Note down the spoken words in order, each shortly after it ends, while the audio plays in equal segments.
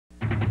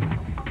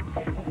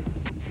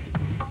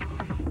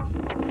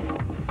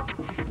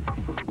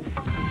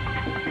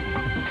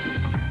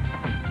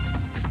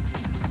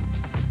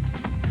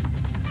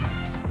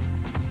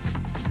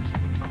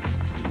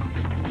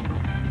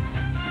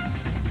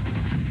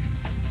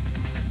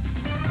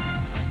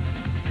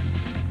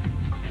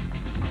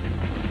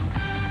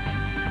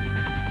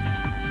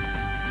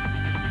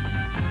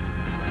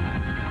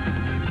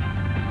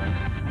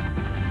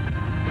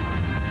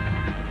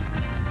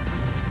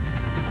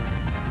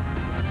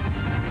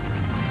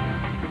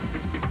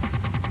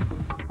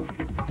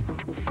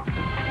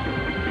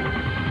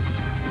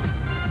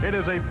It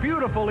is a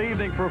beautiful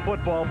evening for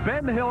football.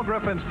 Ben Hill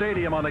Griffin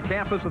Stadium on the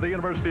campus of the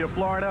University of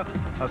Florida.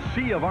 A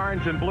sea of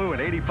orange and blue, and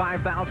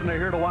 85,000 are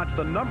here to watch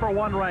the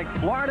 #1 ranked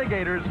Florida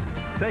Gators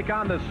take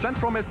on the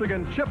Central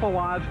Michigan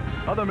Chippewas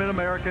of the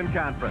Mid-American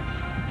Conference.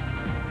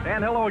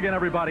 And hello again,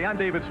 everybody. I'm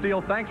David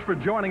Steele. Thanks for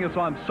joining us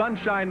on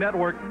Sunshine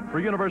Network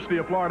for University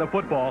of Florida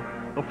football.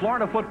 The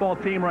Florida football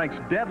team ranks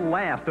dead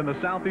last in the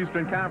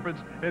Southeastern Conference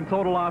in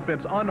total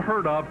offense.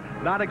 Unheard of,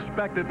 not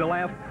expected to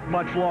last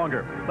much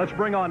longer. Let's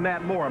bring on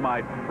Nat Moore,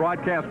 my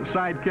broadcast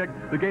sidekick.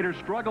 The Gators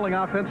struggling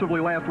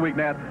offensively last week,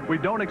 Nat. We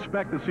don't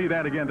expect to see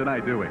that again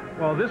tonight, do we?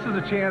 Well, this is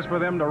a chance for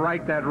them to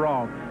right that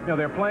wrong. You know,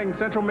 they're playing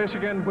Central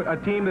Michigan, a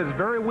team that's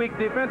very weak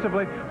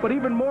defensively, but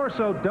even more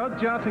so,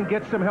 Doug Johnson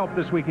gets some help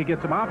this week. He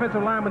gets some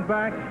offensive linemen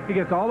back. He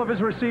gets all of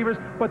his receivers,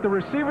 but the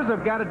receivers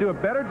have got to do a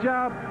better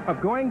job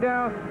of going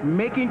down,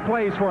 making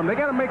plays for them. They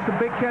got to make some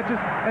big catches,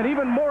 and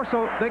even more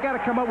so, they got to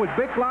come up with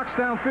big blocks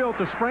downfield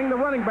to spring the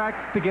running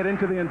back to get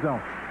into the end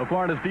zone. Well,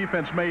 Florida's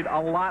defense made a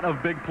lot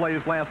of big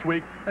plays last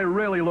week. They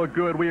really look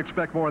good. We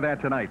expect more of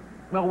that tonight.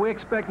 Well, we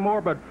expect more,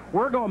 but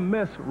we're going to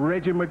miss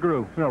Reggie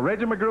McGrew. You know,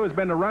 Reggie McGrew has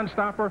been the run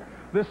stopper.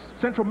 This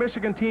Central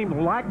Michigan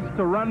team likes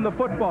to run the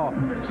football.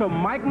 So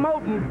Mike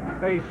Moulton,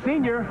 a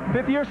senior,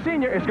 fifth-year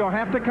senior, is going to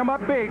have to come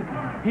up big.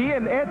 He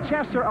and Ed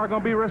Chester are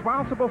going to be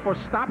responsible for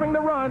stopping the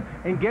run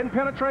and getting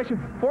penetration,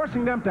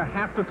 forcing them to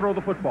have to throw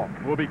the football.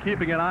 We'll be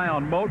keeping an eye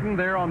on Moulton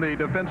there on the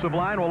defensive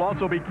line. We'll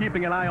also be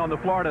keeping an eye on the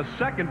Florida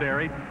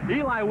secondary.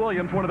 Eli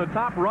Williams, one of the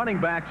top running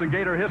backs in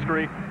Gator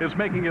history, is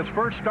making his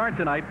first start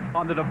tonight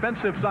on the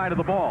defensive side of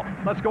the ball.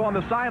 Let's go on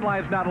the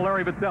sidelines now to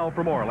Larry Vittel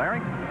for more.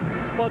 Larry?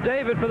 Well,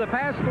 David, for the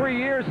past 3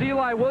 years,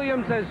 Eli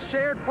Williams has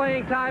shared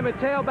playing time at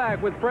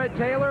tailback with Fred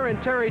Taylor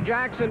and Terry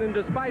Jackson, and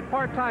despite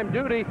part-time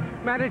duty,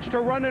 managed to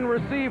run and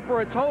receive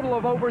for a total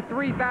of over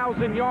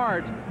 3,000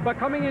 yards. But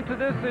coming into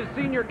this his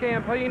senior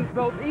campaign,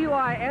 both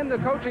Eli and the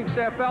coaching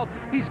staff felt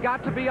he's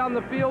got to be on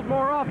the field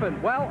more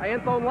often. Well,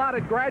 Anthony Lott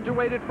had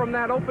graduated from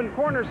that open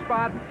corner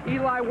spot.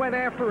 Eli went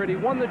after it. He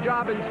won the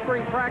job in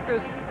spring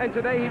practice, and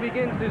today he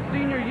begins his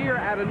senior year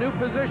at a new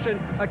position,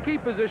 a key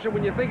position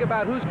when you think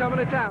about who's coming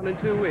to town in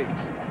 2 weeks.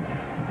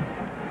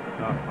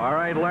 All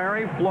right,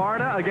 Larry,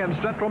 Florida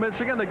against Central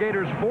Michigan. The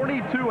Gators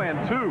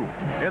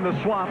 42-2 in the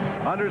swamp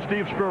under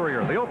Steve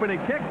Spurrier. The opening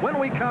kick when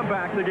we come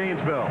back to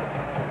Gainesville.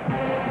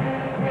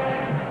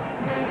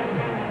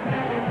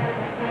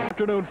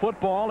 Afternoon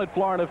football at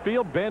Florida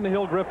Field. Ben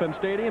Hill Griffin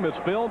Stadium is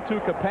filled to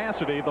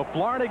capacity. The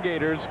Florida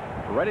Gators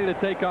ready to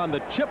take on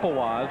the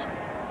Chippewas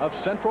of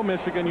Central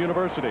Michigan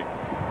University.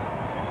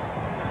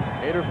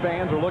 Gator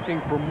fans are looking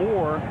for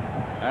more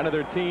out of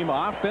their team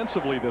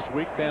offensively this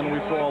week than we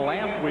saw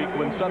last week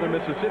when Southern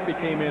Mississippi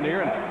came in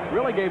here and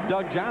really gave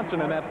Doug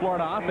Johnson and that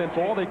Florida offense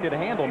all they could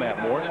handle,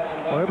 Nat Moore.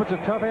 Well, it was a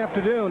tough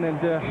afternoon, and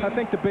I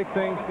think the big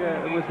thing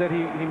was that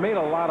he made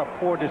a lot of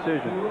poor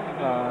decisions.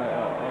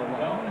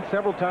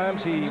 Several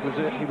times he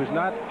was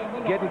not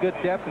getting good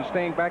depth and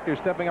staying back there,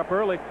 stepping up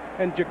early.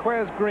 And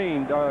Jaquez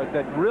Green,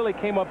 that really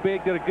came up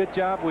big, did a good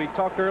job. We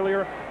talked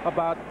earlier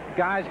about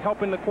guys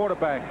helping the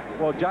quarterback.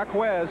 Well,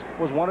 Jaquez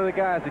was one of the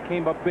guys that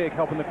came up big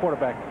helping the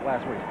quarterback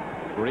last week.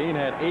 Green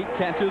had 8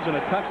 catches and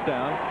a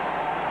touchdown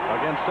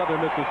against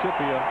Southern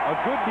Mississippi. A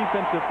good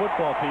defensive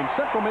football team.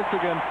 Central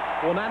Michigan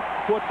will not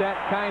put that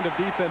kind of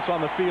defense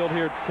on the field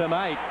here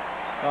tonight.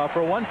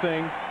 For one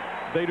thing,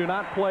 they do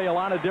not play a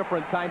lot of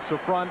different types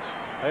of fronts.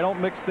 They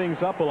don't mix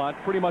things up a lot.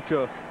 Pretty much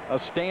a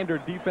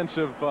standard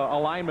defensive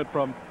alignment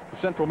from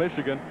Central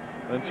Michigan.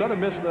 And Southern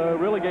Miss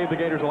really gave the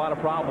Gators a lot of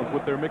problems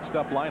with their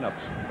mixed-up lineups.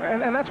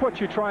 And that's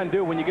what you try and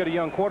do when you get a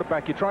young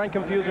quarterback. You try and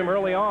confuse him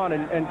early on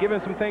and give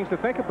him some things to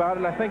think about.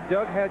 And I think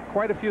Doug had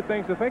quite a few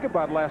things to think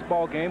about last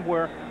ball game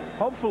where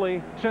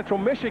hopefully Central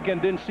Michigan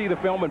didn't see the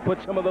film and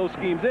put some of those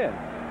schemes in.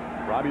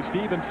 Robbie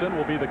Stevenson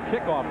will be the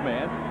kickoff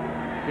man.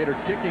 Gator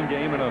kicking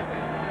game in a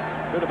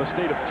bit of a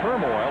state of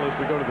turmoil as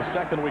we go to the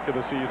second week of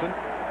the season.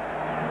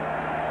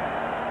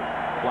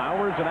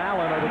 Flowers and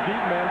Allen are the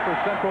deep men for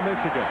Central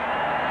Michigan.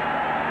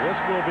 This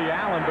will be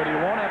Allen, but he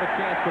won't have a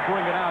chance to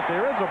bring it out.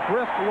 There is a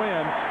brisk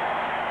wind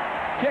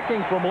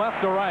kicking from left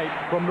to right,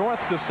 from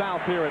north to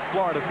south here at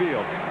Florida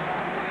Field.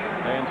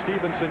 And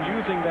Stevenson,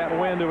 using that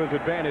wind to his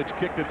advantage,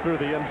 kicked it through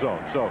the end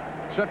zone. So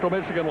Central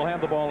Michigan will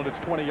have the ball at its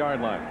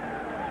 20-yard line.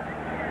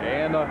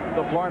 And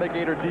the Florida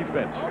Gator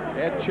defense.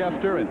 Ed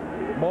Chester and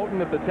Moulton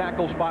at the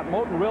tackle spot.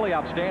 Moulton really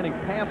outstanding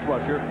pass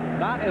rusher.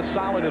 Not as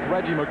solid as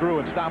Reggie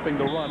McGrew in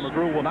stopping the run.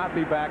 McGrew will not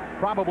be back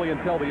probably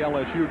until the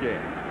LSU game.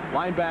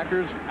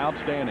 Linebackers,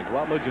 outstanding.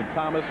 Rutledge and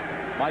Thomas.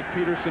 Mike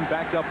Peterson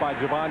backed up by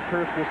Javon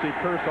Kearse. We'll see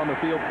Kearse on the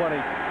field plenty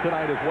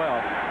tonight as well.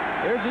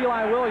 There's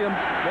Eli Williams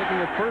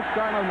making his first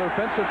start on the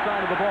offensive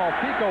side of the ball.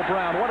 Tico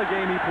Brown, what a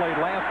game he played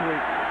last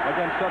week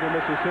against Southern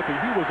Mississippi.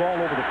 He was all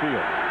over the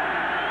field.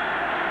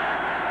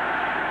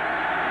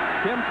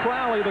 Tim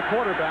Crowley, the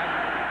quarterback,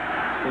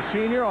 the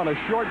senior, on a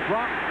short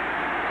drop,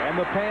 and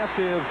the pass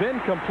is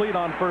incomplete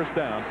on first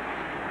down.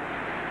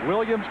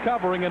 Williams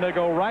covering, and they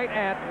go right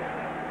at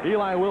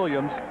Eli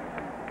Williams,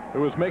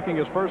 who is making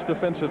his first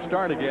defensive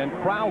start again.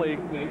 Crowley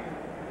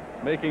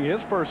making his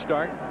first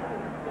start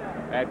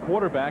at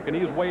quarterback, and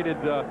he's waited,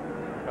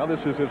 well, this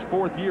is his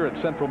 4th year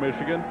at Central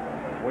Michigan,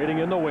 waiting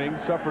in the wing,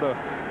 suffered a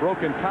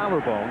broken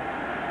collarbone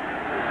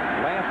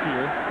last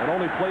year and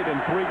only played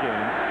in 3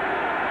 games.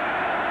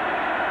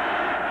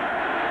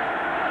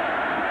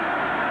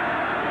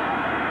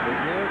 The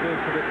give is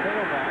to the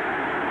tailback,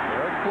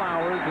 Eric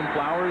Flowers, and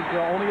Flowers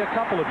only a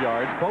couple of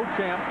yards.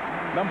 Beauchamp,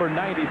 number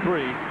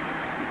 93,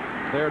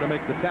 there to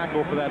make the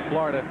tackle for that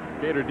Florida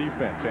Gator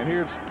defense. And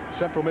here's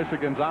Central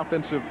Michigan's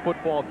offensive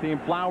football team.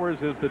 Flowers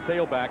is the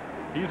tailback.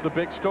 He's the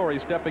big story,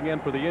 stepping in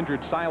for the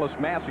injured Silas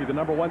Massey, the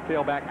number 1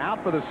 tailback,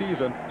 out for the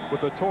season with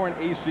a torn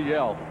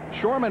ACL.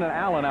 Shorman and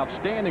Allen,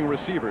 outstanding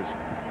receivers.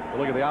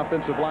 Look at the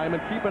offensive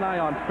lineman. Keep an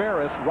eye on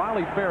Ferris.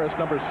 Riley Ferris,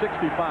 number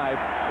 65,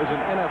 is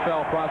an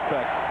NFL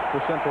prospect for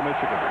Central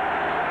Michigan.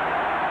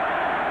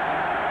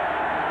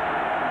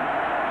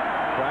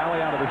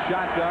 Crowley out of the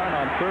shotgun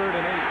on 3rd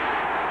and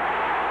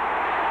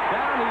 8.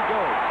 Down he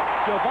goes.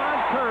 Javon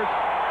Curse.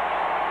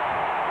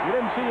 You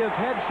didn't see his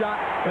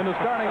headshot in the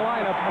starting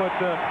lineup, but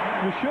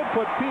you should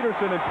put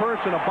Peterson and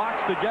Purse in a box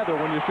together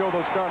when you show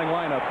those starting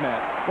lineups,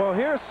 Matt. Well,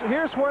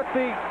 here's what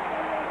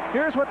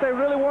they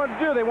really wanted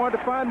to do. They wanted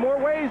to find more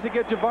ways to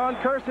get Javon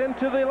Curse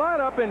into the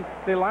lineup, and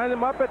they lined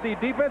him up at the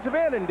defensive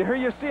end. And here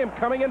you see him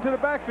coming into the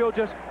backfield,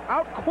 just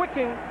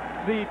out-quicking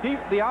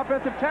the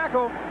offensive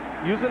tackle,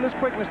 using his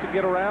quickness to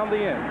get around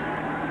the end.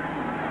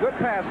 Good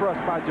pass rush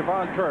by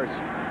Javon Curse.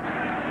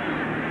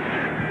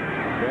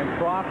 Ben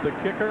Croft, the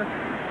kicker.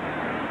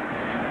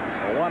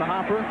 One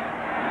hopper. And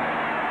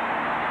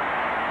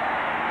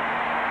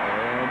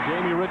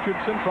Jamie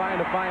Richardson trying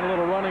to find a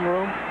little running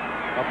room.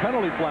 A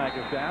penalty flag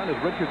is down as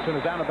Richardson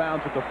is out of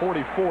bounds at the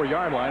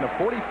 44-yard line. A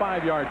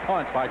 45-yard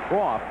punt by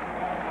Croft.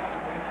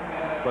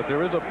 But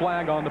there is a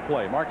flag on the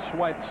play. Mark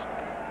Schweitz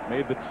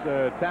made the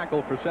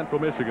tackle for Central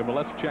Michigan, but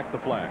let's check the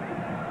flag.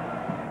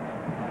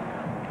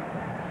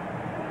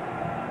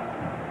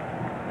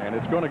 And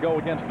it's going to go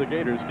against the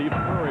Gators. Steve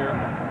Spurrier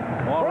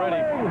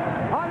already.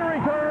 On the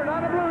return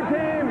on the blue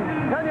team.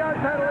 10-yard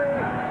penalty.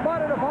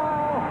 Spotted a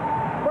ball.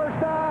 First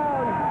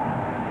down.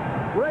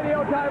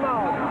 Radio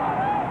timeout.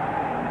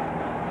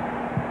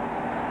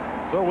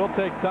 So we'll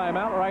take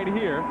timeout right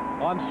here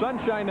on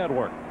Sunshine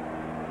Network.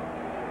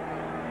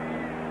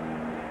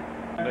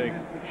 They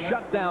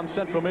shut down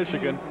Central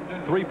Michigan.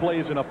 3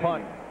 plays and a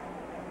punt.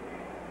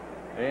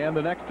 And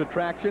the next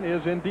attraction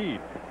is indeed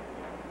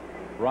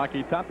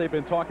Rocky Top. They've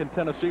been talking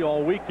Tennessee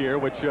all week here,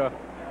 which you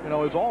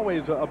know, is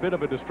always a bit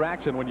of a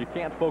distraction when you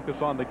can't focus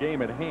on the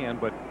game at hand.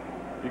 But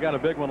you got a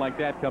big one like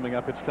that coming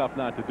up, it's tough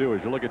not to do.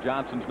 As you look at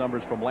Johnson's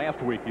numbers from last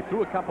week, he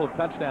threw a couple of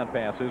touchdown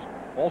passes,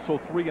 also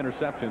 3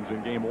 interceptions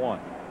in game 1.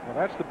 Well,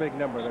 that's the big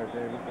number there,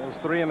 David. Those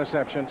 3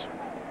 interceptions.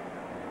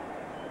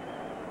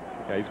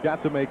 Yeah, he's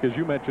got to make, as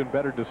you mentioned,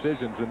 better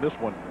decisions in this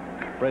one.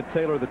 Fred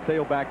Taylor, the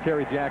tailback,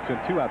 Terry Jackson,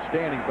 2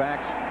 outstanding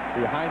backs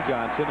behind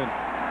Johnson, and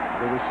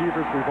the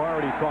receivers we've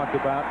already talked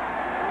about.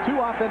 2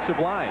 offensive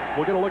lines.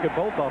 We're going to look at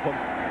both of them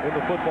in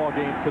the football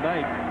game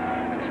tonight.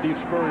 Steve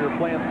Spurrier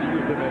plans to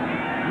use them in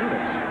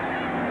units.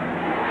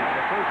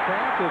 The first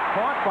pass is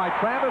caught by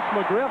Travis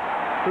McGriff,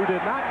 who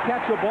did not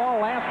catch a ball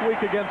last week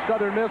against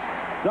Southern Miss.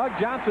 Doug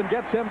Johnson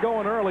gets him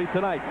going early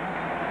tonight.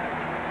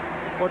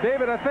 Well,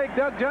 David, I think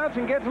Doug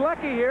Johnson gets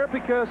lucky here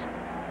because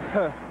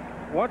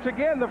once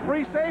again the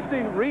free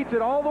safety reads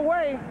it all the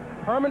way.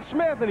 Herman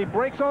Smith, and he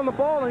breaks on the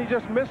ball, and he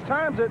just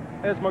mistimes it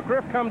as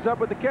McGriff comes up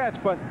with the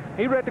catch. But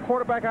he read the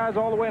quarterback eyes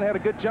all the way and had a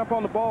good jump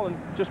on the ball and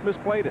just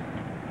misplayed it.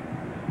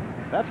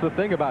 That's the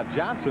thing about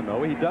Johnson,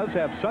 though. He does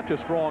have such a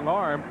strong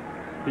arm.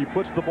 He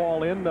puts the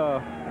ball in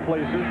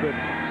places that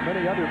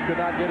many others could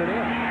not get it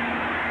in.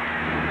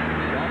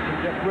 Johnson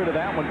gets rid of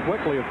that one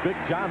quickly as Big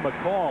John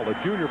McCall, a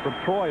junior from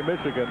Troy,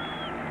 Michigan,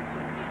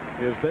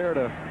 is there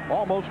to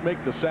almost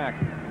make the sack.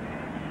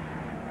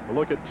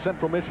 Look at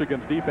Central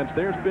Michigan's defense.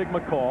 There's Big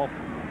McCall,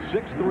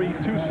 6'3",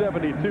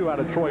 272 out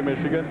of Troy,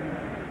 Michigan.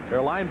 Their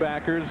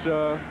linebackers,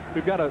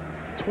 we've got a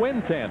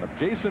twin tandem.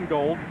 Jason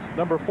Gold,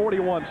 number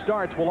 41,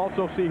 starts. We'll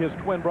also see his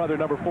twin brother,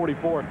 number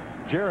 44,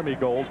 Jeremy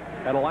Gold,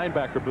 at a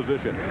linebacker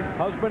position.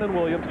 Husband and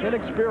Williams,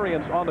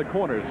 inexperience on the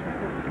corners.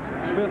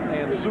 Smith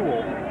and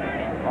Sewell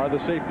are the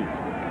safeties.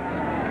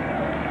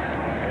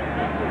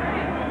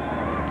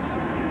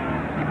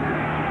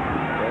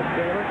 Fred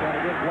Taylor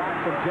trying to get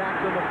blocked from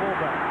Jackson, the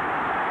fullback.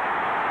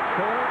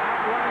 Taylor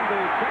outrunning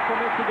the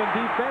Central Michigan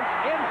defense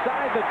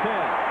inside the 10.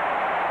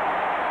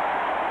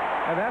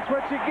 And that's what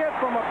you get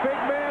from a big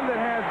man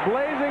that has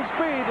blazing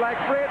speed like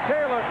Fred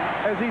Taylor,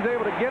 as he's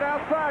able to get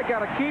outside,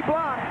 got a key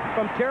block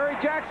from Terry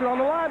Jackson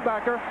on the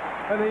linebacker,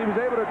 and he was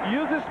able to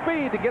use his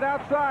speed to get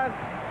outside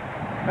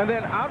and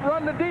then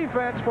outrun the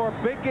defense for a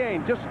big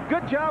gain. Just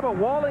good job of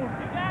walling.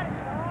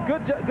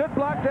 Good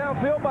block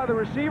downfield by the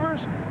receivers.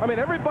 I mean,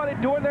 everybody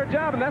doing their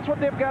job, and that's what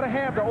they've got to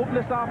have to open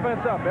this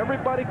offense up.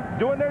 Everybody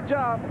doing their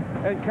job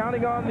and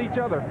counting on each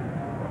other.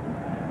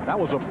 That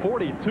was a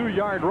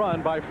 42-yard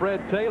run by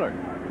Fred Taylor,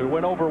 who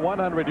went over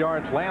 100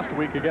 yards last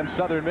week against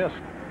Southern Miss.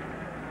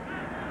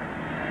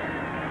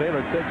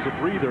 Taylor takes a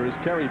breather as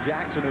Terry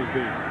Jackson is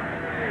the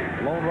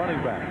lone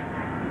running back.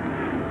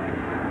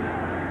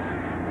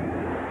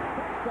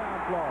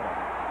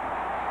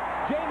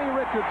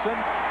 Richardson.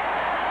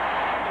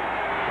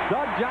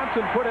 Doug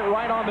Johnson put it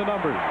right on the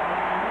numbers.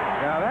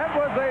 Now that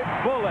was a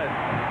bullet.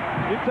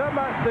 You talk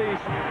about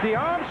the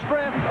arm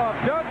strength of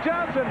Doug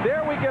Johnson.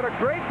 There we get a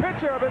great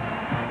picture of it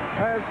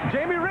as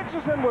Jamie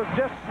Richardson was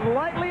just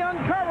slightly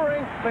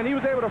uncovering, and he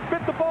was able to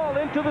fit the ball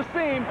into the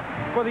seam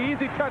for the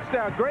easy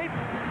touchdown. Great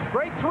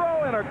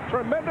throw and a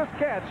tremendous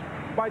catch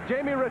by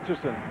Jamie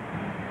Richardson.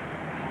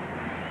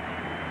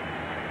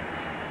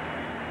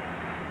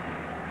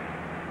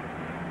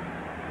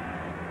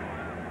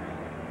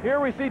 Here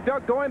we see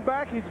Doug going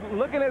back. He's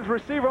looking at his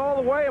receiver all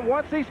the way, and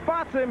once he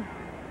spots him,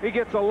 he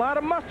gets a lot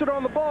of mustard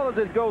on the ball as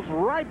it goes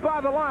right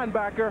by the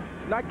linebacker,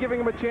 not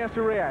giving him a chance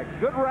to react.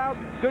 Good route,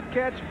 good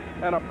catch,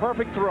 and a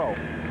perfect throw.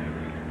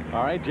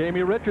 All right,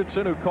 Jamie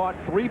Richardson, who caught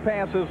 3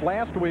 passes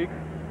last week.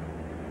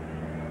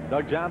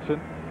 Doug Johnson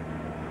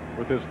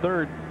with his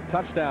 3rd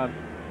touchdown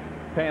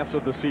pass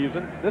of the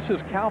season. This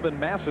is Calvin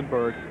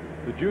Massenberg,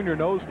 the junior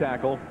nose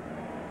tackle,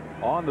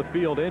 on the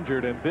field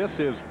injured, and this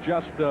is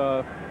just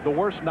the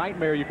worst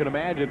nightmare you can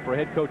imagine for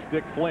head coach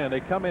Dick Flynn.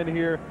 They come in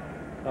here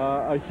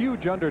a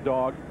huge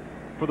underdog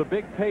for the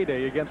big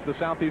payday against the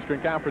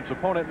Southeastern Conference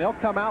opponent, and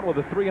they'll come out with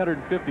a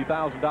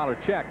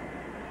 $350,000 check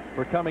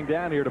for coming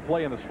down here to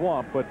play in the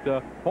swamp, but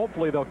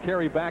hopefully they'll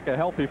carry back a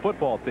healthy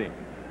football team.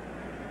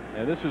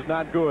 And this is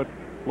not good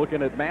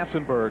looking at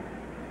Massenberg,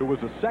 who was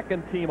a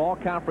 2nd-team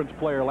all-conference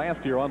player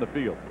last year on the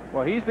field.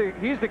 Well, he's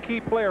the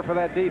key player for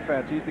that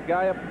defense. He's the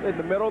guy up in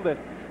the middle that,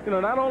 you know,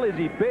 not only is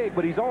he big,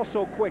 but he's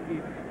also quick.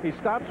 He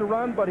stops the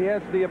run, but he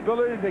has the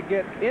ability to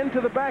get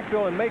into the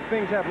backfield and make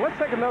things happen. Let's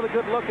take another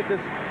good look at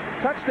this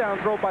touchdown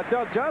throw by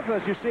Doug Johnson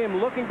as you see him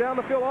looking down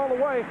the field all the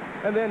way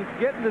and then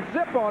getting the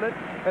zip on it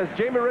as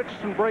Jamie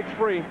Richardson breaks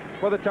free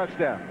for the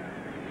touchdown.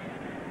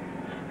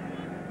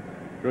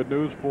 Good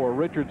news for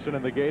Richardson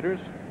and the Gators.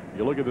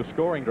 You look at the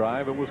scoring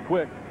drive, it was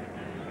quick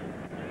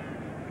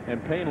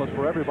and painless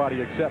for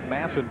everybody except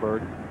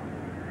Massenberg,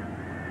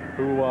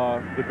 who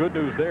the good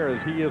news there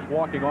is he is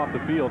walking off the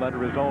field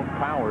under his own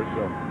power,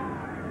 so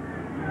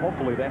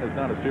hopefully that is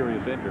not a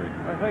serious injury.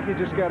 I think he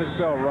just got his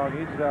bell rung.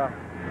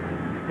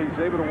 He's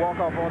able to walk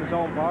off on his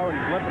own power, and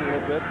he's limping a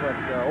little bit, but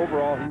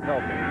overall he's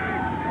healthy.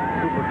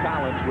 Cooper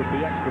Collins with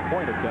the extra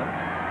point attempt,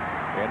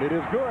 and it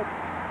is good.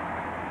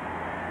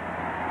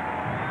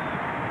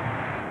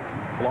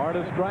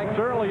 Florida strikes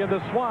early in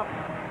the swamp.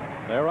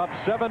 They're up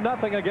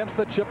 7-0 against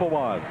the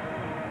Chippewas.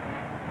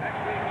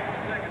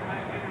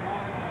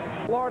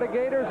 Florida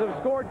Gators have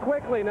scored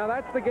quickly. Now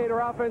that's the Gator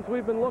offense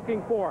we've been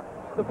looking for.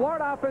 The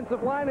Florida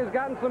offensive line has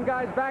gotten some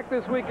guys back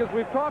this week, as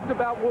we've talked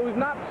about. Well, we've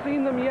not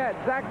seen them yet.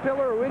 Zach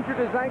Tiller, who injured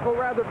his ankle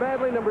rather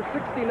badly, number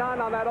 69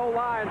 on that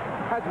O-line,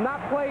 has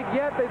not played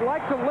yet. They'd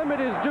like to limit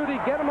his duty,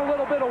 get him a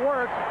little bit of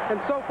work, and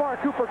so far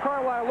Cooper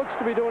Carlisle looks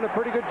to be doing a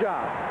pretty good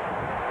job.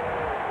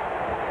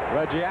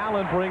 Reggie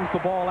Allen brings the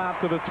ball out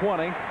to the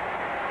 20.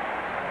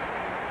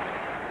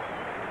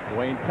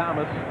 Wayne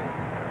Thomas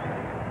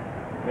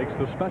makes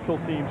the special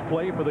teams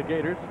play for the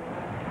Gators.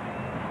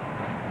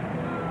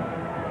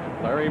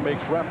 Larry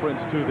makes reference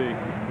to the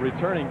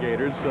returning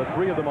Gators,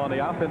 3 of them on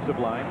the offensive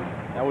line.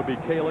 That would be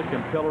Kalick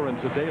and Tiller and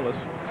Zedalis.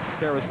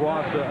 Terrace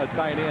Ross, a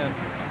tight end,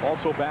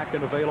 also back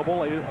and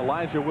available.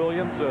 Elijah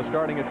Williams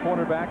starting at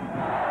cornerback,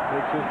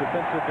 makes his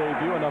defensive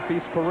debut, and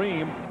Hafiz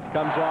Kareem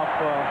comes off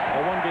a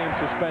 1-game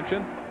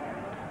suspension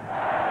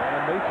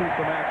and may see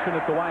some action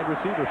at the wide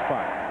receiver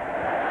spot.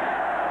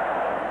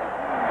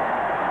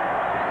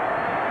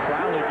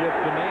 Crowley gives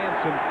to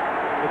Nance, and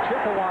the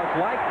Chippewas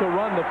like to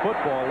run the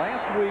football.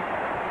 Last week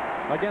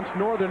against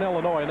Northern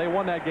Illinois, and they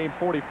won that game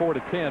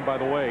 44-10, by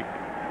the way.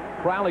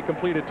 Crowley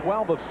completed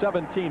 12 of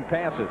 17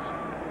 passes,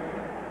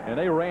 and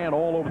they ran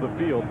all over the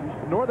field.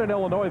 Northern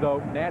Illinois, though,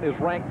 Nat, is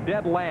ranked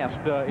dead last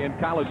in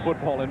college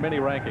football in many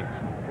rankings.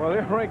 Well,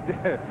 they're ranked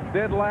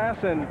dead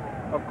last, and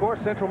of course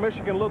Central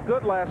Michigan looked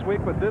good last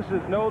week, but this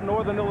is no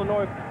Northern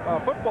Illinois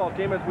football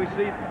team as we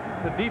see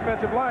the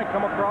defensive line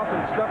come across and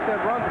stuff that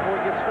run before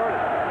it gets started.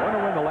 I wonder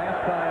when the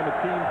last time a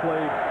team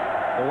played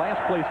the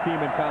last place team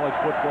in college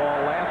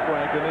football, last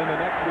ranked, and then the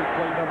next week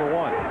played number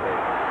 1.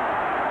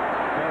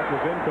 Pass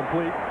was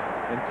incomplete,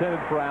 intended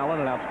for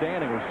Allen, an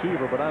outstanding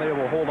receiver, but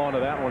unable to hold on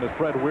to that one is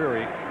Fred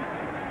Weary.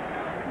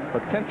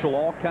 Potential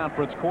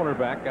all-conference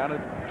cornerback out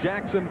of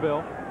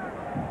Jacksonville.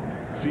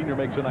 Senior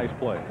makes a nice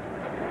play.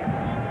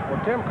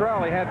 Well, Tim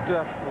Crowley had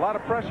a lot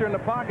of pressure in the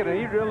pocket, and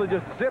he really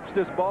just zips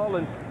this ball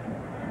and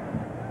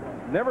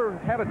never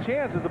had a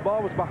chance as the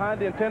ball was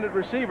behind the intended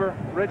receiver,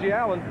 Reggie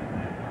Allen.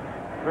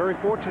 Very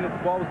fortunate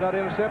the ball was not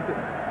intercepted.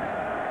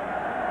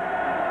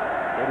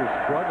 Gators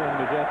struggling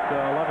to get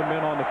 11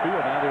 men on the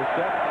field. Now they're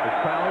set as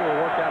Crowley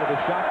will work out of the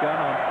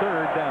shotgun on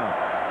 3rd down.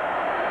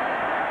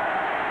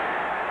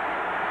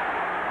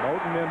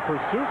 Moten in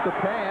pursuit. The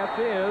pass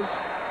is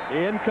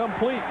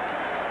incomplete.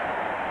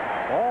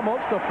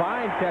 Almost a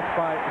fine catch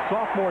by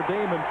sophomore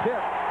Damon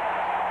Pitt,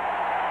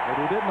 but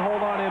he didn't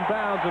hold on in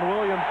bounds, and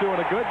Williams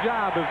doing a good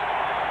job as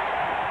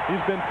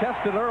he's been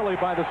tested early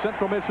by the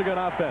Central Michigan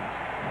offense.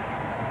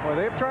 Well,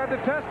 they've tried to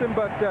test him,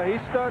 but he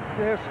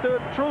has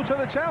stood true to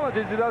the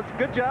challenges. He does a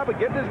good job of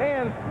getting his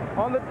hand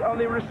on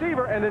the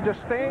receiver and then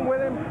just staying with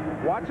him,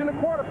 watching the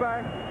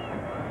quarterback,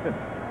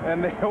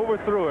 and they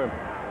overthrew him.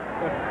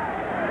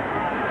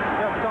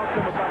 Jeff, talk to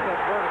him about that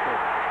vertical.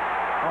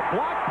 A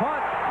block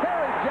punt.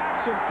 Terry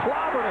Jackson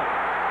clobbered it,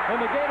 and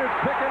the Gators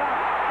pick it up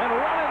and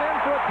run it in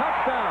for a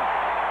touchdown.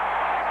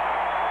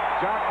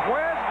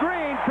 Jaquez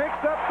Green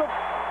picks up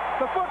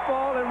the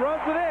football and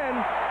runs it in.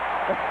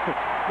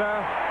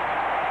 Now,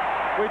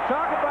 we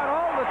talk about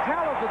all the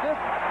talent that this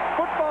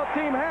football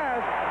team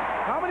has.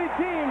 How many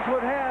teams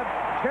would have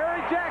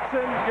Terry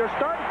Jackson, your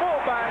starting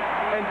fullback,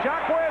 and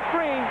Jaquez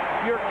Green,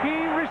 your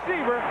key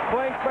receiver,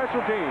 playing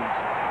special teams?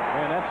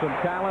 Man, that's some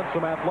talent,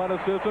 some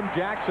athleticism.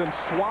 Jackson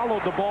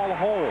swallowed the ball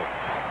whole.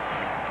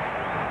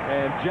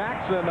 And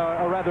Jackson,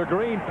 or rather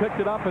Green, picked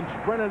it up and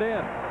sprinted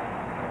in.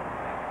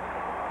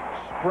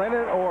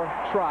 Sprinted or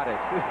trotted?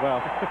 Well,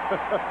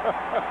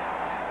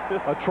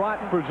 a trot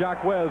for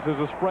Jaquez is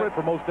a sprint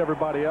for most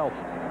everybody else.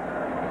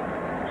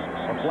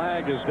 A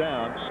flag is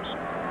down.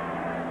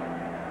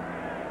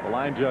 The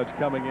line judge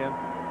coming in.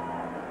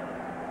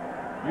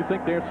 You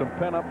think there's some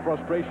pent-up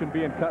frustration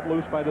being cut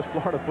loose by this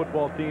Florida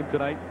football team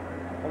tonight?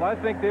 Well, I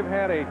think they've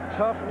had a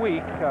tough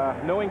week,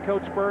 knowing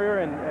Coach Spurrier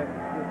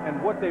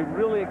and what they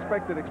really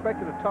expected.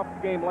 Expected a tough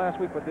game last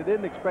week, but they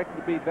didn't expect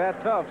it to be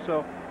that tough.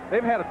 So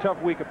they've had a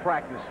tough week of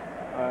practice.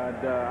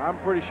 And I'm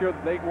pretty sure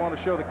that they want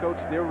to show the coach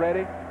they're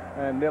ready,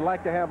 and they'd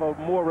like to have a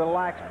more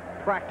relaxed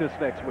practice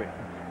next week.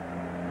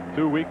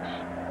 2 weeks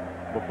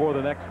before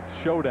the next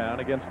showdown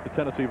against the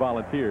Tennessee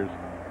Volunteers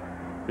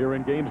here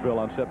in Gainesville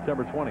on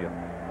September 20th.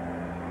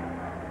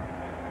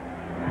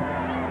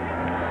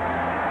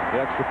 The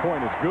extra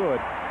point is good,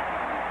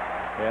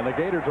 and the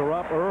Gators are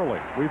up early.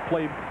 We've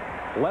played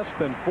less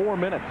than 4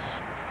 minutes,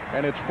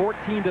 and it's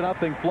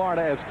 14-0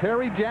 Florida as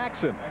Terry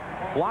Jackson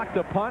blocked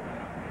a punt,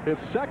 his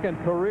second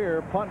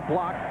career punt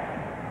block,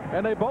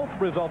 and they both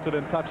resulted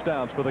in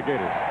touchdowns for the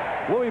Gators.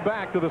 We'll be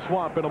back to the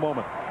Swamp in a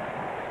moment.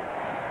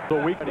 The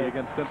weekend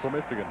against Central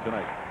Michigan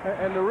tonight.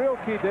 And the real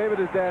key,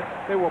 David, is that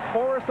they were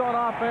porous on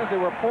offense, they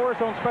were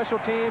porous on special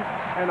teams,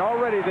 and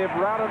already they've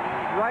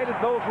righted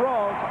those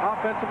wrongs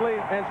offensively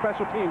and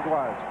special teams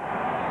wise.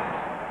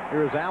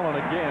 Here's Allen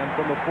again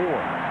from the 4.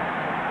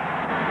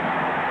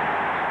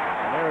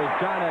 And there is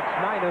John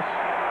Xnitus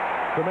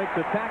to make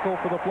the tackle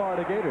for the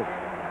Florida Gators.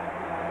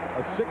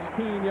 A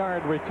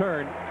 16-yard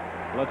return.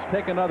 Let's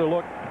take another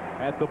look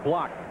at the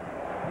block.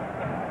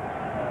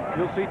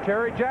 You'll see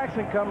Terry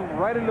Jackson come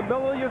right in the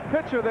middle of your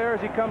picture there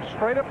as he comes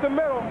straight up the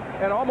middle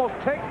and almost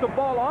takes the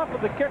ball off of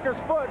the kicker's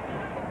foot.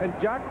 And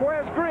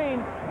Jaquez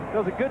Green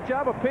does a good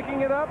job of picking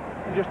it up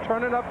and just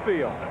turning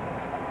upfield.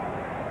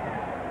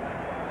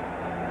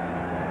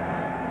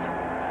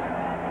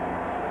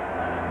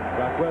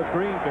 Jaquez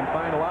Green can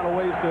find a lot of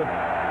ways to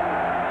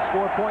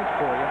score points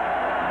for you.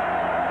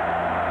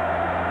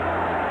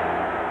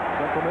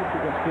 Central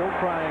Michigan still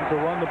trying to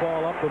run the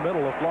ball up the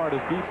middle of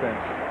Florida's defense.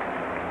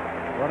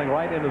 Running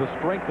right into the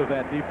strength of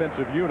that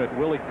defensive unit.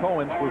 Willie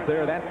Cohen was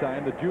there that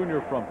time, the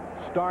junior from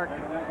Stark,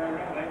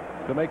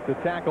 to make the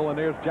tackle. And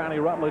there's Johnny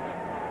Rutledge,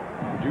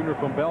 the junior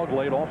from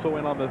Belglade, also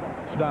in on the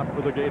stop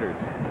for the Gators.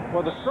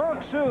 Well, the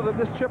strong suit of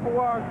this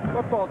Chippewa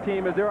football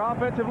team is their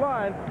offensive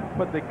line,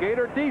 but the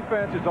Gator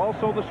defense is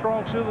also the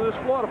strong suit of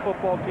this Florida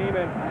football team,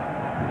 and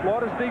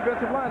Florida's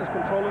defensive line is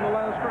controlling the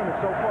line of scrimmage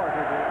so far.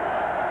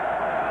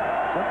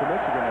 Central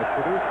Michigan has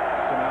produced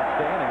some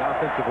outstanding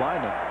offensive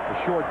linemen. A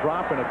short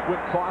drop and a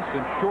quick toss,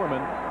 and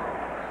Shorman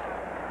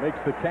makes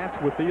the catch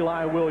with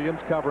Eli Williams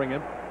covering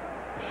him.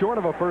 Short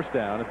of a first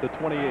down at the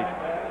 28.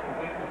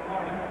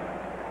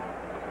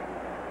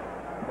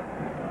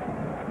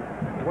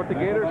 What the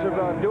Gators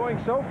are doing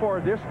so far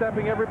is they're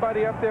stepping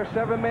everybody up their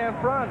 7-man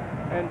front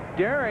and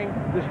daring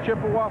this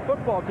Chippewa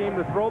football team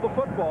to throw the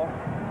football.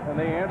 And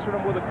they answered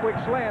them with a quick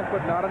slant,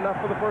 but not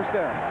enough for the first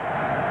down.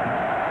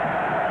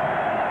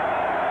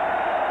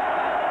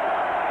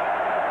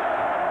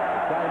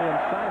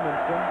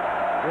 Simonson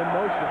in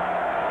motion.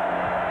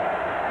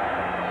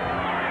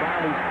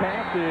 Crowley's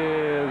pass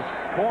is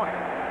caught.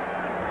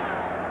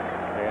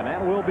 And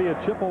that will be a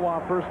Chippewa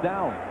first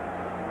down.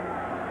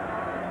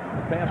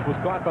 The pass was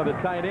caught by the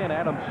tight end,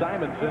 Adam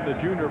Simonson, the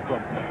junior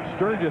from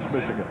Sturgis,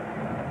 Michigan.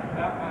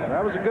 And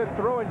that was a good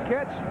throw and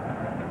catch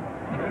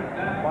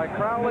by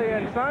Crowley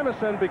and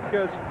Simonson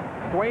because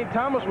Dwayne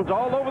Thomas was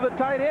all over the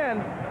tight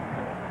end.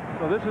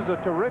 So this is a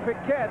terrific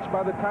catch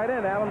by the tight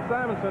end, Adam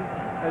Simonson,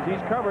 as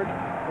he's covered.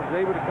 Was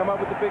able to come up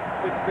with the big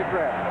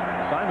grab.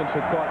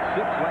 Simonson caught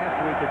 6 last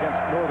week against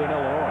Northern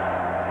Illinois.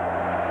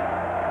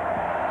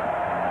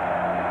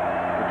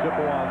 The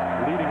Chippewa's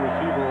leading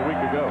receiver a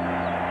week ago.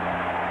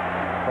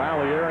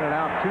 Crowley airing it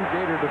out, 2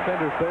 Gator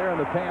defenders there, and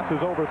the pass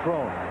is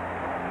overthrown.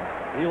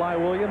 Eli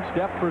Williams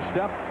step for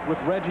step with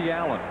Reggie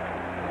Allen.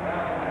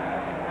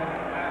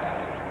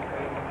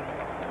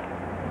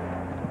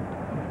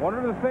 One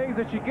of the things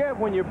that you get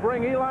when you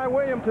bring Eli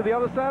Williams to the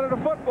other side of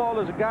the football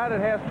is a guy that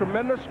has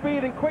tremendous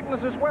speed and quickness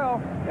as well,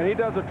 and he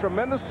does a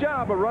tremendous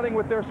job of running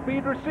with their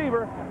speed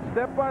receiver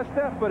step by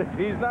step. But if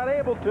he's not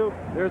able to,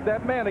 there's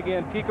that man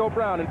again, Kiko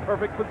Brown, in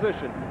perfect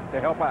position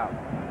to help out.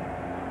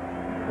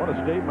 What a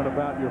statement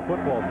about your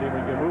football team.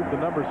 You can move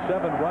the number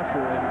 7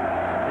 rusher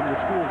in your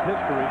school's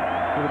history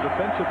to the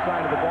defensive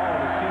side of the ball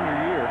in his senior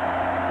year.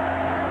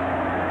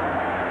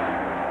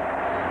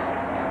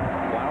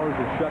 Is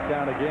shut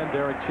down again.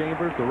 Derek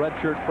Chambers, the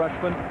redshirt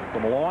freshman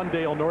from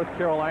Lawndale, North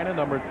Carolina,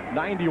 number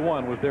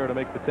 91, was there to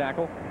make the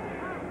tackle.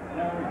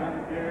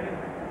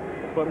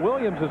 But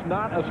Williams is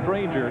not a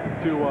stranger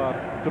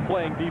to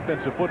playing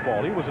defensive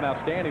football. He was an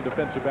outstanding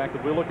defensive back.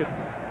 If we look at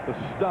the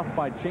stuff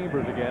by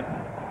Chambers again,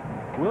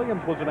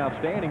 Williams was an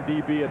outstanding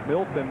DB at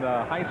Milton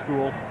High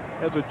School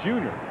as a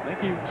junior. I think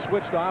he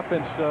switched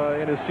offense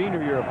in his senior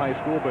year of high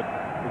school, but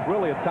was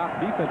really a top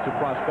defensive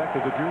prospect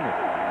as a junior.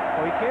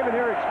 Well, he came in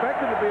here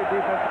expecting to be a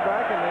defensive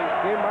back, and they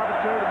gave him an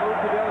opportunity to move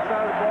to the other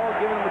side of the ball,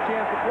 giving him a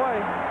chance to play.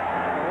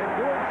 And in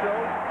doing so,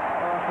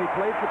 he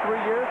played for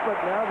 3 years, but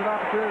now is an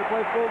opportunity to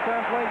play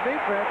full-time playing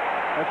defense.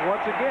 As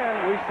once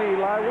again, we see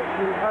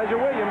Elijah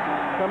Williams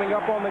coming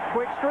up on the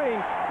quick string,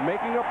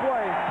 making a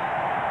play.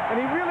 And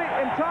he really,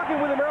 in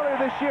talking with him earlier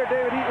this year,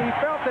 David, he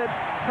felt that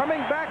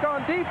coming back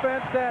on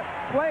defense, that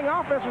playing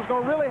offense was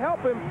going to really help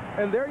him.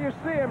 And there you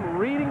see him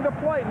reading the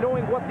play,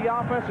 knowing what the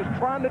offense is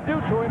trying to do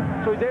to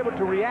him, so he's able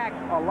to react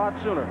a lot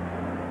sooner.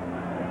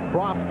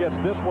 Croft gets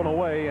this one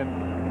away,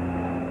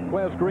 and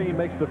Wes Green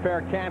makes the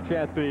fair catch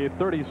at the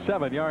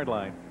 37-yard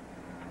line.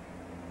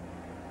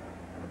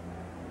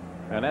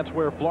 And that's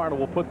where Florida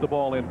will put the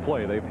ball in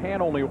play. They've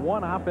had only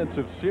one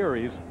offensive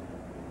series,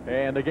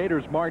 and the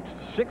Gators marched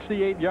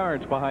 68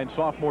 yards behind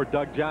sophomore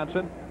Doug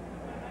Johnson.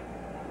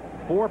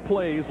 4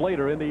 plays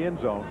later in the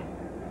end zone.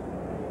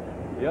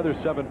 The other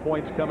 7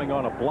 points coming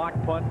on a block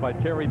punt by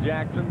Terry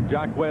Jackson.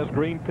 Wes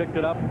Green picked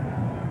it up,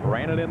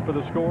 ran it in for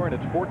the score, and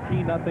it's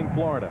 14-0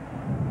 Florida.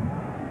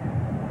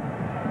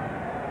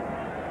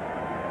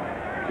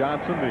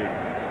 Johnson, the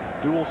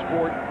dual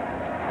sport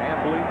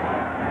athlete,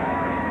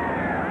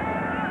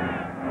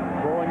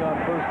 throwing on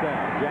first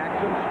down.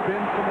 Jackson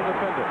spins from the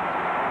defender.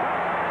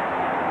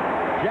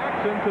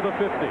 Jackson to the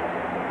 50.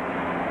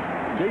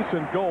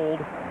 Jason Gold,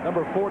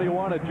 number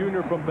 41, a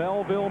junior from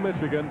Belleville,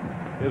 Michigan,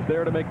 is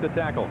there to make the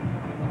tackle.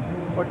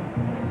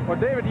 Well,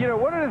 David, you know,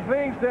 one of the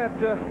things that,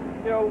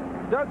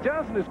 Doug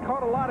Johnson has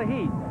caught a lot of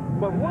heat.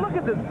 But we'll look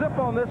at the zip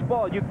on this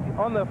ball.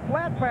 On the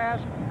flat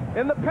pass,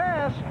 in the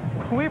pass,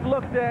 we've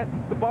looked at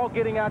the ball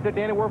getting out there,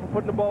 Danny Werfel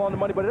putting the ball on the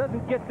money, but it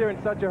doesn't get there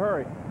in such a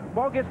hurry. The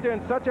ball gets there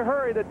in such a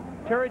hurry that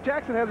Terry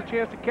Jackson has a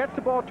chance to catch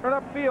the ball, turn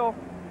upfield,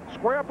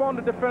 square up on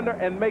the defender,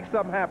 and make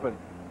something happen.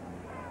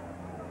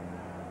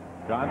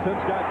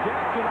 Johnson's got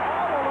Jackson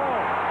all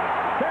alone.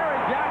 Terry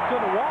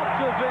Jackson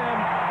waltzes in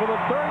for the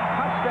 3rd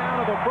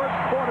touchdown of the first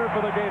quarter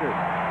for the Gators.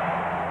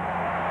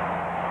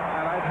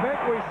 And I think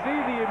we see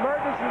the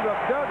emergence of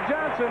Doug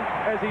Johnson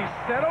as he's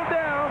settled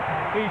down.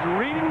 He's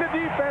reading the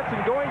defense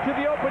and going to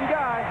the open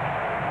guy.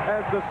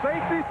 As the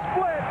safety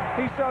split,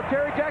 he saw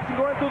Terry Jackson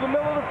going through the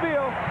middle of the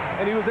field,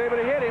 and he was able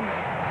to hit him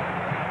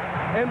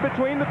in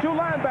between the 2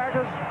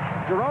 linebackers,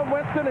 Jerome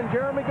Winston and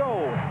Jeremy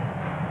Gold.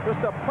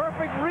 Just a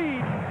perfect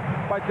read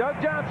by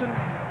Doug Johnson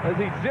as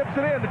he zips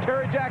it in to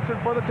Terry Jackson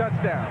for the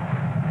touchdown.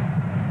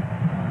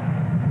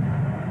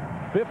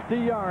 50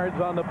 yards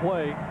on the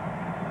play.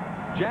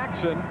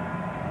 Jackson,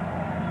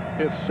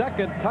 his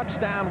 2nd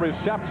touchdown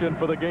reception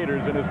for the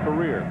Gators in his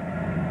career.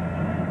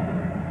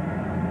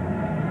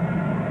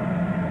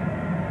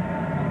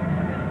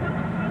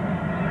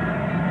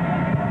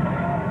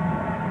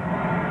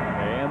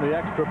 And the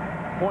extra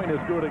point is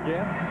good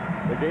again.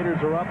 The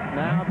Gators are up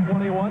now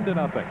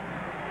 21-0.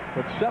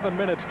 With 7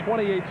 minutes,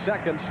 28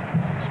 seconds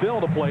still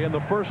to play in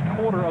the first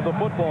quarter of the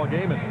football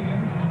game.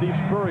 And Steve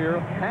Spurrier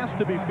has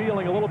to be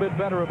feeling a little bit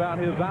better about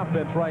his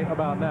offense right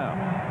about now.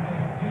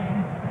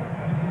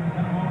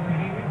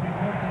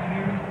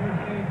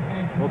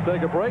 We'll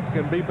take a break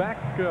and be back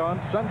on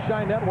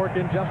Sunshine Network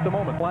in just a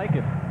moment. Like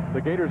it.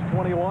 The Gators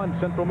 21,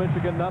 Central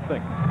Michigan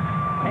nothing.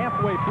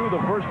 Halfway through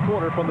the first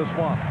quarter from the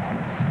Swamp.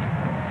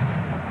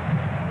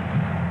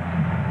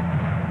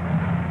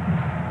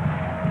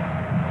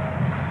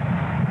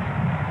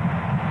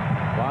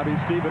 Bobby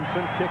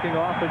Stevenson kicking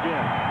off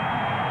again.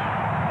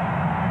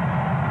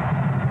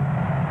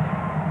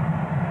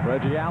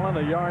 Reggie Allen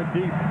a yard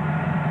deep.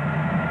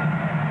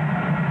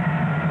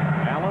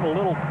 Allen a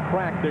little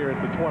crack there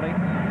at the 20.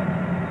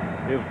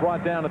 Is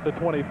brought down at the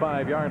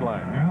 25-yard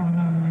line.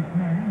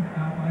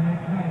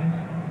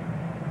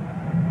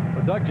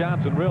 But Doug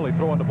Johnson really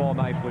throwing the ball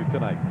nicely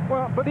tonight.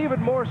 Well, but even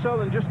more so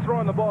than just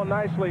throwing the ball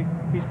nicely,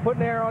 he's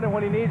putting air on it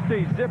when he needs to.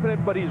 He's zipping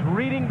it, but he's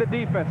reading the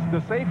defense.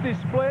 The safety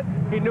split,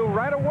 he knew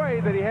right away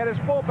that he had his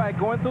fullback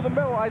going through the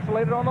middle,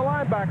 isolated on the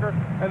linebacker,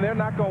 and they're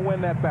not going to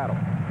win that battle.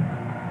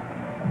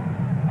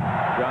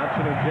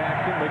 Johnson and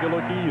Jackson make it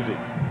look easy.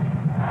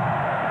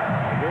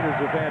 The Gators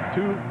have had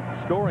 2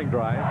 scoring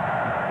drives,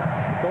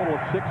 a total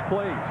of 6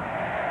 plays.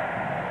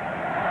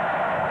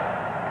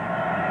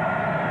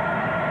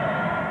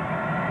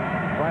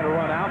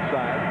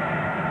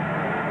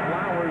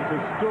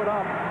 stood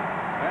up.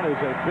 That is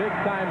a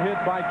big-time hit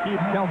by Keith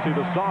Kelsey,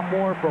 the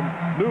sophomore from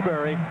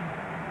Newberry.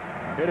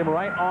 Hit him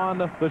right on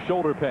the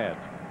shoulder pads.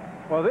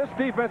 Well, this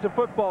defensive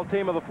football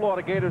team of the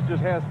Florida Gators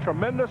just has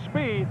tremendous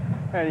speed.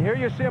 And here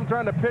you see him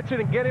trying to pitch it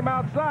and get him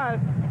outside.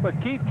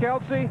 But Keith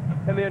Kelsey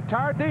and the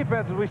entire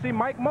defense, as we see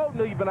Mike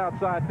Moten even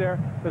outside there,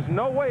 there's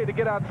no way to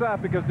get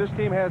outside because this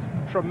team has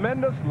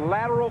tremendous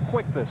lateral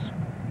quickness.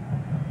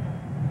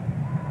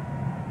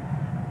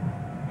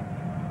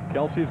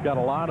 Kelsey's got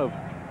a lot of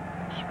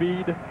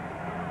speed.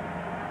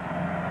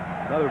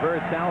 Another very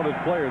talented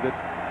player that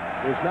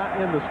is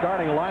not in the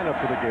starting lineup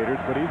for the Gators,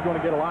 but he's going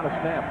to get a lot of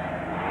snaps.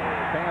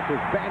 Pass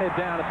is batted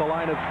down at the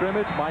line of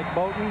scrimmage. Mike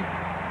Moten,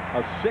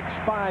 a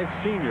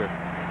 6'5" senior,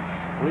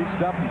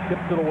 reached up and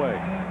tipped it away.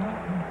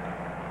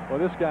 Well,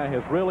 this guy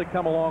has really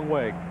come a long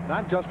way,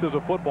 not just as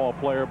a football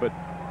player, but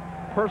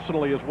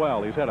personally as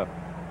well. He's had a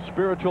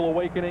spiritual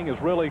awakening, has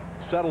really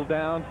settled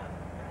down.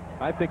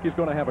 I think he's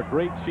going to have a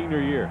great senior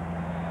year.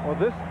 Well,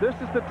 this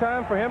is the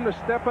time for him to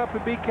step up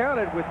and be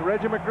counted. With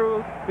Reggie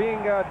McGrew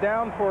being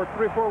down for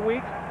 3 or 4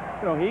 weeks,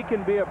 you know, he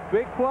can be a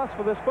big plus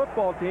for this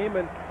football team,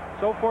 and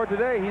so far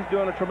today, he's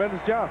doing a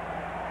tremendous job.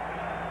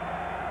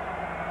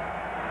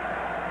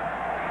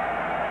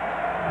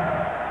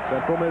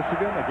 Central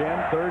Michigan,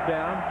 again, 3rd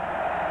down.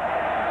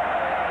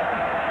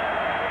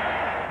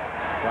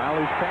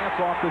 Riley's pass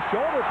off the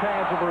shoulder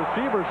pads of the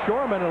receiver,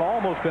 Shorman, and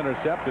almost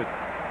intercepted.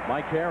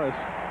 Mike Harris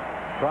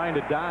trying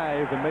to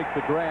dive and make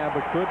the grab,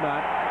 but could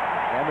not.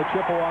 And the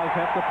Chippewas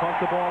have to punt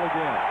the ball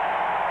again.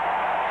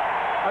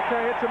 I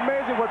tell you, it's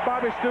amazing what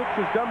Bobby Stoops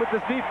has done with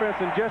this defense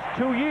in just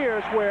 2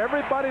 years, where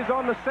everybody's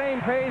on the same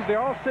page. They're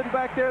all sitting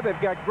back there.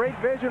 They've got great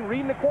vision,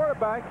 reading the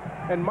quarterback.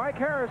 And Mike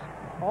Harris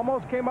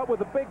almost came up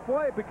with a big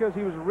play because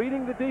he was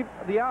reading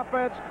the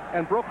offense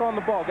and broke on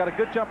the ball. Got a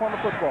good jump on the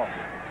football.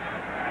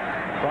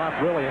 Croft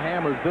really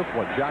hammers this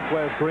one.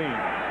 Jacquez Green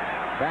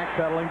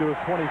backpedaling to his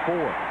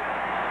 24.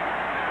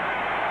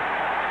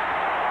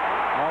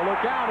 Oh,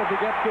 look out. If he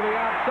gets to the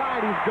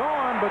outside, he's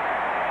gone, but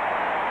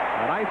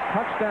a nice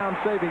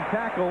touchdown-saving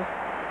tackle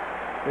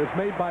is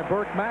made by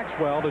Burke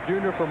Maxwell, the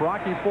junior from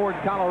Rocky Ford,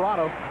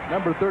 Colorado,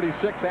 number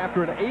 36,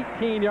 after an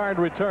 18-yard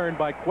return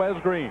by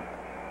Quez Green.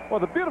 Well,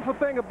 the beautiful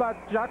thing about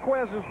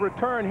Jacquez's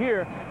return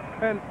here,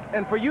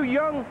 and for you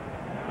young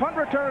punt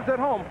returners at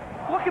home,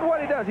 look at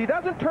what he does. He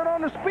doesn't turn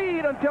on the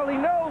speed until he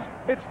knows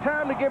it's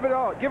time to give it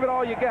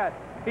all you got.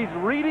 He's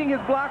reading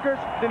his blockers,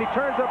 then he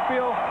turns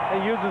upfield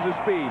and uses his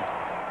speed.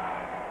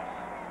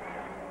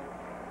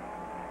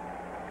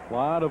 A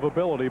lot of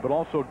ability, but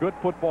also good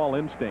football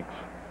instincts.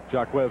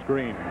 Jacquez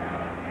Green.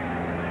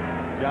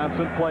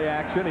 Johnson play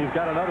action. He's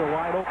got another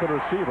wide open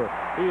receiver.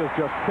 He is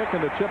just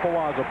picking the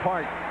Chippewas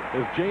apart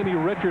as Jamie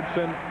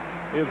Richardson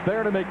is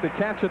there to make the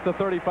catch at the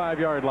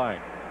 35-yard line.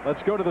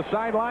 Let's go to the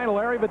sideline.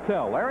 Larry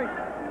Vittel. Larry?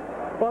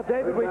 Well,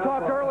 David, we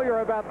talked earlier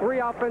about 3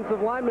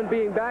 offensive linemen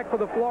being back for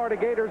the Florida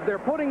Gators. They're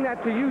putting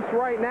that to use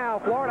right now.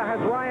 Florida has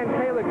Ryan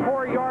Kalick,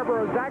 Corey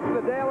Yarborough, Zach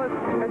Sedalis,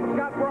 and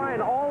Scott Bryan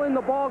all in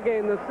the ball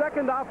game. The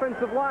second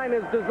offensive line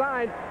is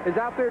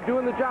out there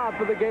doing the job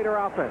for the Gator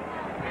offense.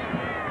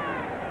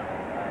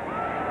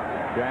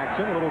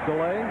 Jackson, a little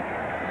delay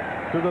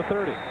to the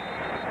 30.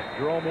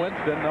 Jerome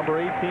Winston, number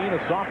 18, a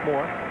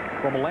sophomore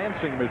from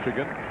Lansing,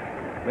 Michigan,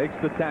 makes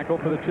the tackle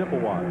for the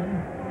Chippewas.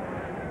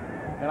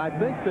 And I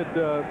think that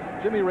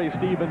Jimmy Ray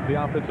Stevens, the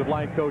offensive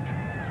line coach,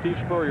 Steve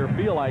Spurrier,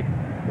 feel like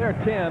there are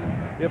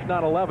 10, if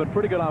not 11,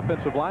 pretty good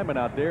offensive linemen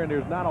out there, and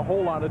there's not a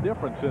whole lot of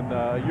difference in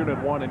Unit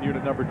 1 and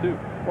Unit number 2.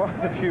 Well,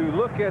 if you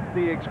look at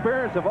the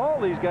experience of all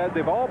these guys,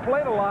 they've all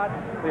played a lot.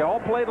 They all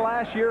played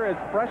last year as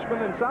freshmen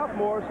and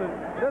sophomores, and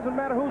it doesn't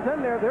matter who's in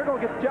there, they're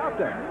going to get the job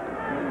done.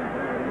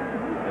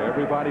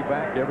 Everybody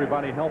back,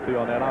 everybody healthy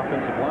on that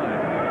offensive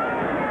line.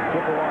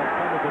 Chippewas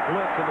come with the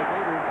blitz, and the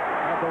Gators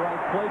have the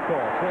right play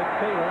call. Fred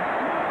Taylor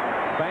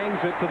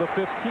bangs it to the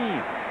 15.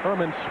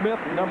 Herman Smith,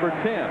 number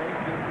 10,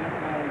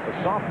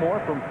 a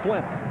sophomore from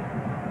Flint.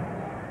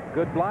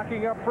 Good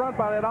blocking up front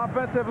by that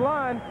offensive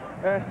line.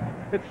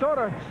 It sort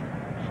of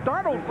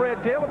startled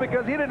Fred Taylor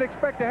because he didn't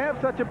expect to have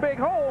such a big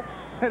hole,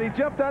 and he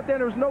jumped out there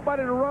and there was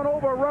nobody to run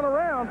over or run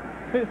around.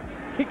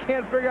 He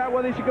can't figure out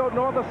whether he should go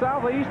north or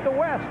south or east or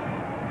west.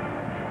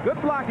 Good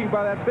blocking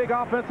by that big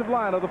offensive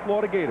line of the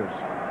Florida Gators.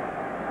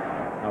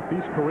 Now,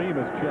 Peace Kareem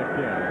is checked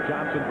in.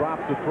 Johnson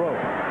drops the throw.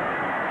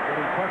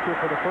 Getting pressure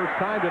for the first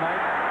time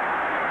tonight.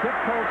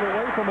 Tiptoes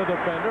away from the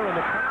defender, and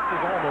the pass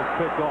is almost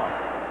picked off.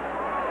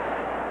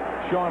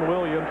 Sean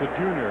Williams, a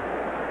junior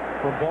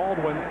from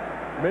Baldwin,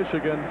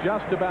 Michigan,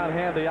 just about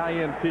had the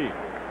INT.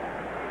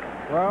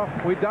 Well,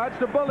 we dodged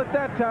a bullet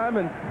that time,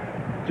 and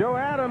Joe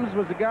Adams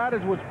was the guy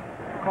that was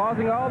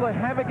causing all the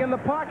havoc in the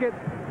pocket.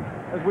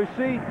 As we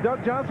see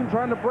Doug Johnson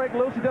trying to break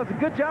loose, he does a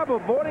good job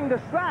of avoiding the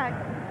sack.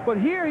 But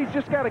here he's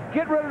just got to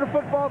get rid of the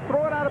football,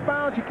 throw it out of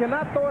bounds. You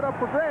cannot throw it up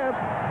for grabs.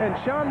 And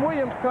Sean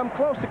Williams come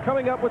close to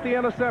coming up with the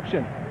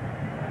interception.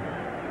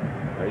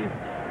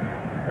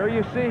 There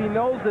you see he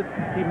knows that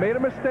he made a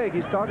mistake.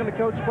 He's talking to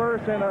Coach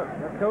Spurrier saying,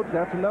 Coach,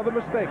 that's another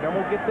mistake. I'm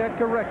going to get that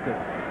corrected.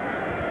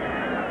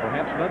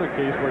 Perhaps another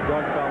case where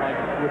Doug felt like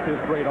with his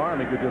great arm,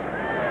 he could just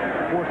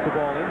force the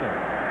ball in there.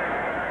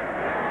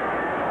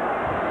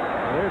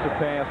 Well, there's a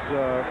pass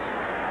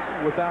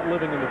without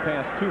living in the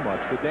past too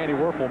much that Danny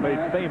Werfel made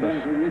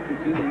famous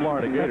the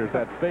Florida Gators.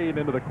 That fade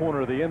into the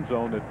corner of the end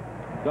zone that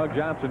Doug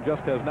Johnson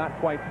just has not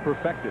quite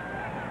perfected.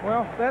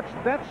 Well, that's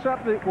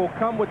something that will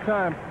come with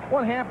time.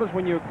 What happens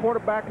when you're a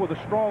quarterback with a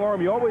strong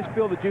arm, you always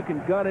feel that you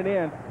can gun it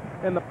in.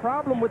 And the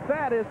problem with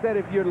that is that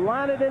if you're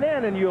lining it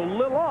in and you're a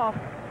little off,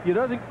 you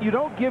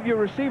don't give your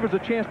receivers a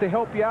chance to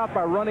help you out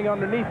by running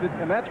underneath it,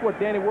 and that's what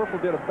Danny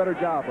Werfel did a better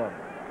job of.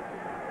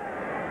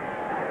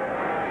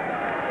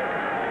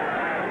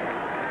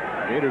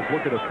 Gators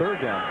look at a third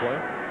down play.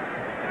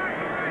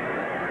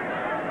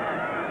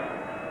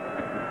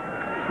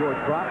 Short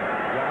drop.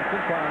 Johnson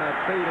trying that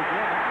fade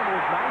again. That one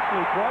was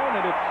nicely thrown,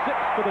 and it's 6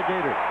 for the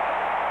Gators.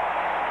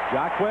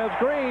 Jaquez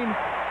Green.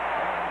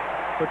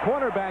 The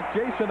cornerback,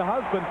 Jason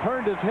Husband,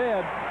 turned his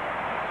head,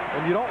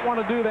 and you don't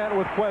want to do that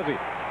with Kwesi.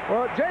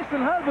 Well,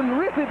 Jason Husband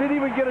really didn't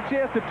even get a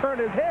chance to turn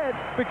his head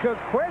because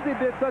Kwesi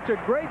did such a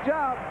great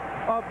job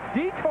of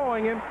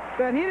decoying him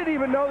that he didn't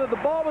even know that the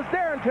ball was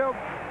there until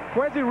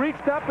Kwesi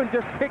reached up and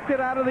just picked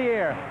it out of the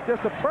air.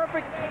 Just a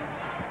perfect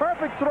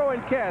throw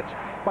and catch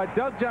by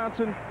Doug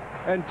Johnson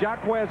and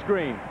Jaquez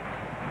Green.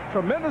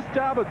 Tremendous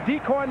job of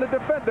decoying the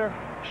defender,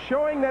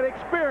 showing that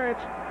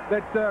experience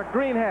that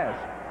Green has.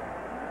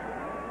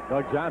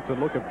 Doug Johnson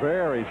looking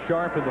very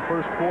sharp in the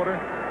first quarter.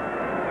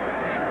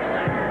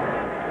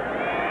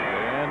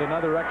 And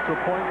another extra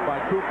point by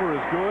Cooper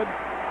is good.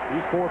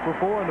 He's 4 for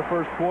 4 in the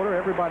first quarter.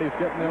 Everybody's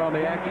getting in on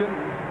the action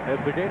as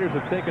the Gators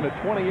have taken a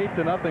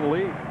 28-0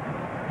 lead.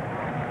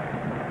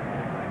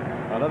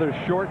 Another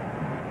short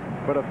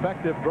but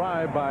effective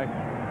drive by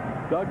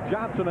Doug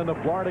Johnson and the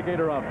Florida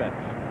Gator offense.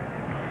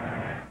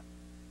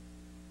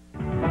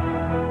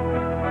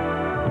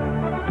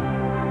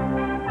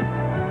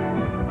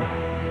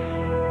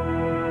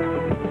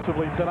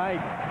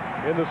 Tonight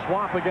in the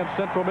swamp against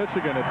Central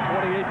Michigan at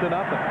 28-0.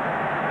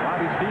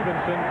 Bobby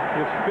Stevenson,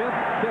 his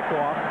 5th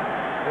kickoff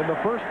in the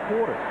first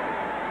quarter.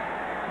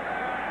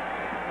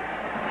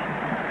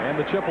 And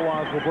the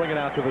Chippewas will bring it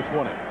out to the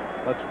 20.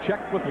 Let's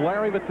check with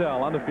Larry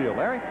Vittel on the field.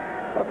 Larry?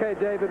 Okay,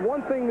 David,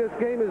 one thing this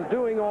game is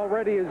doing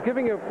already is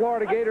giving the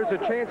Florida Gators a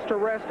chance to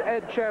rest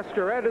Ed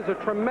Chester. Ed is a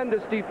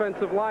tremendous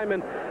defensive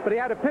lineman, but he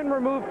had a pin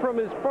removed from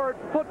his foot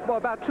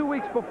about 2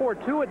 weeks before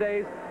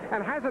two-a-days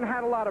and hasn't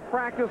had a lot of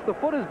practice. The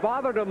foot has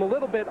bothered him a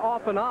little bit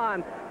off and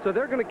on, so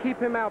they're going to keep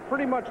him out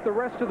pretty much the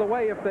rest of the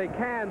way if they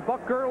can.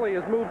 Buck Gurley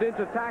has moved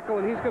into tackle,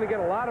 and he's going to get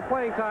a lot of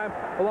playing time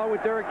along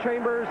with Derek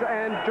Chambers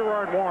and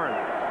Gerard Warren.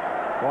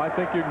 Well, I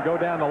think you can go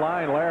down the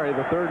line, Larry.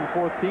 The 3rd and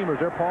 4th teamers,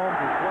 their palms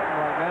are sweating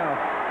right now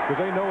because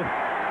they know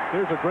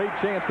there's a great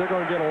chance they're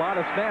going to get a lot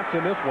of snaps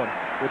in this one.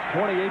 It's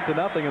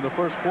 28-0 in the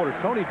first quarter.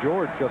 Tony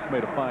George just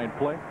made a fine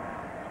play,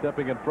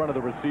 stepping in front of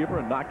the receiver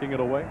and knocking it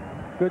away.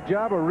 Good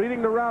job of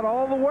reading the route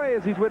all the way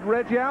as he's with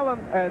Reggie Allen,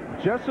 and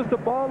just as the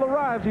ball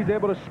arrives, he's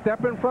able to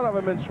step in front of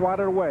him and swat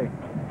it away.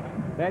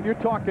 And you're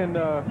talking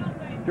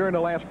during the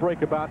last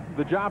break about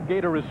the job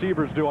Gator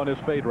receivers do on this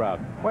fade route.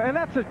 Well, and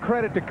that's a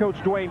credit to Coach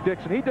Dwayne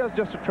Dixon. He does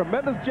just a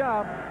tremendous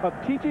job of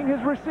teaching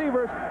his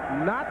receivers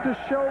not to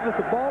show that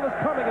the ball is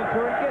coming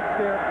until it gets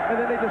there, and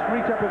then they just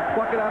reach up and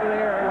pluck it out of the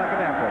air like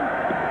an apple.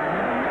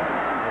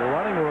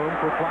 Running room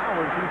for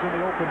Flowers. He's in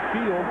the open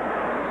field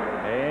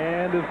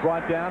and is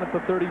brought down at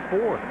the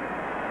 34.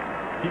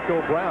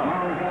 Kiko Brown,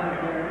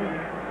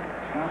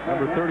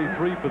 number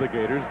 33 for the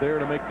Gators, there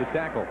to make the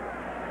tackle.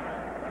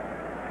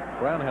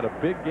 Brown had a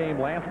big game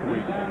last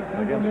week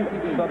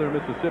against Southern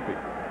Mississippi.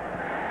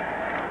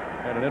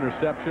 Had an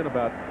interception,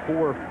 about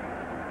 4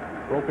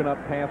 broken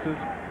up passes,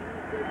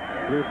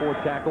 3 or 4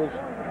 tackles. He's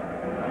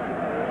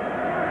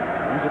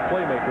a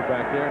playmaker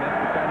back there, and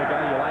that's the kind of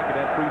guy you like at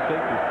that free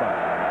safety spot.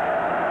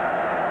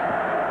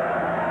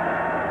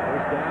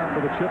 First down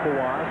for the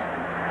Chippewas.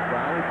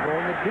 Riley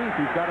throwing it deep.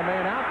 He's got a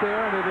man out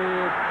there, and it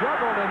is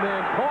juggled and then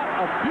caught.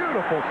 A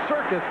beautiful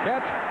circus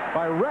catch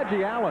by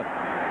Reggie Allen.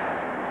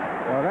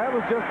 Well, that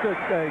was just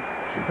a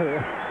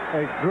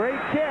great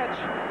catch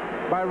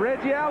by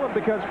Reggie Allen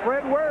because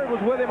Fred Word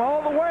was with him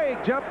all the way,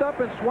 jumped up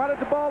and swatted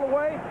the ball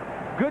away.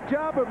 Good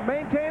job of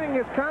maintaining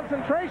his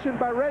concentration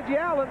by Reggie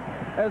Allen,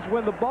 as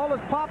when the ball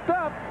is popped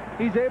up,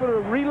 he's able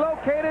to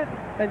relocate it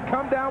and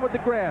come down with the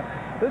grab.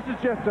 This is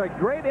just a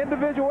great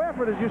individual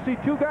effort as you see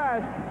 2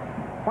 guys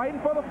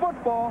fighting for the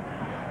football,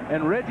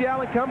 and Reggie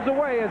Allen comes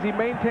away as he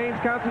maintains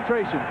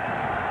concentration.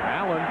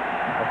 Allen,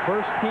 a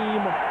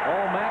first-team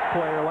All-MAC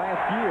player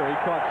last year. He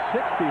caught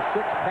 66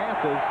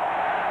 passes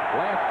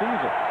last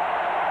season.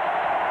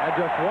 Had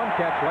just 1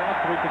 catch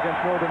last week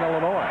against Northern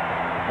Illinois.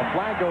 A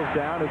flag goes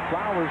down as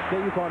Flowers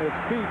stays on his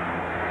feet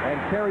and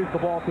carries the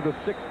ball to the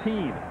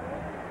 16.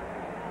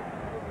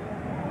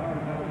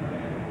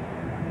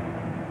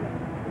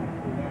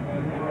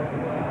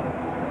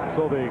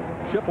 So the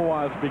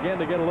Chippewas began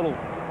to get a little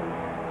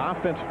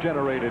offense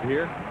generated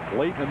here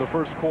late in the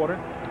first quarter.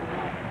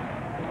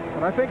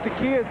 And I think the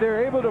key is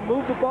they're able to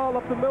move the ball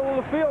up the middle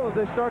of the field as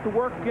they start to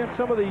work against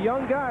some of the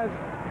young guys.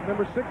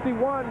 Number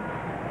 61,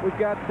 we've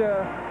got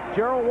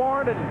Gerald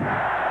Warren and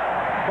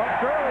Buck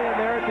Gurley in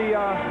there at the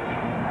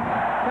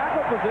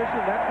tackle position.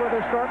 That's where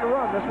they're starting to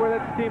run. That's where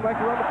that team likes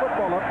to run the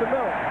football, up the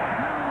middle.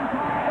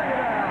 Second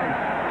down.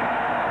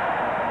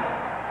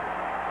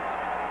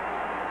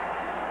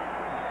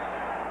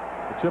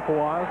 The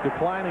Chippewas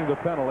declining the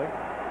penalty.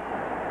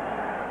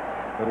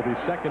 It'll be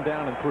 2nd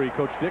down and 3.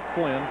 Coach Dick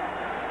Flynn,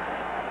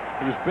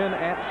 he's been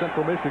at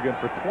Central Michigan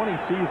for 20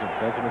 seasons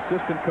as an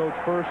assistant coach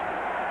first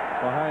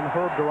behind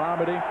Herb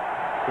Duramity,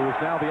 who is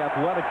now the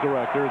athletic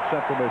director at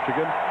Central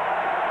Michigan.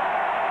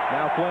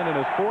 Now Flynn in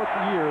his 4th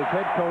year as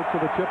head coach of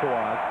the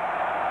Chippewas.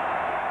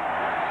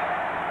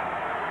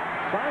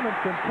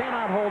 Simonson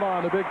cannot hold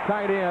on, the big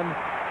tight end.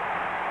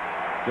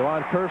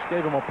 Javon Kearse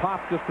gave him a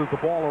pop just as the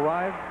ball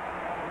arrived.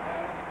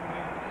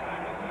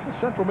 The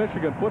Central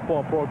Michigan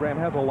football program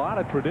has a lot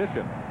of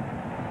tradition.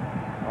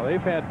 They've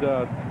had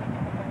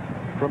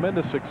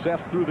tremendous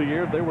success through the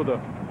years. They were the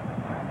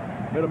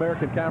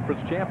Mid-American Conference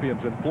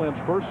champions in Flynn's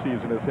first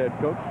season as head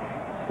coach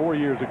 4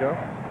 years ago.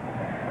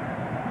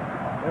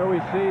 There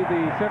we see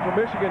the Central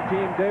Michigan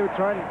team, David,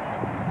 trying to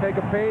take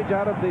a page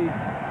out of the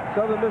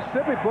Southern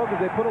Mississippi book as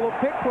they put a little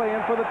pick play in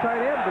for the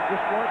tight end, but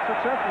just weren't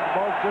successful. The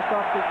ball's just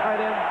off the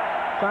tight end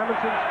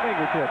Simonson's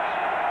fingertips.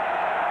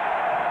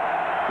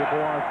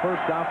 Chippewa's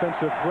first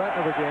offensive threat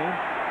of the game.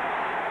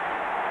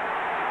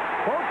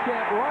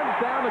 Beauchamp runs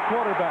down the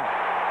quarterback.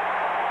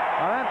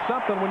 Now that's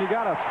something when you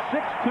got a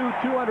 6'2",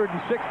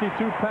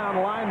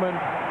 262-pound lineman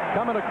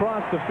coming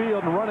across the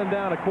field and running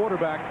down a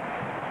quarterback.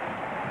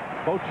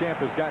 Beauchamp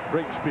has got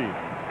great speed.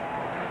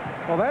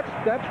 Well,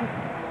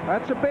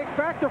 that's a big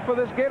factor for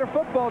this Gator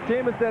football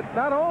team, is that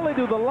not only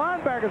do the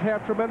linebackers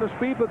have tremendous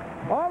speed, but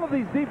all of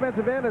these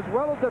defensive ends as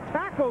well as the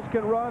tackles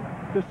can run.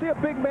 To see a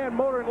big man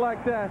motoring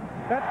like that,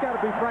 that's got to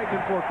be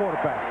frightening for a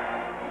quarterback.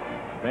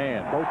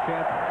 Man,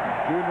 Beauchamp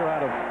Jr.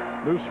 out of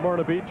New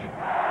Smyrna Beach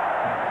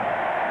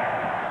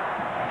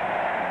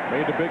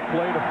made the big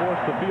play to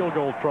force the field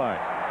goal try.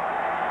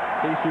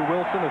 Casey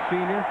Wilson, a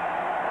senior,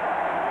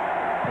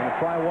 going to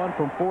try one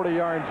from 40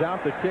 yards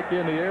out. The kick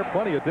in the air,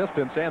 plenty of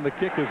distance, and the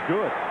kick is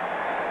good.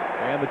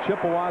 And the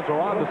Chippewas are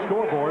on the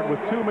scoreboard with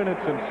 2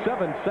 minutes and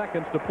 7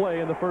 seconds to play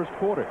in the first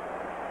quarter.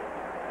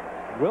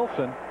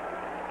 Wilson,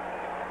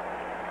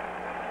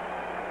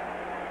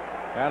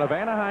 out of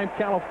Anaheim,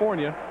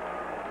 California,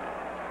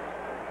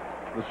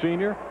 the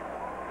senior,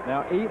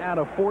 now 8 out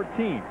of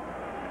 14.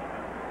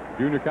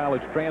 Junior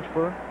college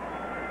transfer,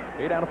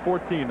 8 out of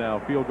 14 now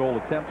field goal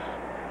attempts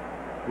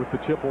with the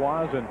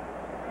Chippewas, and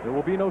there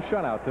will be no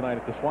shutout tonight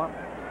at the Swamp.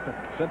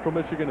 Central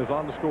Michigan is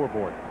on the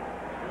scoreboard.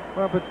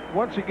 Well, but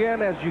once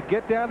again, as you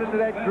get down into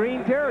that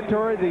green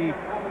territory, the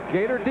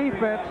Gator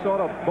defense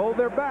sort of bow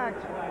their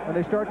backs, and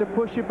they start to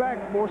push you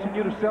back, forcing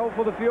you to settle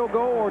for the field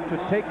goal or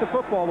to take the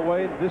football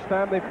away. This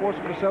time they force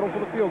them to settle for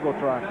the field goal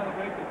try.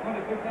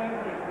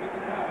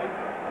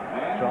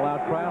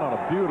 Sellout crowd on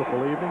a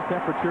beautiful evening.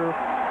 Temperature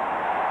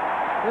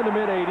in the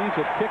mid-80s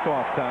at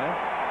kickoff time.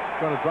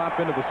 It's going to drop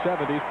into the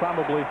 70s,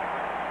 probably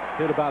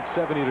hit about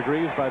 70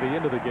 degrees by the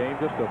end of the game.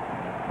 Just a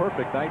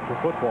perfect night for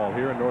football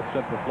here in north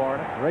central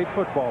Florida. Great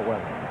football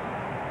weather.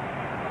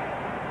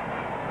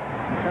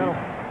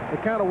 The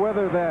kind of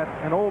weather that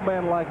an old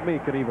man like me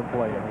could even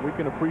play in. We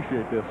can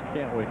appreciate this,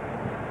 can't we?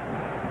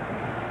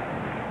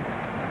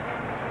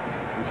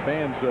 These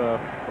fans are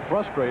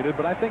frustrated,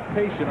 but I think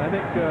patient. I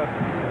think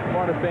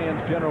Florida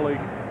fans generally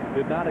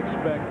did not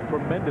expect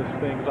tremendous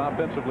things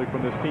offensively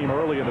from this team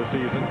early in the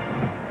season.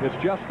 It's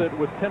just that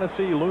with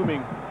Tennessee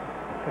looming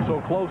so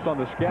close on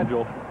the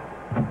schedule,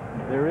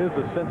 there is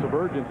a sense of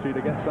urgency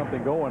to get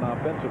something going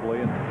offensively,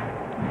 and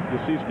you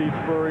see Steve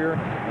Spurrier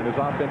and his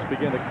offense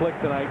begin to click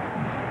tonight.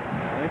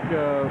 I think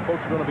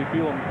folks are going to be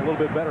feeling a little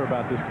bit better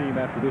about this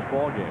team after this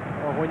ball game.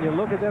 Well, when you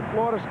look at that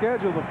Florida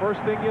schedule, the first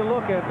thing you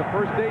look at, the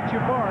first date you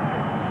mark,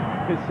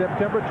 is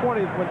September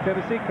 20th when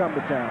Tennessee come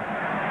to town.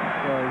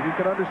 You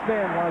can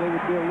understand why they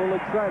would be a little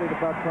excited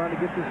about trying to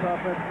get this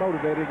offense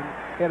motivated and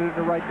headed in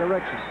the right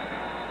direction.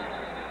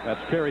 That's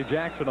Terry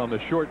Jackson on the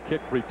short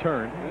kick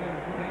return.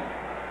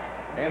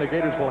 And the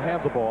Gators will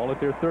have the ball at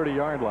their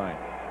 30-yard line.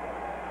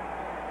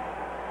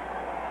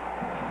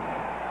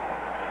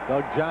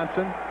 Doug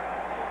Johnson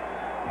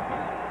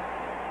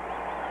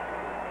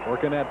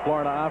working that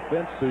Florida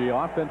offense. The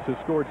offense has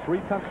scored 3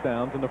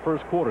 touchdowns in the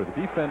first quarter. The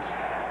defense,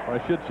 or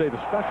I should say the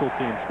special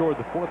team, scored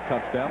the 4th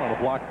touchdown on a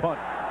block punt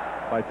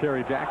by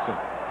Terry Jackson.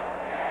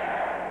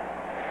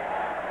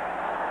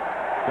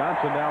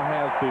 Johnson now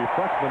has the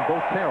freshman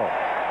Bo Carroll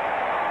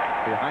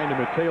behind him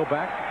at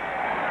tailback.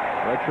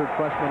 Redshirt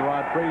freshman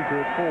Rod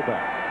Frazier at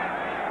fullback.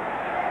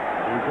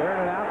 He's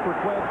airing it out for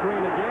Clint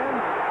Green again.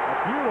 A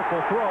beautiful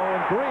throw,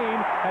 and Green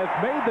has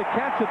made the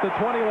catch at the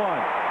 21.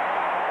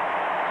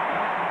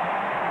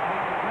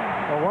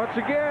 Well, once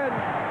again,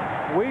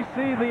 we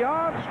see the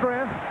arm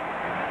strength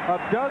of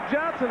Doug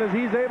Johnson as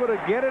he's able to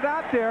get it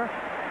out there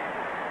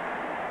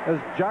as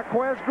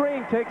Jaquez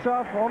Green takes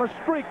off on a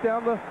streak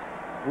down the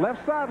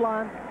left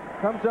sideline,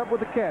 comes up with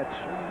the catch.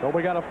 So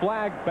we got a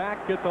flag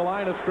back at the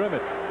line of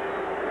scrimmage,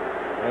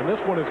 and this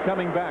one is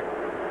coming back.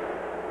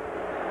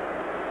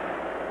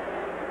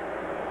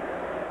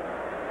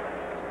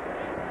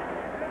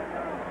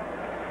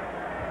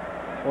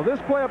 Well, this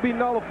play will be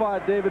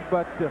nullified, David,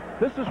 but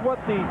this is what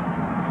the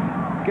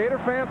Gator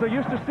fans are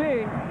used to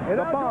seeing.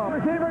 The bomb.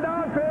 Receiver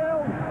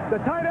downfield. The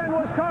tight end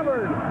was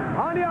covered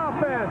on the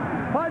offense.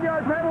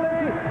 5-yard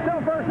penalty,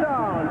 still first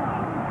down.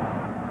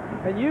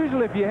 And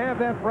usually if you have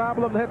that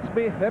problem,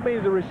 that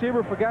means the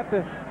receiver forgot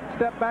to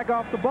step back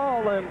off the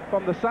ball, and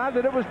from the side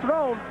that it was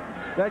thrown,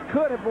 that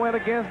could have went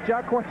against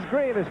Jacquez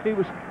Green, as he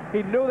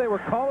knew they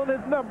were calling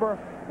his number,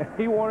 and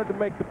he wanted to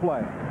make the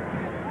play.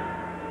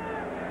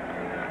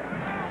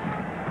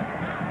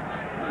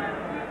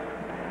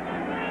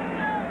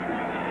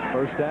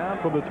 First down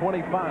from the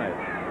 25.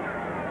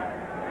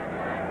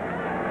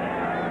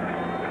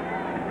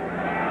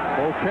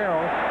 Bo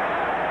Carroll,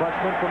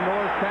 freshman from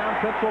Norristown,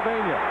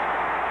 Pennsylvania.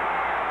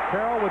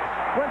 Carroll with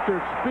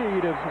sprinter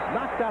speed is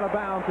knocked out of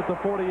bounds at the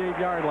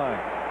 48-yard line.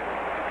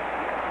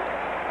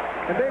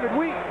 And David,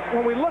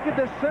 when we look at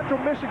this Central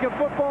Michigan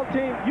football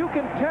team, you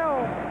can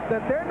tell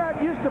that they're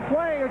not used to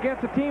playing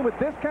against a team with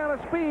this kind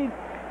of speed,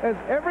 as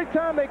every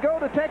time they go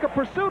to take a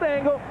pursuit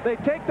angle, they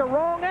take the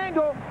wrong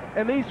angle,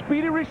 and these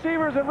speedy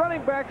receivers and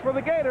running backs for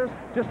the Gators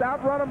just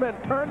outrun them and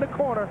turn the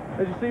corner,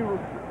 as you see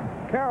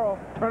Carroll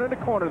turning the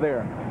corner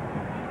there.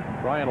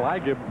 Brian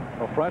Lagib,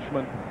 a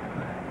freshman,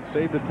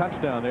 saved a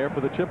touchdown there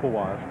for the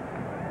Chippewas.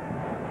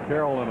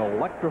 Carroll, an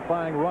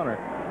electrifying runner.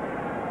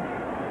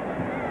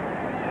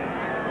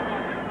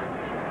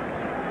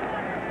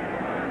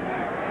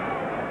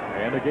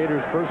 And the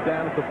Gators first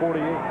down at the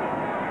 48.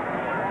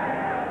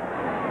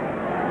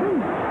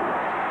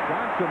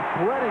 Johnson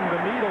threading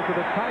the needle to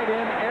the tight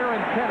end,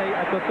 Aaron Kenny,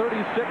 at the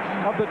 36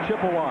 of the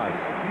Chippewas.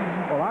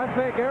 Well, I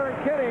think Aaron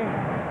Kenny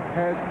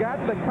has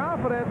gotten the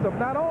confidence of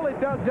not only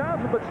Doug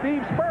Johnson, but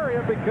Steve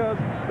Spurrier, because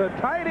the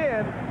tight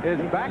end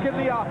is back in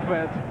the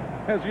offense,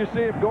 as you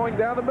see him going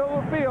down the middle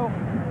of the field,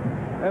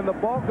 and the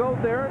ball goes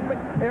to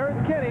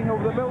Aaron Kenny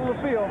over the middle of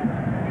the field.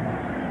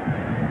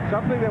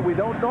 Something that we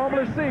don't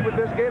normally see with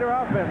this Gator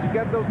offense. You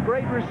got those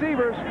great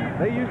receivers,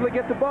 they usually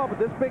get the ball, but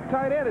this big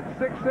tight end at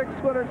 6'6",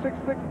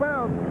 266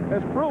 pounds,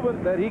 has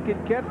proven that he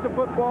can catch the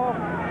football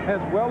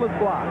as well as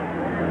block.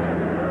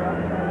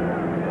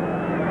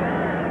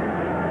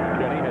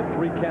 Kenny had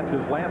 3 catches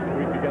last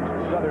week against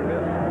Southern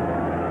Miss.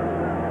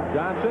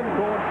 Johnson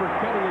going for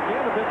Kenny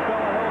again. The big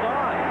fella held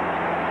on.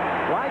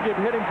 Lagib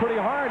hit him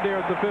pretty hard there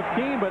at the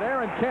 15, but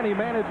Aaron Kenny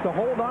managed to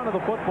hold on to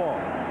the football.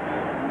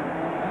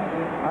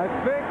 I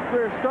think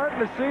we're starting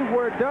to see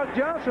where Doug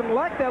Johnson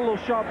liked that little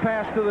short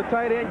pass to the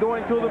tight end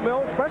going through the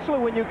middle, especially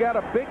when you got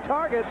a big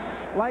target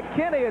like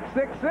Kenny at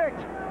 6'6",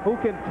 who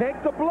can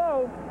take the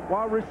blow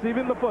while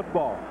receiving the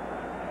football.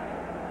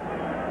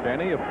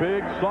 Kenny, a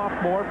big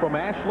sophomore from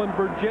Ashland,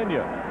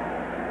 Virginia,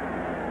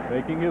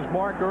 making his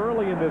mark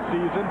early in this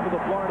season for the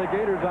Florida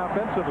Gators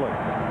offensively.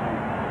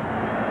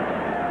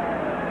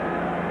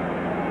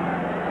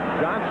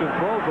 Johnson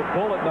throws a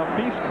bullet.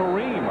 Nafis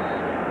Kareem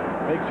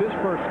makes his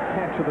first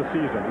catch of the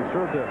season. He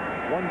served a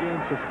 1-game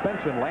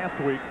suspension last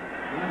week.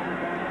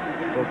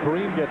 So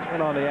Kareem gets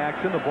in on the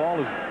action. The ball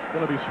is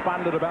going to be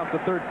spotted at about the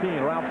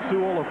 13. Ralph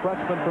Sewell, a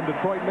freshman from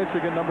Detroit,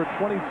 Michigan, number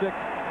 26,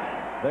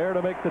 there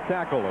to make the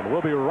tackle. And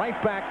we'll be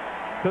right back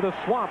to the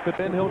swamp at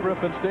Ben Hill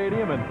Griffin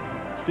Stadium. And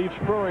Steve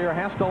Spurrier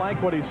has to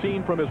like what he's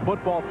seen from his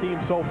football team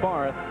so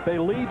far. They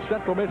lead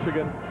Central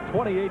Michigan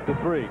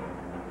 28-3.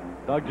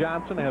 Doug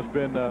Johnson has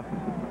been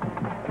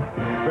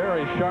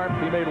very sharp.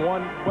 He made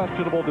one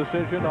questionable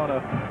decision on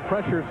a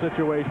pressure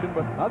situation,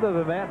 but other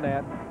than that,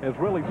 Nat has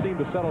really seemed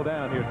to settle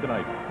down here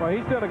tonight. Well,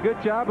 he's done a good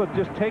job of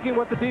just taking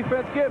what the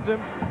defense gives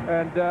him,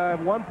 and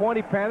at one point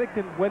he panicked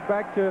and went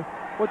back to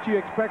what you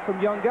expect from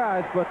young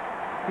guys, but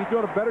he's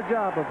doing a better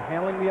job of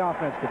handling the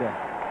offense today.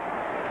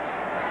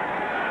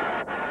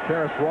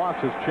 Terrace Ross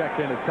has checked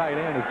in at tight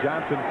end as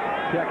Johnson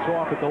checks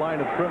off at the line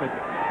of scrimmage.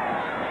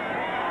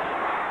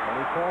 And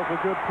he calls a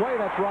good play.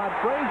 That's Rod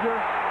Frazier.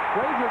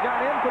 Frazier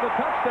got in for the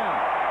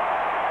touchdown.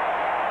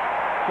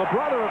 The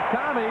brother of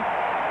Tommy,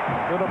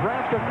 the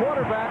Nebraska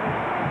quarterback,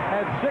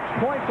 had 6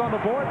 points on the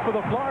board for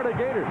the Florida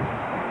Gators.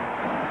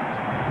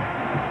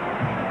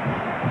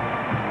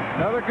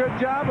 Another good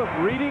job of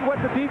reading what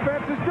the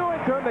defense is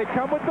doing to him. They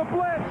come with the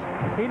blitz.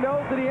 He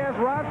knows that he has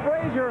Rod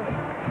Frazier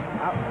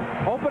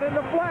open in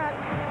the flat.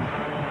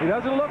 He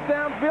doesn't look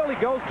downfield.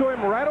 He goes to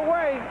him right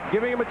away,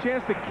 giving him a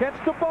chance to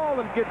catch the ball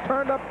and get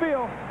turned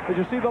upfield. As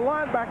you see the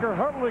linebacker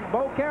hurdling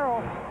Bo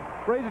Carroll.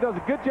 Frazier does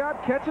a good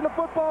job catching the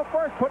football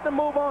first, putting the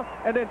move on,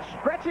 and then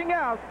stretching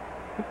out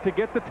to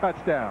get the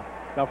touchdown.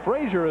 Now,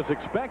 Frazier is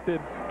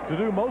expected to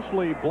do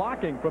mostly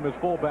blocking from his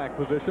fullback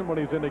position when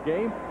he's in the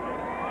game.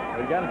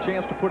 He got a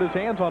chance to put his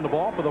hands on the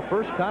ball for the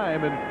first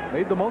time and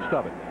made the most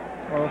of it.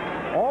 Well,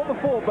 all the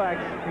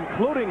fullbacks,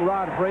 including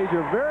Rod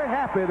Frazier, very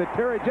happy that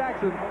Terry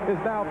Jackson is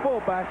now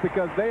fullback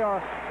because they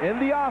are in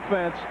the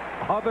offense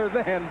other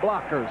than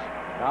blockers.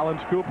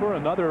 Collins Cooper,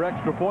 another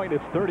extra point.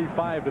 It's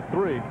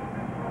 35-3.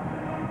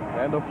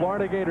 And the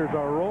Florida Gators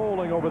are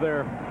rolling over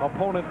their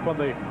opponent from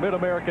the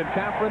Mid-American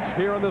Conference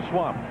here in the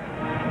Swamp.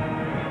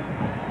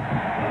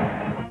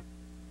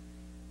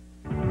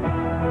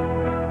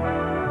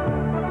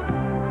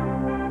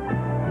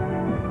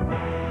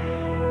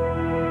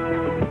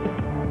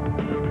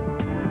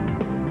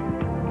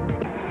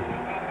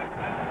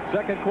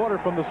 Second quarter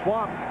from the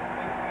Swamp.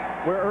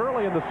 We're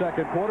early in the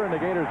second quarter, and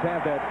the Gators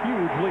have that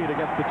huge lead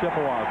against the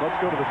Chippewas.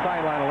 Let's go to the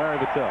sideline of Larry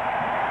Vittel.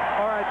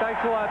 All right, thanks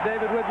a lot,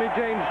 David. With me,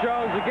 James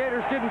Jones. The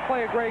Gators didn't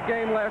play a great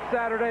game last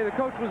Saturday. The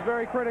coach was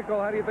very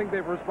critical. How do you think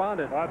they've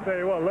responded? I'll tell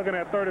you what, looking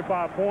at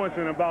 35 points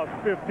in about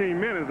 15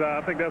 minutes,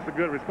 I think that's a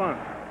good response.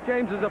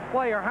 James, as a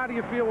player, how do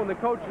you feel when the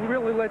coach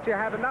really lets you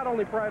have it, not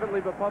only privately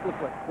but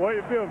publicly? Well,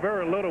 you feel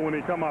very little when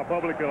he come out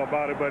publicly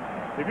about it, but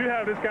if you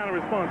have this kind of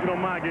response, you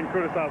don't mind getting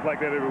criticized like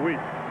that every week.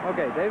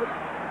 Okay, David.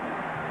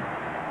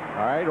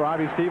 All right,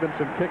 Robbie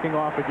Stevenson kicking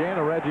off again.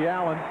 Reggie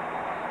Allen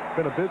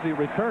been a busy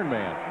return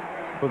man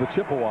for the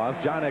Chippewas.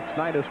 John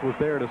Exnitis was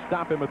there to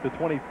stop him at the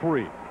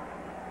 23.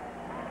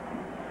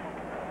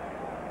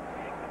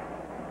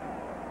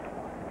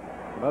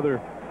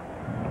 Another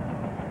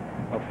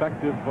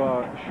effective,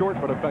 short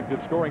but effective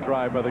scoring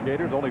drive by the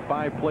Gators. Only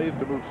 5 plays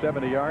to move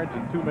 70 yards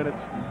in 2 minutes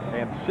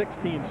and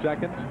 16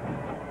 seconds.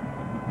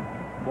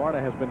 Florida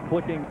has been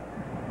clicking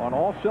on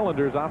all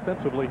cylinders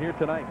offensively here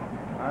tonight.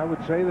 I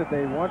would say that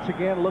they once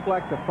again look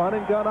like the fun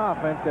and gun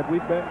offense that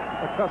we've been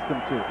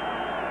accustomed to.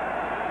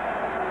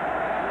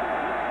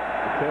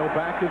 The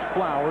tailback is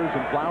Flowers,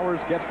 and Flowers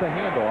gets the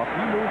handoff.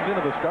 He moves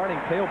into the starting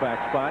tailback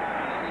spot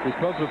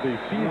because of the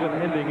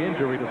season-ending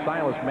injury to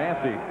Silas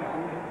Massey,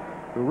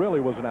 who really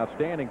was an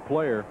outstanding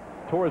player.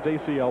 Tore his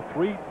ACL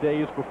 3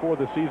 days before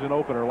the season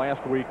opener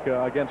last week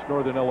against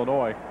Northern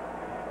Illinois.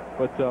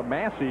 But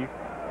Massey,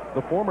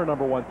 the former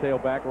 #1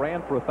 tailback,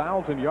 ran for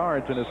 1,000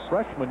 yards in his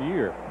freshman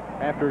year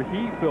after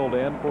he filled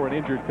in for an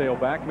injured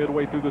tailback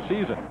midway through the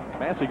season.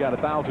 Massey got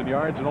 1,000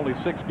 yards in only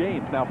 6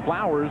 games. Now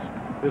Flowers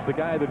is the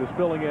guy that is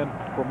filling in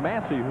for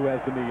Massey, who has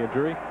the knee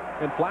injury,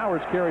 and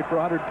Flowers carried for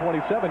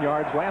 127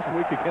 yards last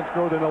week against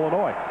Northern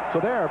Illinois. So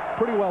they're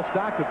pretty well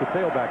stocked at the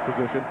tailback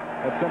position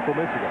at Central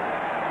Michigan.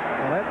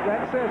 Well,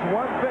 that says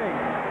one thing.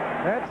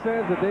 That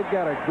says that they've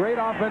got a great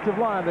offensive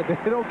line, that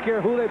they don't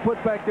care who they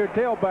put back their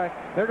tailback.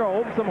 They're going to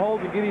open some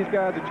holes and give these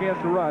guys a chance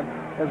to run,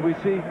 as we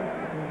see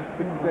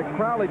that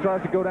Crowley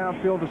tries to go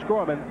downfield to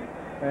score him,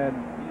 and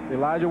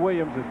Elijah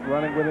Williams is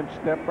running with him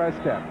step by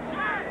step.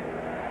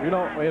 You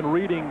know, in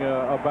reading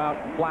about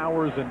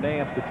Flowers and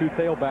Nance, the 2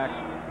 tailbacks,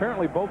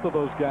 apparently both of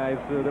those guys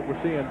that we're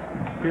seeing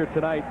here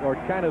tonight are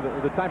kind of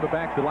the type of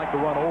backs that like to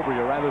run over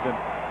you rather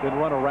than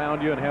run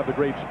around you and have the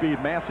great speed.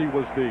 Massey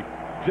was the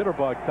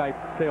jitterbug type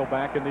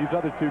tailback, and these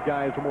other 2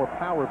 guys are more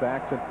power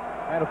backs, and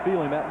I had a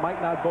feeling that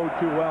might not bode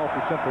too well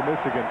for Central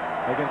Michigan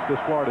against this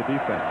Florida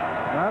defense.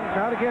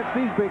 Not against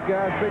these big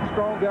guys, big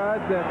strong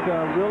guys that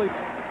really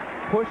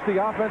push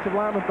the offensive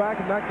lineman back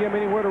and not give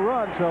them anywhere to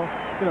run. So,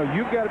 you know,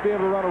 you've got to be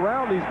able to run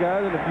around these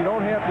guys, and if you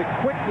don't have the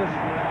quickness,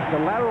 the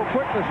lateral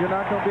quickness, you're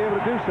not going to be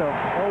able to do so.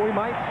 Well, we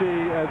might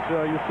see, as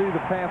you see the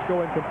pass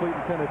go incomplete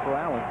intended for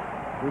Allen,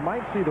 we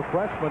might see the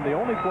freshman, the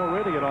only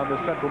Floridian on this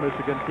Central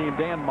Michigan team,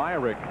 Dan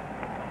Myrick,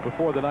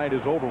 before the night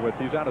is over with.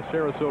 He's out of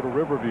Sarasota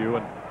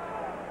Riverview, and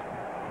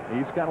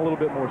he's got a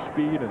little bit more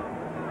speed and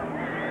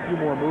a few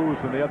more moves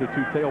than the other 2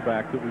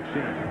 tailbacks that we've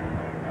seen.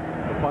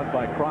 The punt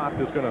by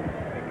Croft is going to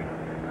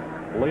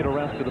lay to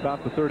rest at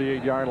about the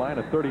 38-yard line,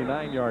 a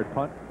 39-yard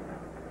punt.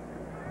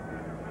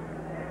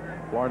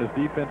 Florida's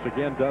defense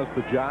again does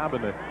the job,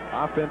 and the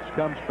offense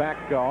comes back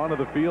onto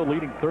the field,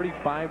 leading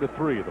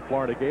 35-3. The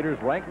Florida Gators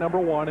ranked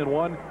 #1 in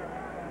one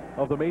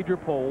of the major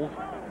polls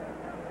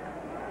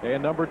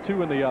and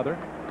 #2 in the other.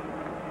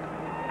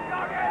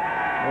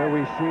 There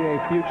we see a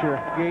future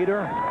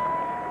Gator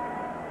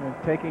and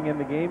taking in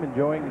the game,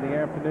 enjoying the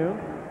afternoon.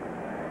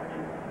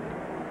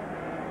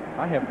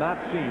 I have not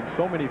seen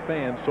so many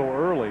fans so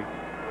early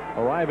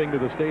arriving to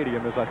the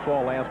stadium as I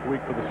saw last week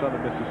for the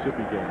Southern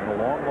Mississippi game in a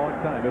long, long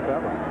time, if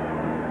ever.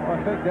 Well,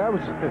 I think that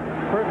was a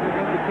perfect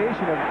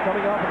indication of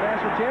coming off a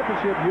national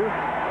championship.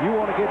 You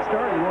want to get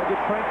started. You want to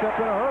get cranked up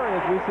in a hurry,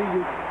 as we see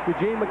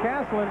Eugene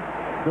McCaslin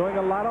doing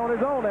a lot on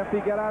his own after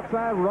he got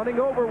outside, running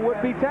over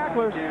would-be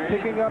tacklers,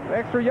 picking up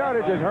extra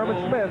yardage as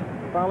Herman Smith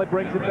finally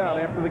brings it down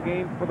after the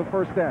game for the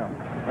first down.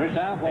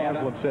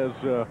 Haslam says,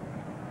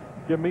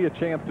 give me a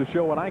chance to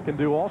show what I can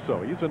do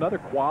also. He's another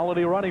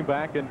quality running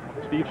back in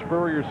Steve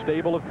Spurrier's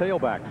stable of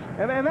tailbacks.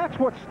 And that's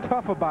what's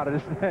tough about it,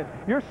 is that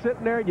you're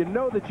sitting there, you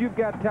know that you've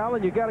got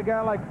talent, you got a guy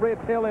like Fred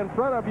Taylor in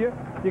front of you,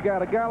 you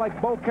got a guy like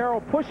Bo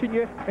Carroll pushing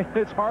you, and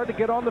it's hard to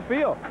get on the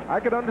field. I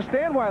could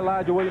understand why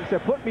Elijah Williams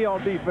said, put me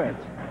on defense.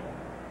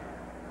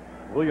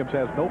 Williams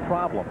has no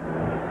problem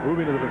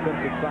moving to the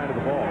defensive side of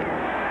the ball.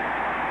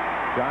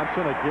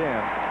 Johnson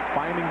again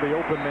finding the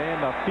open man,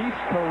 Nafis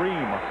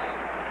Kareem.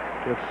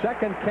 His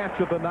second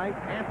catch of the night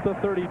at the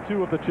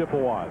 32 of the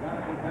Chippewas.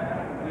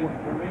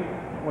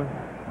 Well,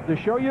 to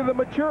show you the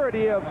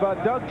maturity of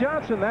Doug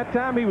Johnson, that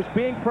time he was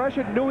being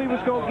pressured, knew he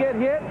was going to get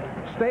hit,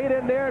 stayed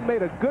in there and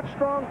made a good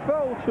strong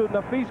throw to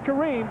Nafis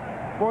Kareem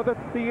for the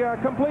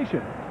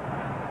completion.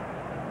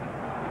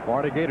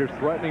 Florida Gators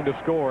threatening to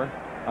score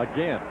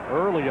again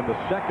early in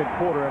the second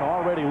quarter and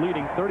already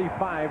leading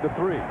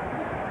 35-3.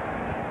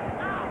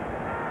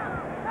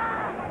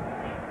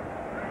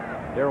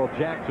 Darrell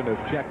Jackson has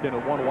checked in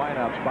at one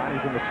wideout spot.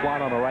 He's in the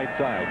slot on the right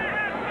side.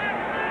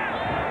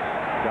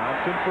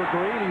 Johnson for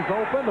Green. He's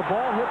open. The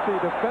ball hits the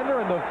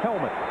defender in the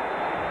helmet.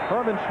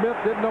 Herman Smith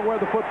didn't know where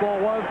the football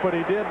was, but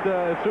he did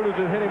as soon as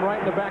it hit him right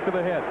in the back of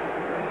the head.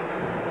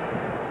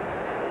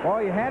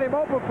 Well, you had him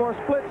open for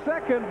a split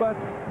second, but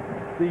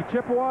the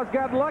Chippewas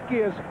got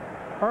lucky as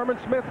Herman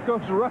Smith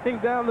goes running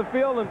down the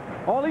field, and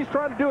all he's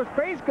trying to do is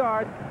face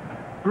guard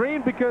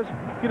Green because,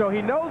 you know,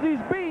 he knows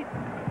he's beat,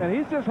 and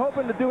he's just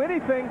hoping to do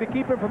anything to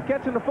keep him from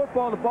catching the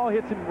football, and the ball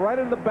hits him right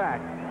in the back.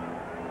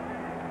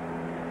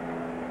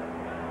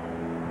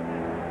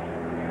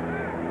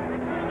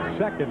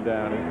 Second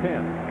down and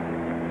 10.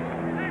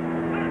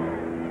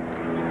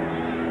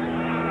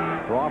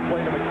 Draw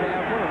play to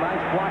McCaslin. A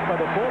nice block by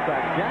the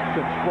fullback.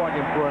 Jackson sprung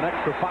him for an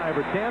extra 5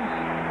 or 10.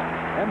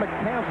 And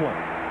McCaslin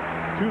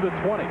to the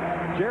 20.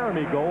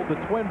 Jeremy Gold, the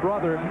twin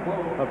brother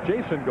of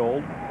Jason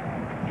Gold.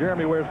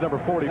 Jeremy wears number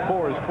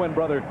 44. His twin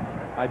brother,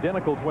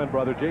 identical twin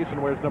brother, Jason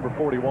wears number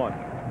 41.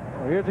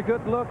 Well, here's a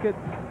good look at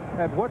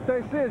what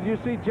they said. You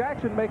see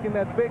Jackson making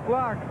that big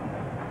block,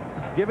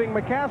 giving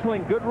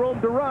McCaslin good room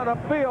to run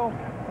upfield,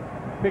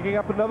 picking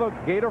up another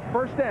Gator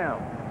first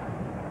down.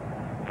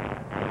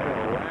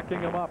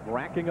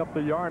 Racking up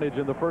the yardage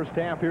in the first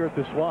half here at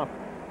the Swamp.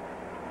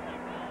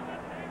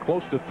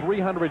 Close to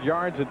 300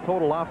 yards in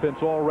total offense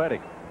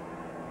already.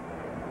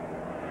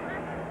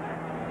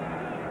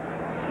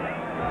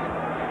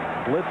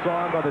 Blitz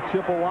on by the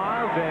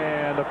Chippewas,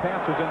 and the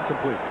pass is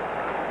incomplete.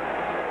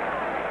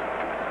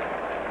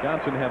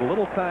 Johnson had a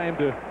little time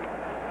to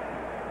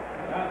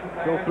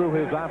go through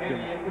his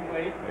options,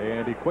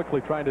 and he quickly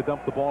tried to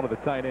dump the ball to the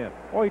tight end.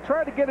 Well, he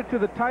tried to get it to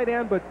the tight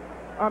end, but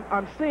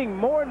I'm seeing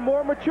more and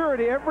more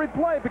maturity every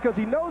play because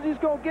he knows he's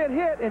going to get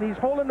hit, and he's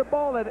holding the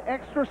ball that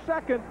extra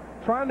second,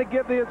 trying to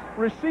give the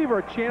receiver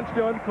a chance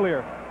to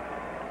unclear.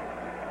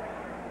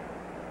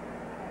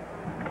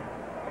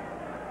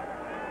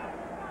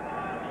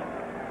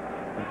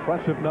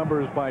 Impressive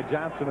numbers by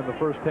Johnson in the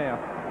first half.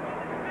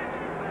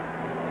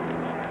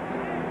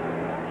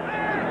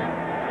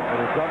 And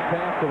a dump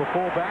pass to the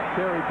fullback,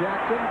 Terry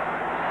Jackson.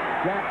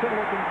 Jackson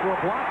looking for a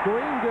block.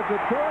 Green gives it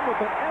to him with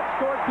an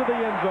escort to the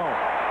end zone.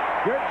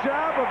 Good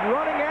job of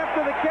running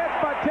after the catch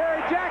by Terry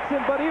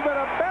Jackson, but even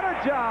a better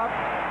job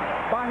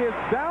by his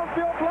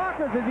downfield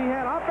blockers as he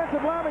had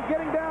offensive linemen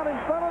getting down in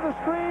front of the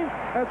screen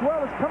as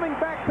well as coming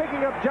back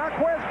picking up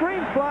Jaquez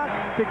Green's block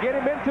to get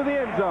him into the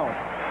end zone.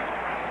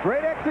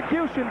 Great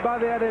execution by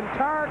that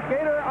entire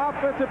Gator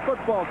offensive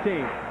football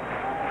team.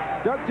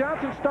 Doug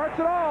Johnson starts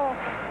it all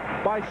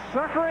by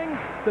suckering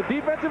the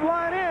defensive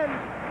line in.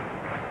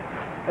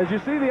 As you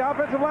see the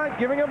offensive line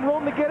giving him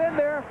room to get in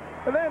there,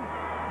 and then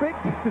big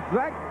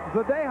Zach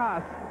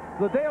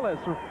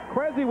Zadalis,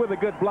 crazy with a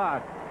good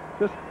block.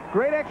 Just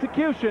great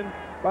execution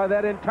by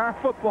that entire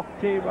football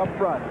team up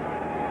front.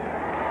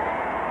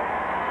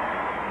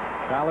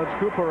 Collins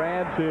Cooper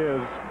adds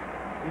his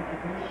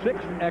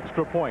 6th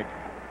extra point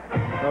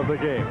of the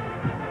game.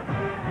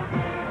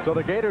 So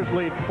the Gators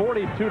lead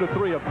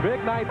 42-3. A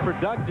big night for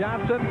Doug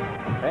Johnson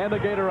and the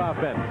Gator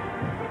offense.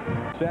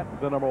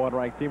 Sept, the #1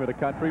 ranked team in the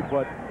country,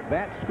 but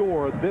that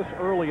score this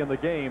early in the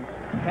game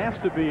has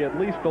to be at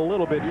least a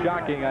little bit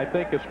shocking, I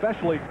think,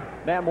 especially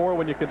Nat Moore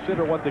when you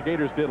consider what the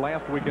Gators did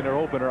last week in their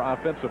opener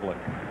offensively.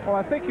 Well,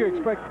 I think you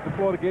expected the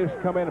Florida Gators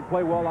to come in and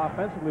play well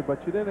offensively,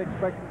 but you didn't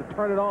expect them to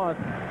turn it on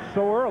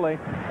so early.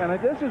 And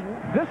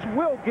this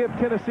will give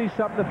Tennessee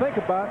something to think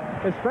about,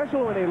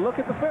 especially when they look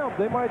at the film.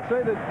 They might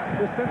say that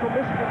the Central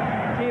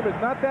Michigan team is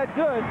not that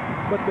good,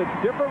 but the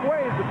different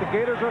ways that the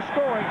Gators are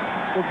scoring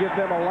will give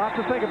them a lot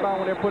to think about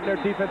when they're putting their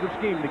defensive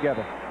scheme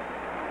together.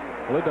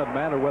 Well, it doesn't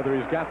matter whether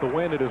he's got the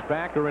wind at his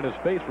back or in his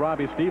face.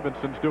 Robbie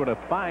Stevenson's doing a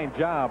fine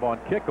job on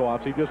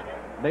kickoffs. He just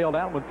nailed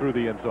that one through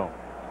the end zone.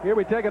 Here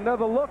we take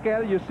another look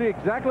at it. You see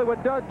exactly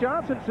what Doug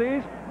Johnson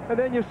sees, and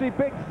then you see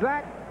big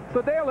Zach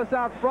Sedalis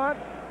out front,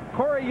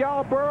 Corey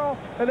Yarborough,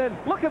 and then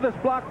look at this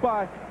block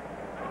by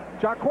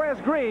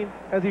Jaquez Green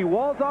as he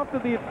walls off to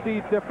the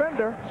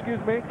defender,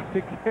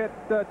 to get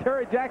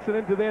Terry Jackson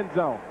into the end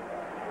zone.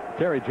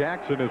 Terry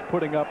Jackson is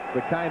putting up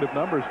the kind of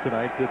numbers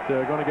tonight that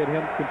are going to get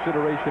him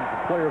consideration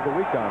for Player of the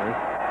Week honors.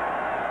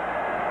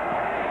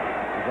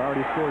 He's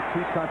already scored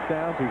 2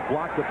 touchdowns. He's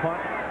blocked a punt.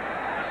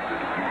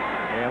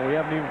 And we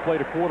haven't even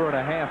played a quarter and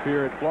a half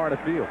here at Florida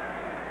Field.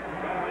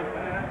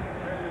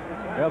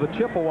 Now the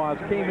Chippewas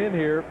came in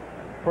here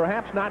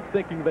perhaps not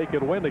thinking they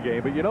could win the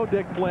game, but you know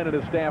Dick Flynn and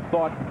his staff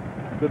thought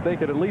that they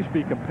could at least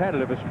be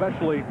competitive,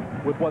 especially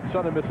with what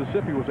Southern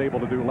Mississippi was able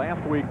to do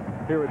last week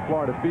here at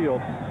Florida Field.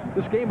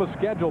 This game was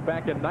scheduled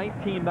back in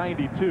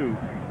 1992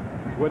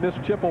 when this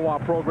Chippewa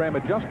program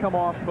had just come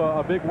off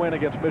a big win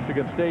against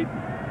Michigan State.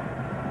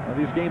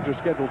 These games are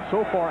scheduled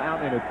so far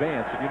out in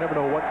advance, and you never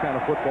know what kind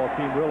of football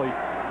team really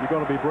you're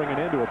going to be bringing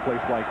into a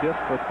place like this.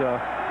 But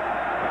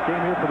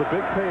came here for the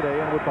big payday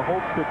and with the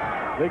hopes that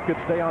they could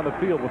stay on the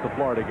field with the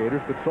Florida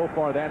Gators, but so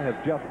far that has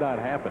just not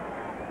happened.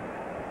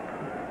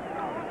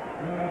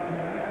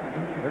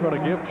 They're going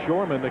to give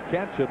Shorman the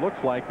catch, it looks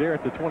like, there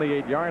at the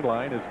 28-yard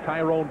line is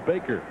Tyrone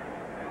Baker,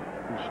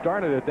 who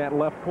started at that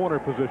left corner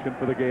position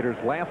for the Gators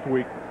last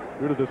week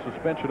due to the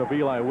suspension of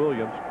Eli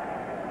Williams.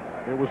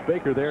 It was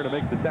Baker there to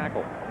make the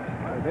tackle.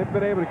 They've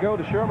been able to go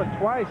to Sherman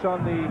twice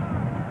on the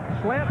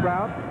slant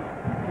route.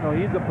 You know,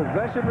 he's a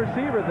possession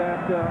receiver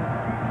that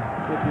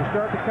if you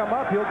start to come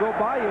up, he'll go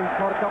by you. He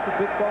caught a couple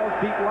big balls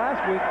deep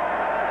last week,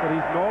 but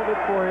he's known it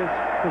for his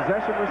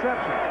possession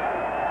reception.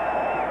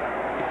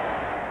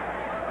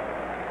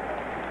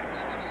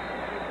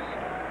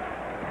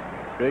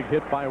 Big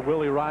hit by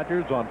Willie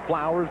Rogers on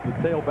Flowers, the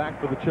tailback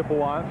for the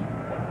Chippewas.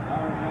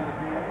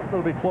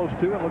 It'll be close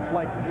to it. Looks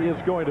like he is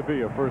going to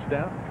be a first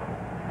down.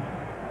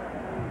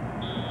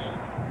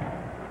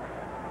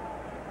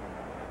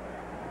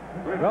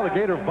 Well, the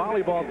Gator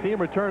volleyball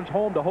team returns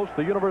home to host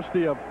the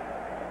University of...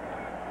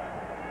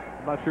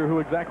 I'm not sure who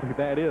exactly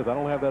that is. I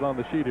don't have that on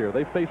the sheet here.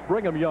 They face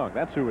Brigham Young.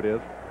 That's who it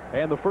is.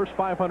 And the first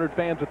 500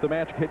 fans at the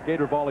match get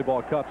Gator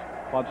volleyball cups.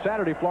 On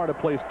Saturday, Florida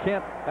plays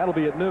Kent. That'll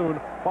be at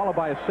noon, followed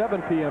by a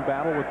 7 p.m.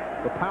 battle with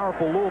the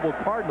powerful Louisville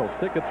Cardinals.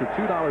 Tickets are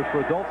 $2 for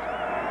adults,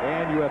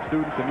 and U.S.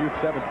 students and youth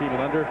 17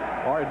 and under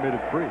are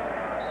admitted free.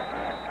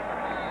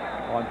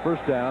 On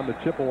first down, the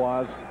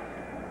Chippewas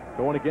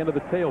going again to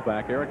the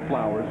tailback, Eric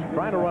Flowers,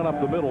 trying to run up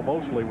the middle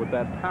mostly with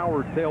that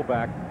powered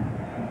tailback.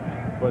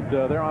 But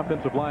their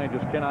offensive line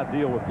just cannot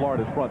deal with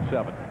Florida's front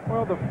seven.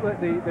 Well, the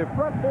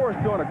front four is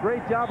doing a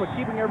great job of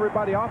keeping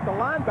everybody off the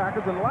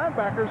linebackers, and the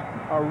linebackers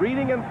are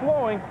reading and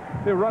flowing.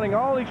 They're running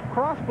all these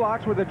cross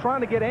blocks where they're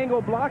trying to get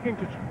angle blocking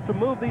to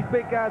move these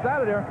big guys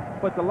out of there,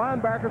 but the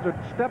linebackers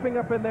are stepping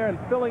up in there and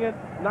filling it,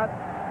 not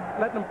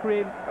letting them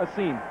create a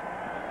seam.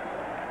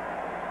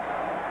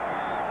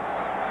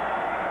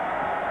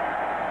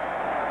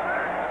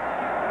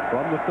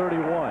 From the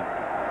 31.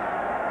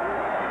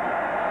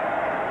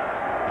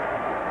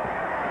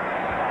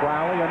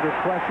 Crowley under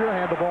pressure,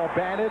 had the ball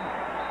batted,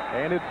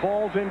 and it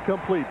falls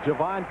incomplete.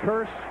 Javon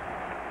Curse,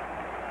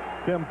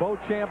 Tim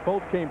Beauchamp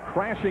both came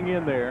crashing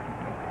in there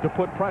to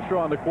put pressure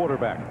on the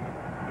quarterback.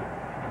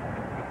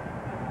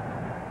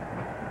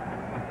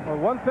 Well,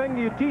 one thing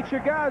you teach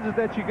your guys is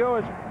that you go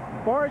as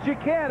far as you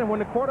can, and when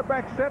the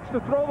quarterback sets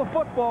to throw the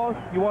football,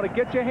 you want to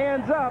get your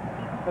hands up,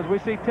 as we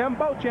see Tim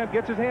Beauchamp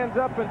gets his hands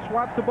up and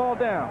swats the ball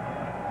down.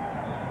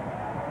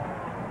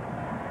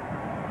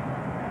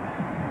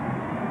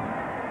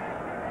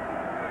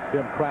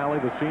 Tim Crowley,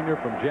 the senior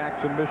from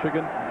Jackson,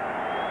 Michigan,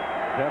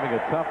 having a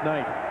tough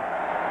night.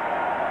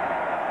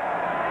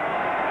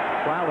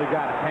 Crowley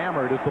got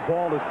hammered as the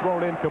ball is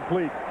thrown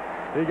incomplete.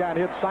 He got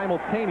hit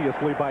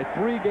simultaneously by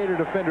 3 Gator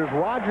defenders,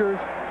 Rogers,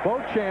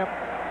 Beauchamp,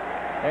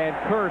 and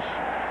Curse,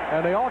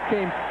 and they all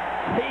came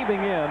caving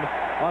in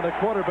on the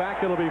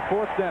quarterback. It'll be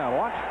fourth down.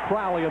 Watch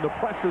Crowley and the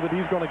pressure that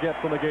he's going to get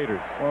from the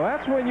Gators. Well,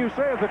 that's when you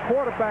say as a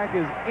quarterback,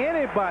 is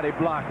anybody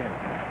blocking?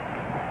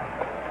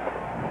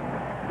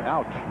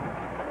 Ouch.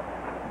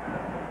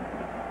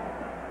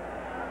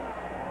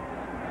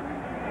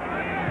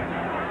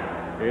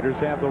 Gators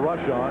have the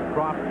rush on.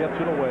 Croft gets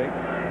it away.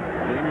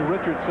 Jamie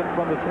Richardson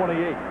from the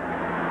 28.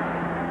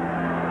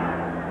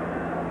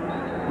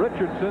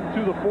 Richardson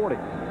to the 40.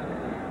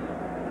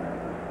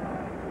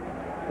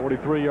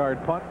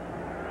 43-yard punt.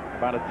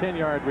 About a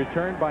 10-yard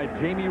return by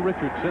Jamie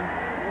Richardson.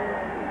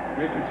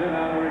 Richardson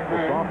on the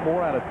return. The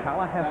sophomore out of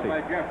Tallahassee. By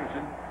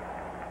Jefferson.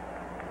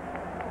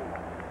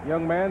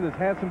 Young man has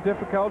had some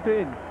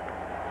difficulty and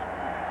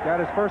got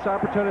his first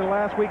opportunity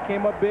last week.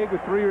 Came up big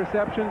with 3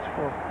 receptions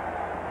for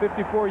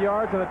 54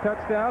 yards and a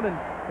touchdown, and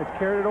it's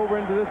carried it over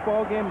into this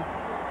ball game.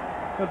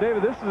 Now,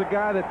 David, this is a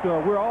guy that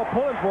we're all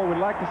pulling for.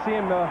 We'd like to see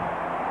him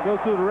go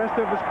through the rest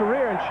of his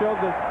career and show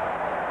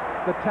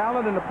the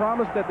talent and the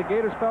promise that the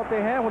Gators felt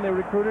they had when they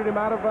recruited him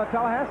out of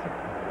Tallahassee.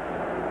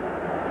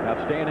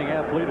 Outstanding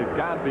athlete at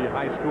Godby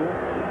High School.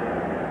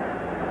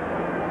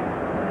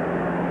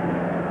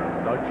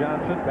 Doug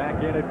Johnson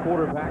back in at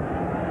quarterback.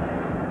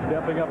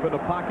 Stepping up in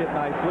the pocket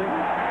nicely.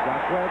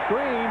 Jacquez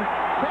Green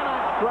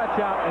cannot stretch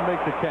out and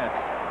make the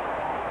catch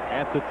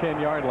at the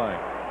 10-yard line.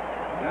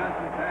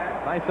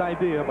 Nice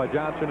idea by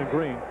Johnson and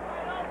Green.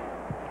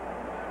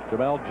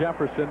 Jamel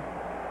Jefferson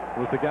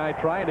was the guy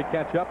trying to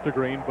catch up to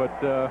Green, but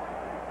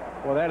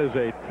well, that is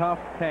a tough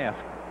task.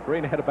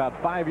 Green had about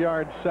 5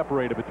 yards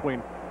separated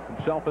between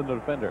himself and the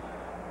defender.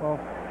 Well,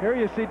 here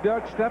you see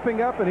Doug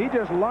stepping up, and he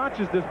just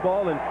launches this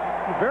ball, and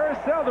very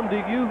seldom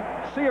do you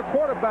see a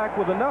quarterback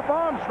with enough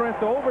arm strength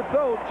to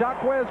overthrow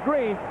Jacquez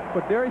Green,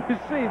 but there you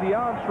see the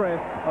arm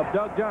strength of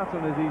Doug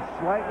Johnson as he's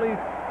slightly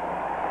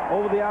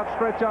over the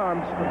outstretched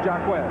arms of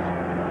Jacquez.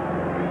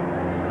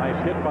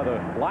 Nice hit by the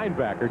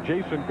linebacker.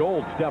 Jason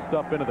Gold stepped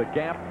up into the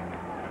gap,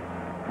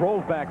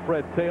 drove back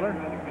Fred Taylor.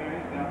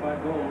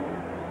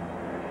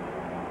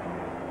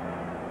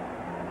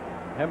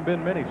 Haven't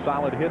been many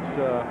solid hits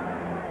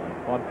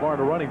on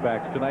Florida running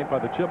backs tonight by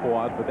the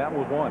Chippewas, but that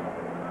was one.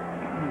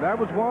 That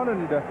was one,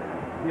 and the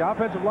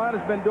offensive line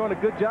has been doing a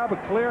good job of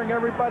clearing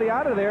everybody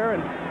out of there,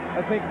 and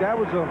I think that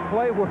was a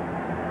play where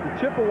the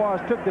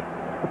Chippewas took the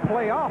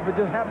play off. It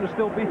just happened to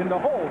still be in the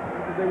hole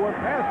because they weren't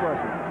pass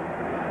rushing.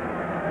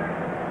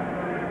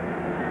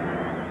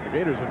 The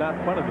Gators have not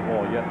punted the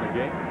ball yet in the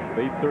game.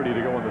 8:30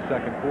 to go in the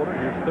second quarter.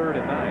 Here's 3rd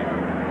and 9.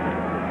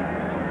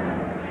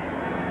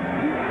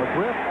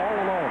 McGriff all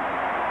alone.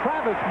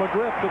 Travis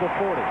McGriff to the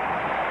 40.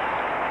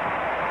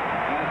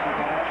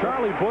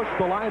 Charlie Bush,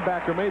 the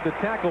linebacker, made the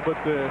tackle, but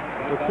the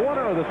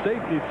corner or the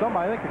safety,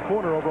 somebody, I think the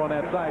corner over on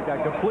that side,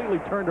 got completely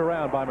turned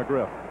around by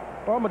McGriff.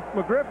 Well,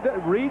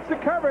 McGriff reads the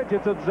coverage.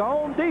 It's a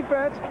zone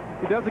defense.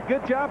 He does a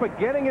good job of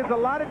getting his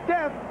allotted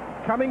depth,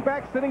 coming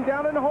back, sitting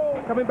down in the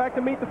hole, coming back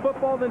to meet the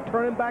football, then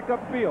turning back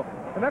upfield.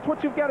 And that's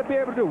what you've got to be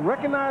able to do.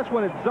 Recognize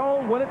when it's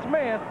zone, when it's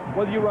man,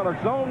 whether you run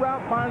a zone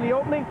route, find the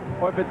opening,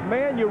 or if it's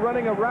man, you're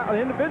running a route, an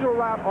individual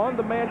route on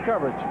the man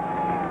coverage.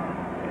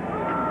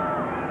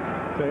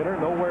 Taylor,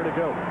 nowhere to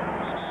go.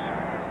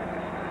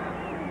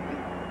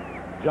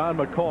 John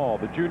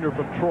McCall, the junior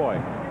from Troy.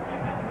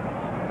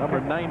 Number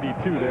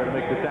 92 there to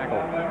make the tackle.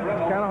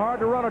 It's kind of hard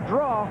to run a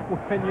draw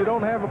when you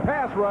don't have a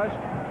pass rush.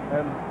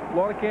 And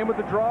Florida came with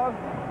the draw.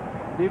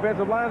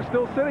 Defensive line is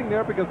still sitting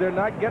there because they're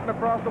not getting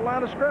across the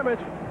line of scrimmage.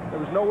 There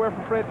was nowhere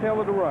for Fred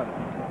Taylor to run.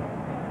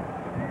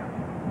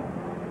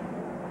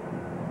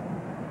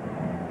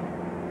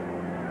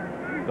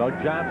 Doug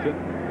Johnson,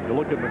 you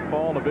look at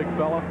McCall, the big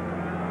fella.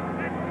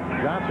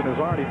 Johnson has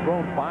already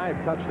thrown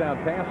 5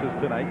 touchdown passes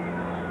tonight.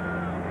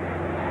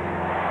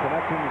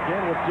 Connecting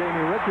again with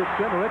Jamie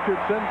Richardson.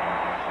 Richardson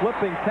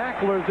slipping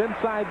tacklers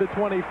inside the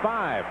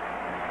 25.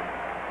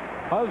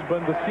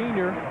 Husband, the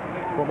senior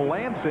from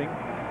Lansing,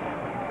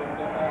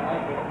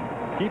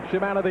 keeps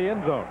him out of the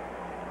end zone.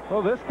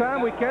 Well, this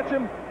time we catch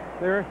him.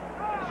 They're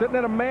sitting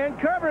in a man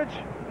coverage.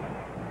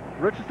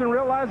 Richardson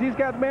realizes he's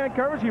got man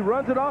coverage. He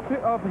runs it off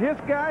of his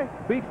guy,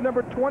 beats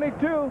number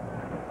 22.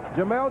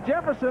 Jamel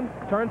Jefferson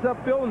turns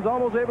upfield and is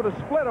almost able to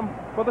split him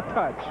for the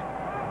touch.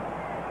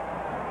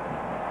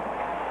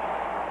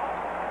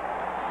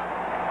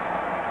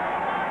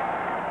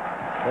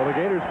 Well, the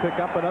Gators pick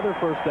up another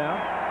first down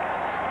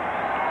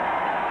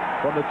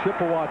from the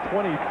Chippewa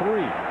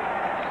 23.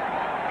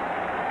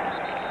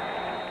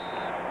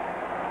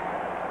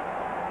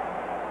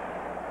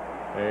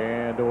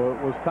 And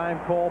was time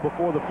called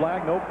before the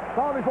flag? Nope.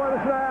 Call before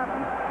the snap.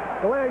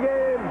 Delay of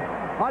game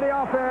on the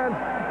offense.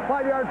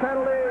 5-yard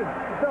penalty.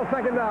 Still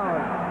second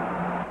down.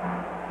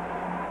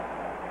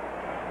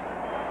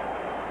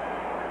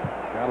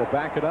 That'll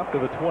back it up to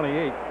the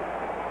 28.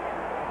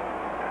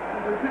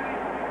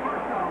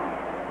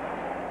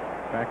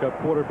 Backup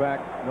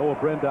quarterback Noah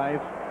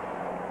Brandeis.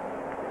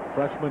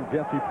 Freshman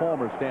Jesse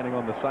Palmer standing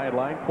on the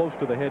sideline close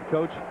to the head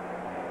coach.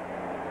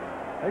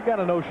 They've got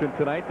a notion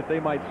tonight that they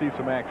might see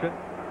some action.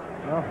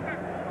 Well,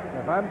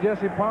 if I'm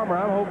Jesse Palmer,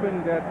 I'm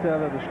hoping that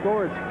the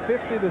score is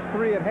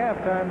 50-3 at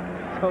halftime,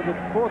 so the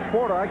fourth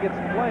quarter I get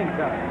some playing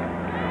time.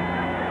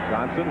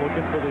 Johnson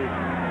looking for the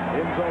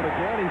end zone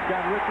again. He's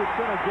got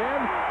Richardson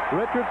again.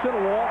 Richardson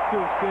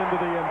waltzes into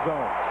the end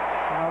zone.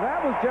 Now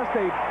that was just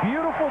a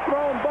beautiful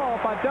thrown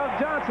ball by Doug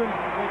Johnson,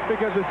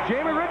 because as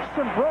Jamie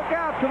Richardson broke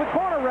out to the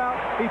corner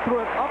route, he threw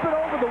it up and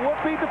over the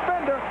would-be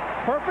defender.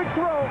 Perfect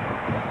throw,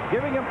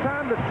 giving him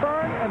time to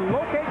turn and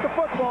locate the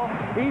football.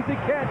 Easy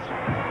catch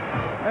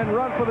and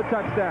run for the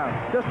touchdown.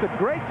 Just a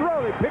great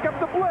throw. They pick up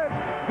the blitz.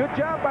 Good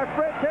job by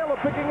Fred Taylor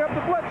picking up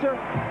the blitzer.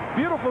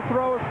 Beautiful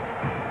throw.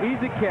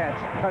 Easy catch.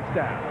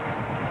 Touchdown.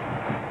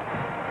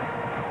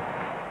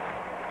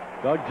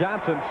 Doug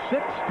Johnson,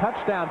 6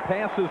 touchdown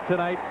passes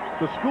tonight.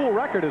 The school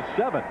record is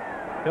 7,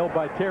 held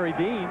by Terry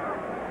Dean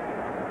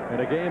in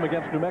a game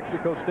against New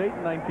Mexico State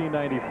in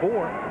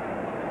 1994.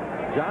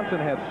 Johnson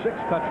has 6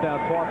 touchdown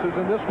tosses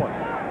in this one.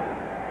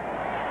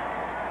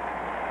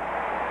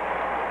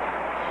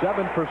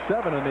 7 for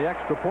 7 in the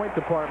extra point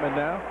department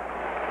now.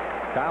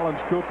 Collins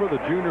Cooper, the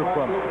junior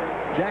from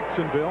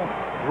Jacksonville,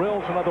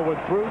 drills another one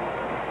through.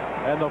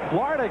 And the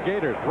Florida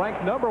Gators,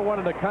 ranked number 1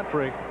 in the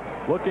country,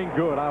 looking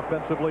good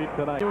offensively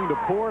tonight. Continuing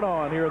to pour it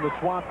on here in the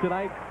Swamp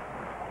tonight.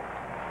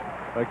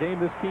 A game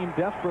this team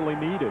desperately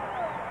needed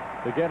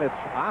to get its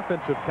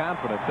offensive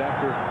confidence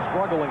after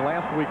struggling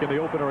last week in the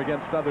opener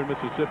against Southern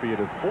Mississippi. It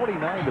is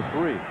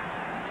 49-3.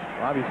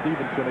 Bobby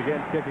Stevenson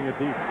again kicking it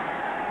deep.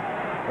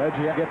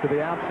 Reggie get to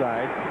the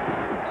outside,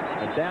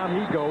 and down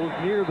he goes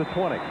near the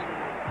 20.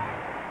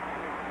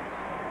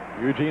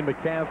 Eugene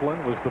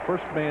McCaslin was the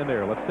first man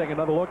there. Let's take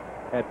another look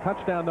at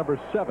touchdown number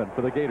 7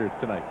 for the Gators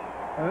tonight.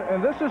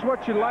 And this is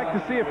what you like to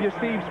see if you're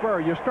Steve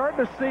Spurrier. You're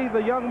starting to see the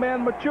young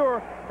man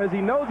mature as he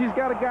knows he's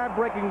got a guy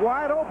breaking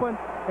wide open,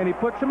 and he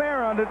puts some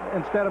air on it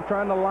instead of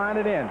trying to line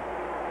it in.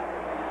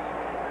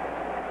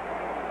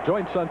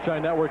 Join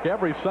Sunshine Network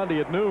every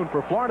Sunday at noon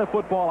for Florida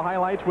football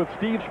highlights with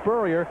Steve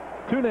Spurrier.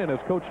 Tune in as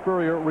Coach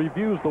Spurrier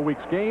reviews the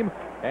week's game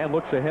and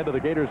looks ahead to the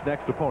Gators'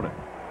 next opponent.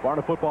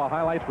 Florida football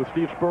highlights with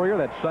Steve Spurrier.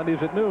 That's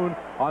Sundays at noon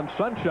on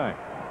Sunshine.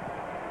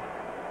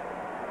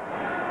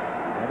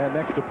 And that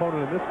next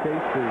opponent in this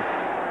case is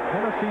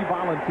Tennessee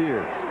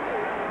Volunteers,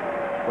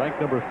 ranked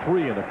number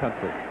 3 in the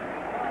country.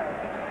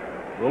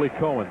 Willie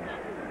Coens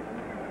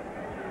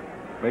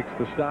makes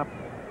the stop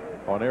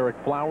on Eric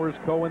Flowers.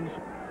 Coens,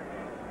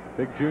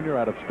 big junior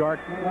out of Stark,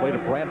 played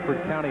at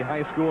Bradford County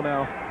High School,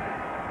 now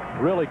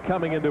really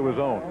coming into his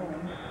own.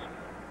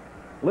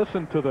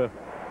 Listen to the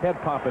head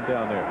popping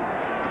down there.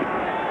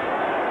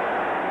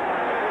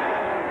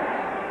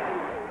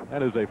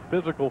 That is a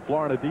physical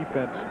Florida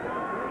defense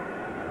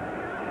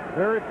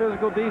Very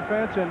physical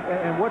defense,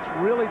 and what's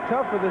really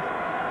tough for this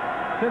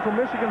Central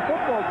Michigan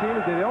football team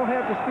is they don't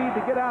have the speed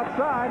to get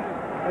outside,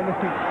 and they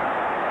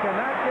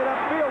cannot get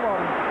upfield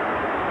on them.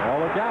 Well,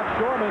 look out,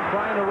 Shorman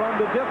trying to run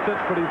the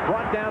distance, but he's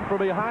brought down from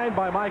behind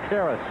by Mike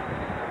Harris.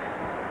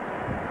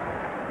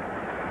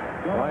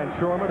 Ryan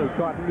Shorman, who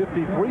caught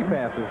 53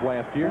 passes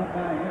last year.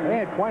 They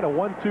had quite a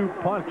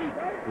 1-2 punch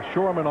with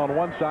Shorman on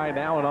one side,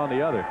 Allen on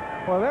the other.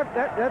 Well,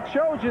 that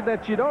shows you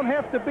that you don't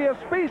have to be a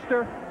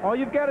speedster. All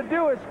you've got to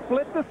do is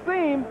split the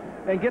seam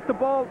and get the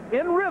ball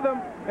in rhythm.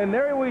 And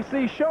there we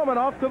see Shorman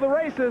off to the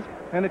races,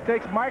 and it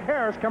takes Mike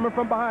Harris coming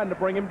from behind to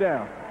bring him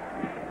down.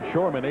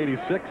 Shorman,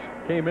 86,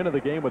 came into the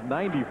game with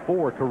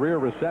 94 career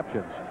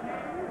receptions.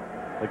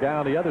 The guy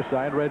on the other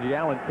side, Reggie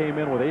Allen, came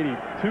in with 82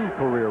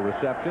 career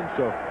receptions.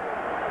 So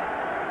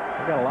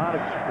they've got a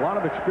lot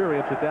of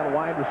experience at that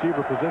wide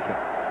receiver position.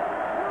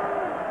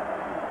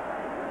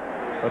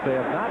 But they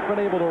have not been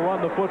able to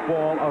run the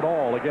football at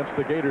all against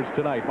the Gators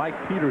tonight. Mike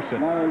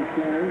Peterson,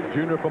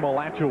 junior from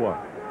Alachua.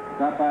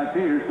 Stop by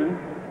Peterson.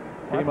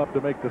 Came up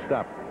to make the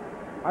stop.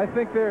 I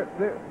think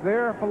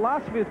their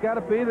philosophy has got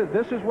to be that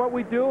this is what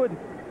we do,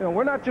 and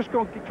we're not just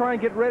going to try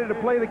and get ready to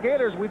play the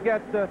Gators. We've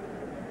got the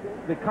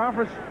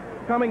conference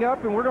coming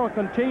up, and we're going to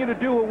continue to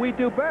do what we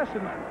do best.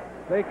 And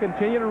they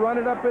continue to run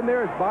it up in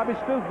there as Bobby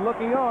Stoops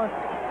looking on.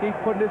 He's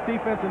putting his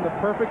defense in the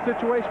perfect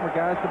situation for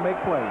guys to make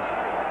plays.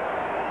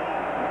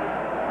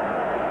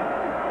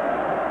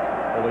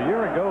 Well, a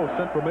year ago,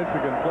 Central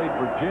Michigan played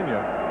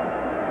Virginia.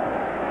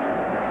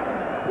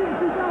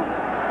 The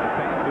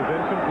pass is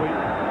incomplete.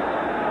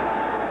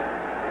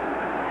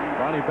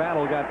 Ronnie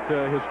Battle got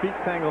his feet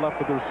tangled up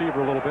with the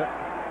receiver a little bit.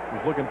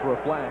 He's looking for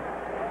a flag.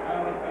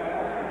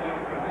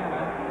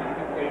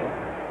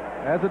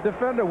 As a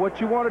defender,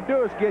 what you want to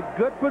do is get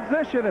good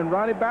position, and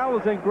Ronnie Battle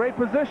is in great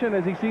position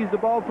as he sees the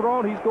ball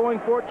thrown. He's going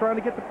for it, trying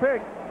to get the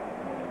pick,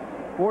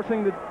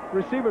 forcing the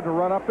receiver to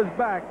run up his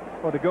back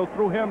or to go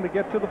through him to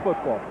get to the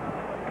football.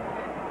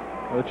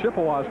 The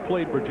Chippewas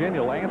played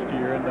Virginia last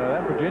year, and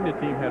that Virginia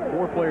team had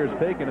 4 players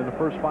taken in the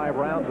first 5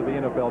 rounds of the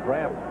NFL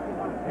draft.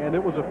 And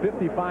it was a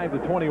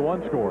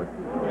 55-21 score.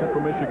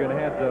 Central Michigan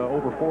had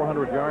over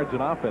 400 yards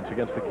in offense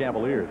against the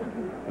Cavaliers.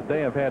 But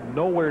they have had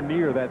nowhere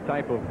near that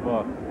type of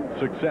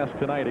success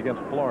tonight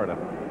against Florida.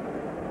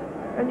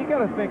 And you got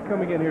to think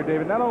coming in here,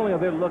 David, not only are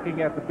they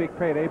looking at the big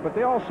payday, but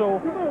they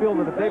also feel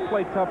that if they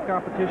play tough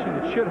competition,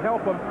 it should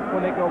help them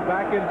when they go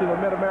back into the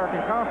Mid-American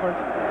Conference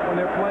when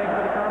they're playing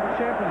for the conference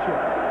championship.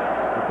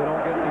 If they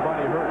don't get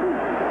anybody hurt.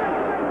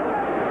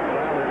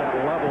 Riley got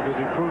leveled as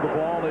he threw the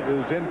ball. It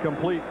is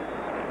incomplete.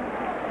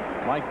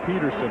 Mike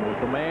Peterson was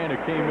the man who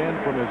came in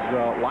from his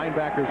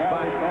linebacker's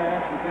spot.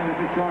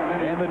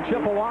 And the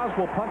Chippewas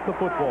will punt the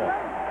football.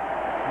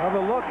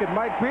 Another look at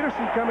Mike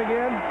Peterson coming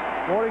in,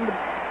 boarding the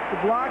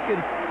block.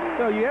 And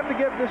you have to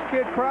give this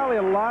kid Crowley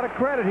a lot of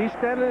credit. He's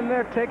standing in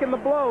there taking the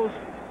blows.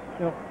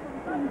 Showing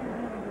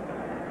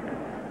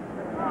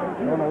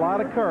a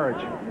lot of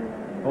courage.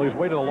 Well, he's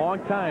waited a long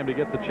time to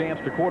get the chance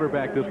to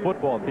quarterback this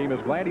football team. Is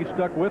glad he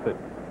stuck with it.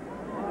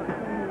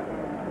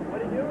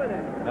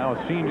 Now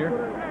a senior.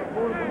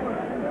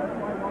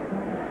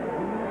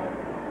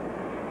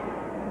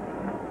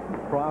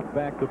 Croft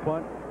back to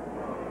punt.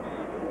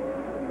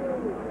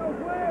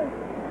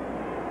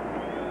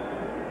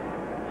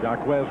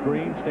 Jacquez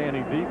Green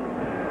standing deep.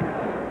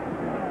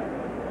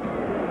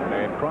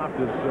 And Croft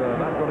is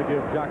not going to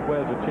give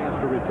Jacquez a chance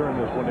to return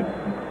this one. It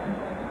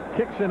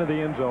kicks into the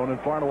end zone, and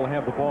Florida will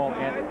have the ball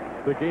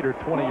at the Gator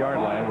 20-yard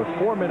line with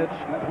 4 minutes,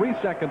 3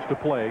 seconds to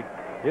play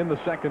in the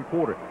second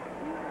quarter.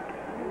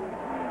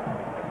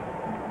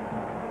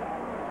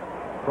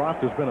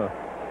 Croft has been a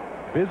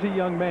busy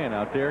young man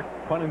out there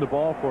punting the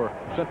ball for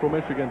Central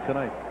Michigan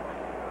tonight.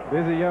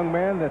 Busy young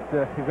man that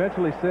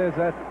eventually says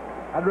that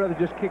I'd rather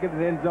just kick it in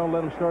the end zone,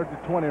 let him start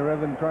at the 20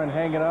 rather than try and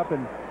hang it up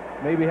and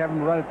maybe have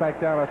him run it back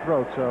down our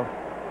throat. So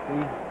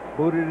he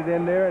booted it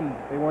in there, and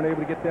they weren't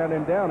able to get down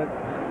and down it.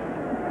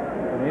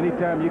 And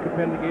anytime you can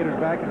pin the Gators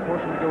back and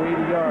force them to go 80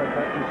 yards,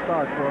 that's your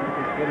start for them,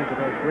 because the Gators have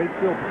had great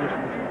field position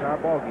this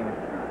entire ball game.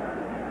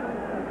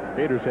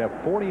 Gators have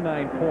 49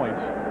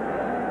 points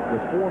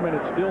with 4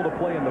 minutes still to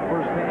play in the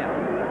first half.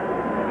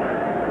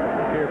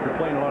 Here, if you're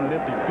playing on an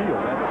empty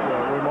field, that's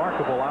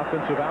remarkable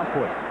offensive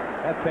output.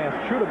 That pass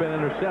should have been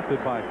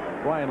intercepted by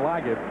Ryan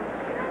Loggett,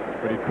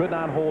 but he could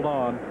not hold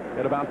on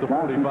at about the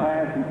 45.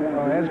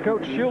 As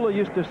Coach Shula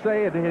used to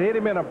say, it hit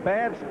him in a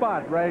bad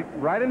spot, right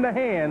in the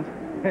hands,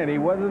 and he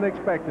wasn't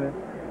expecting it.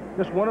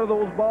 Just one of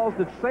those balls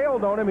that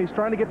sailed on him. He's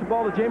trying to get the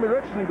ball to Jamie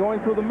Richardson going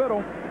through the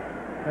middle.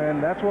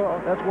 And that's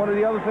one of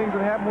the other things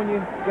that happen when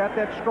you got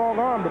that strong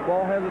arm. The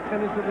ball has a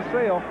tendency to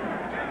sail,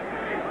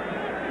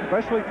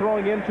 especially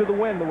throwing into the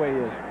wind the way he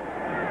is.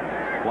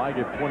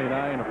 Liggett,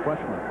 29, a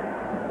freshman,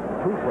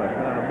 true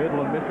freshman out of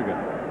Midland, Michigan.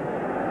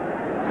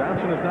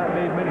 Johnson has not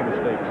made many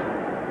mistakes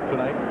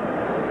tonight.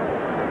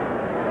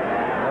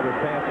 Another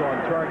pass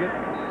on target.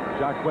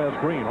 Jacquez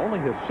Green, only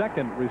his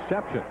second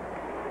reception.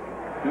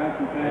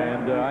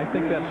 And I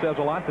think that says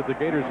a lot that the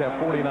Gators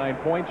have 49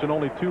 points and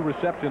only 2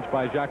 receptions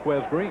by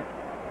Jacquez Green.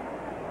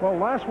 Well,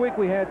 last week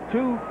we had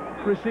 2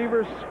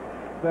 receivers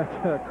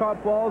that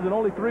caught balls and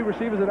only 3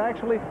 receivers that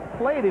actually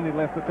played any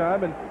length of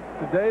time. And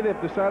today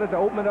they've decided to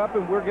open it up,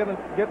 and we're getting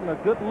a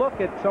good look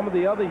at some of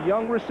the other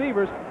young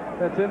receivers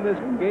that's in this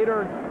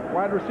Gator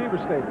wide receiver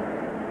stable.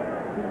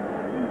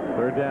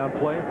 Third down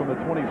play from the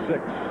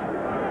 26.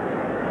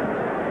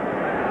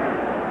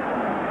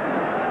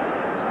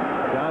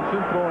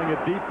 Johnson throwing it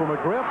deep for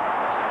McGriff.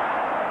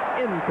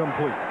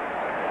 Incomplete.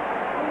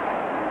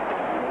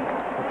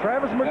 Well,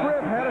 Travis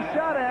McGriff had a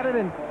shot at it,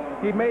 and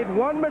he made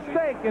one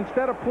mistake.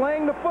 Instead of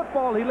playing the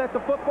football, he let the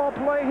football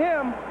play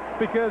him,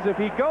 because if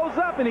he goes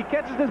up and he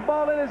catches this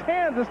ball in his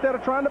hands instead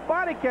of trying to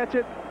body catch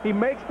it, he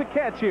makes the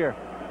catch here.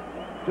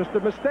 Just a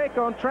mistake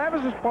on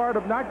Travis's part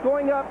of not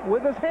going up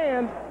with his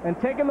hands and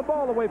taking the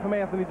ball away from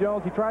Anthony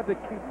Jones. He tried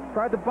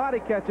to body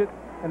catch it,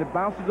 and it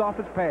bounces off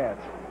his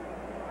pads.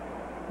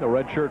 The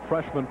redshirt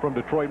freshman from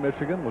Detroit,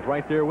 Michigan, was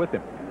right there with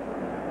him.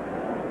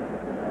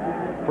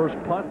 First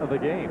punt of the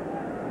game.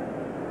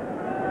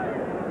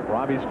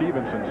 Robbie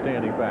Stevenson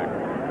standing back.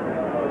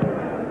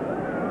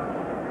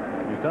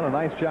 He's done a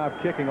nice job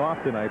kicking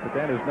off tonight, but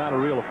that is not a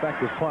real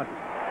effective punt,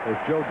 as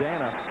Joe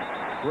Dana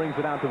brings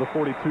it out to the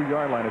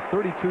 42-yard line. A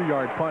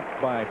 32-yard punt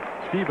by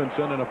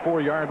Stevenson and a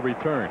 4-yard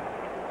return.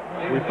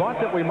 We thought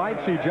that we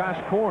might see Josh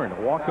Korn,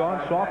 a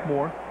walk-on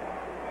sophomore,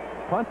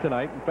 punt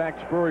tonight. In fact,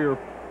 Spurrier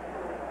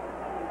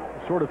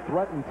sort of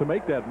threatened to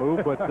make that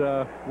move, but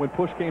when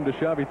push came to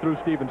shove, he threw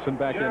Stevenson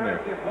back in there.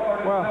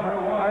 Well,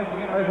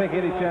 I think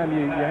anytime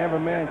you have a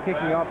man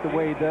kicking off the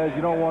way he does,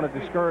 you don't want to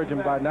discourage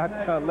him by not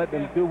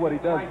letting him do what he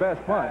does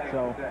best, punt.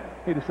 So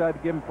he decided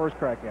to give him first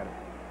crack at it.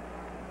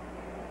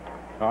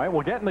 All right,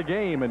 we'll get in the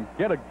game and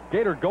get a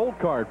Gator Gold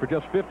card for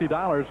just $50.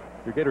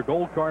 Your Gator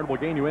Gold card will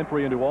gain you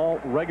entry into all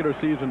regular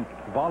season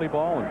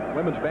volleyball and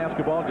women's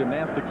basketball,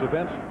 gymnastics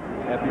events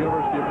at the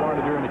University of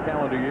Florida during the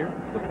calendar year.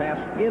 The pass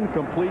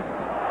incomplete.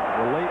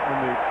 We're late in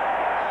the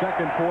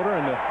second quarter,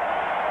 and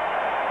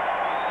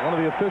one of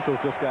the officials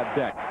just got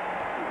decked.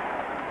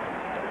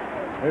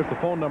 There's the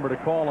phone number to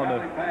call on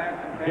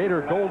the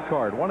Gator Gold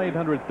card,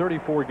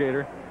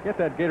 1-800-34-GATOR. Get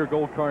that Gator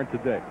Gold card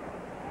today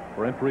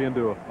for entry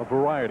into a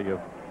variety of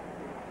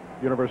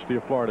University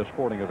of Florida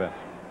sporting events.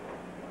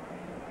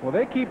 Well,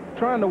 they keep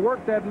trying to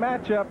work that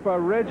matchup,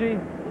 Reggie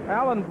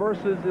Allen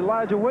versus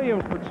Elijah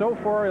Williams, but so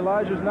far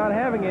Elijah's not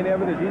having any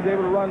of it, as he's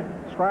able to run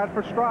stride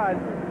for stride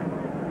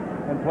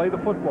and play the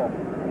football.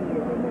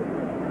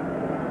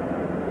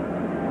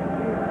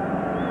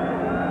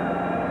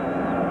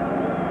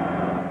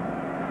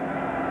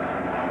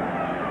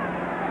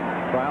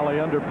 Crowley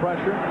under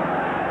pressure,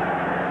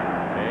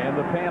 and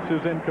the pass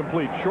is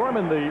incomplete.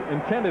 Shorman, the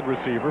intended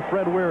receiver,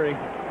 Fred Weary,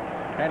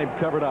 had him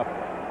covered up.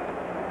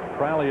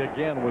 Crowley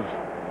again was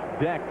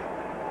decked.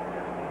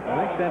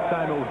 I think that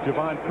time it was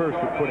Javon Kearse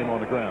who put him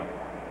on the ground.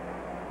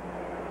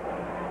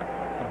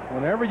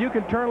 Whenever you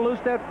can turn loose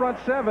that front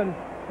seven,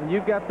 and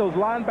you've got those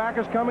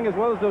linebackers coming, as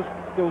well as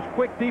those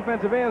quick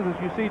defensive ends,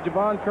 as you see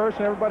Javon Kearse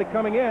and everybody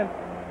coming in,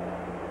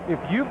 if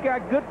you've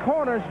got good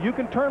corners, you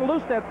can turn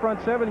loose that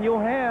front seven, and you'll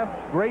have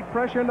great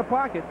pressure in the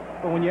pocket.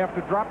 But when you have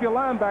to drop your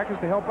linebackers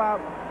to help out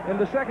in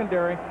the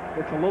secondary,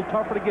 it's a little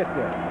tougher to get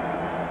there.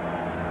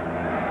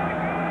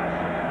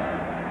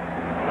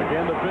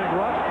 Again, the big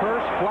rush.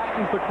 Kearse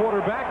flattens the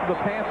quarterback. The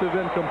pass is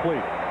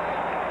incomplete.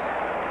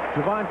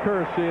 Javon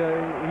Kearse,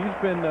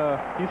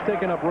 he's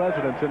taken up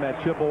residence in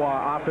that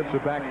Chippewa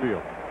offensive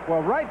backfield.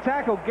 Well, right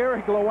tackle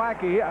Gary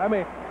Glowacki, I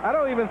mean, I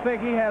don't even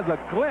think he has a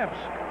glimpse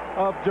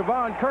of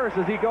Javon Kearse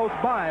as he goes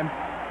by him.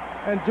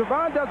 And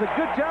Javon does a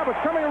good job of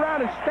coming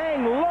around and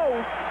staying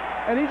low,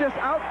 and he just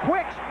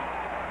out-quicks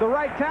the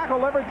right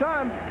tackle every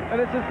time,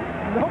 and it's just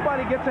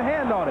nobody gets a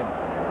hand on him.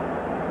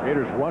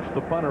 Gators rush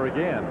the punter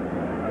again.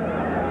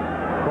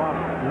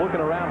 Croft looking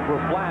around for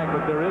a flag,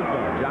 but there is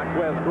none.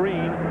 Jaquez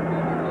Green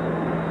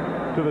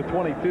to the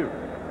 22.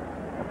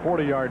 A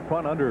 40-yard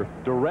punt under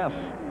duress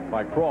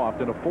by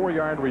Croft, and a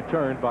 4-yard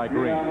return by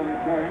Green. On the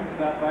return,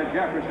 stopped by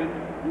Jefferson.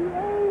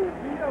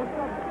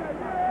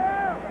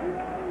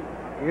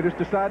 Gators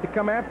decide to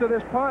come after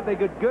this punt. They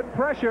get good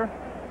pressure.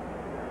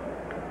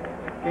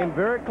 Came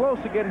very close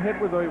to getting hit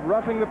with a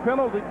roughing the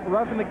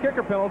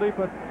kicker penalty,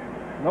 but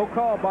no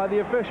call by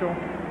the official.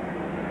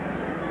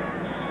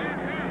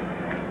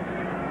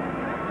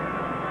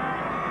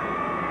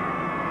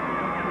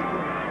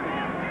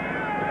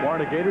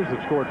 Florida Gators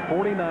have scored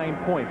 49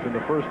 points in the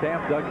first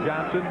half. Doug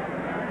Johnson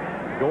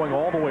going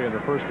all the way in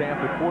the first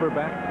half. The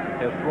quarterback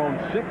has thrown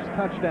 6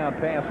 touchdown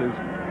passes.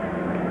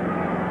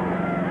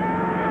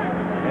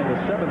 And the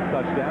 7th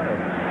touchdown, a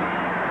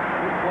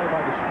good play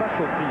by the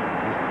special teams,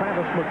 as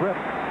Travis McGriff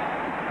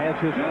has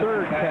his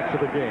 3rd catch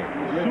of the game.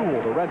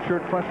 Sewell, the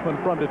redshirt freshman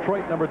from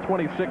Detroit, number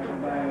 26,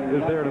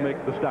 is there to make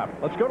the stop.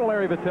 Let's go to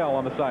Larry Vitale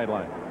on the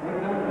sideline.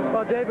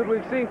 Well, David,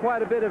 we've seen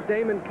quite a bit of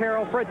Damon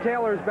Carroll. Fred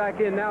Taylor's back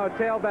in now at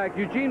tailback.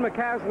 Eugene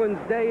McCaslin's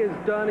day is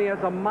done. He has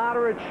a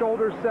moderate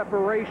shoulder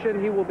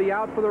separation. He will be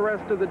out for the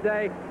rest of the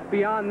day.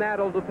 Beyond that,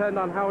 it'll depend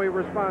on how he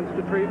responds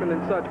to treatment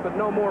and such, but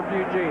no more for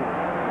Eugene.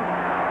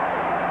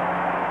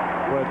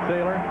 Fred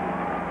Taylor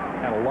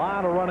Had a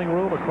lot of running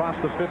room across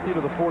the 50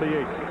 to the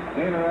 48.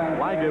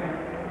 Liggett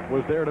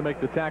was there to make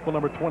the tackle,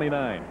 number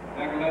 29.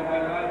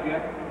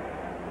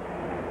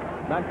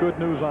 Not good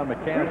news on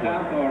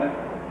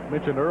McCaslin.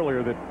 Mentioned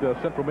earlier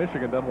that Central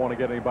Michigan doesn't want to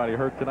get anybody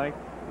hurt tonight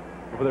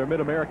for their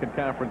Mid-American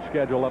Conference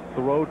schedule up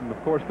the road. And,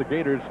 of course, the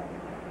Gators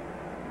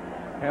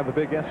have the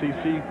big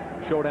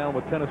SEC showdown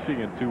with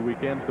Tennessee in 2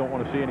 weekends. Don't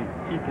want to see any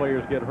key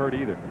players get hurt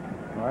either.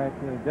 All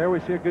right, there we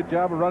see a good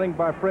job of running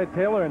by Fred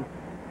Taylor. And,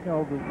 you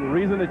know, the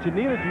reason that you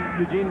needed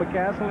Eugene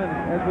McCaslin,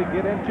 and as we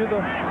get into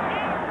the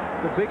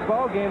big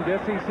ball games,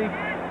 SEC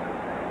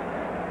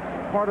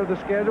part of the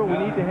schedule, we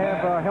need to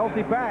have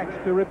healthy backs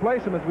to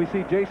replace him. As we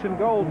see Jason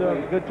Gold does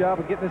a good job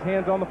of getting his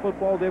hands on the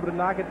football, able to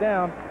knock it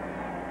down.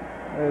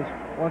 As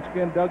once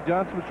again, Doug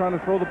Johnson was trying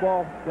to throw the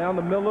ball down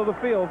the middle of the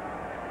field.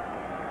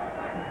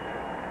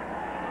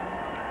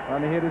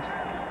 Trying to hit his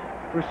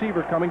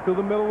receiver coming through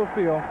the middle of the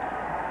field.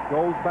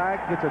 Goes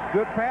back, gets a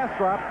good pass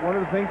drop. One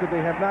of the things that they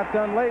have not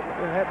done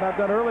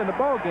early in the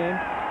ball game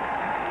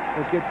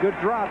is get good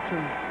drops,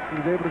 and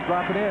he was able to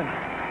drop it in.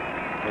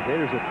 The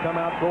Gators have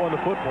come out throwing the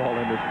football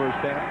in this first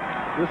half.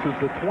 This is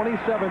the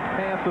 27th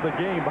pass of the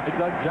game by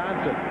Doug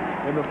Johnson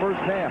in the first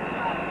half.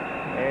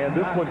 And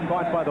this one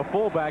caught by the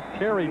fullback,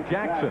 Terry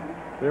Jackson.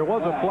 There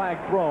was a flag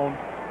thrown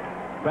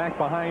back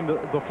behind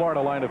the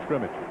Florida line of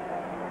scrimmage.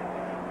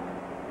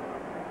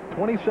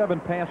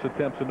 27 pass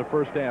attempts in the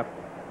first half.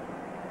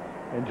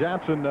 And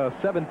Johnson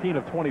 17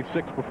 of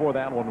 26 before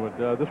that one.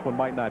 This one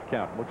might not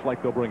count. Looks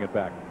like they'll bring it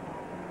back.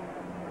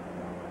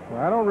 Well,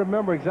 I don't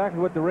remember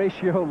exactly what the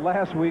ratio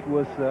last week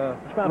was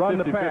run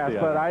the pass,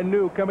 but I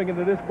knew coming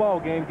into this ball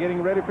game,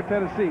 getting ready for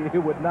Tennessee,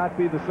 it would not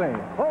be the same.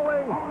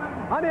 Holding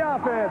on the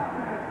offense.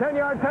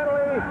 10-yard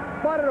penalty.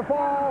 Spotted a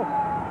fall.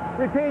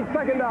 Repeat,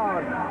 second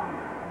down.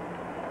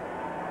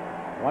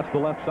 Watch the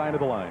left side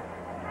of the line.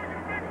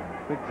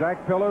 Big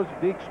Zach Pillows,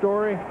 Deke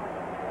Story.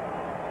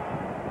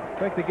 I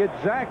think to get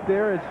Zach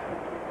there is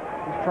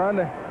he's trying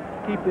to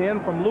keep the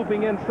end from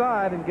looping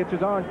inside and get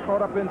his arm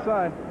caught up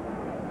inside.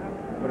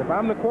 But if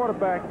I'm the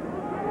quarterback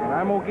and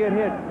I'm going to get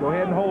hit, go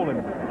ahead and hold him.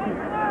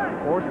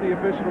 Force the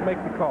official to make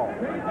the call.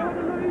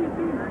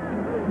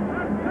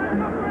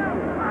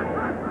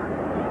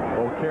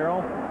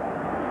 Carroll,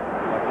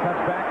 a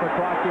touchback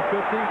across the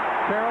 50.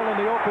 Carroll in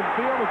the open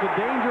field is a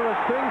dangerous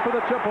thing for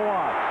the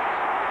Chippewas.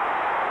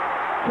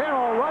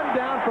 Carroll run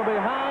down from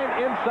behind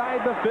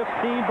inside the 15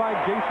 by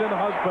Jason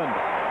Husband.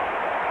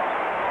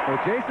 Well,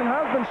 Jason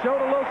Husband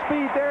showed a little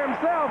speed there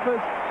himself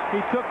as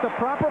he took the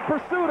proper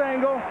pursuit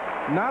angle,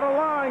 not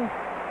allowing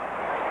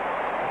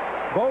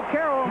Bo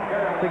Carroll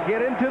to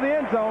get into the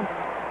end zone.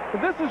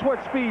 But this is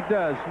what speed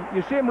does.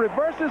 You see him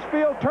reverse his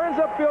field, turns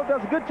upfield,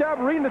 does a good job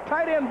of reading the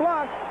tight end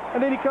block,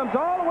 and then he comes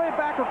all the way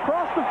back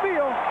across the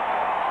field.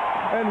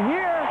 And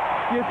here,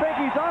 you think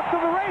he's off to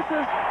the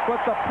races,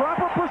 but the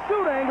proper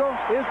pursuit angle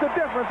is the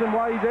difference in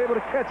why he's able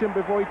to catch him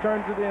before he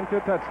turns it into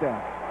a touchdown.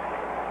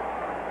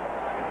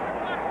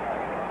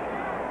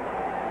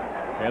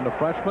 And the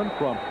freshman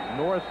from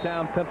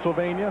Norristown,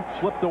 Pennsylvania,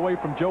 slipped away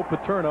from Joe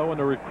Paterno in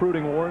the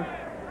recruiting wars.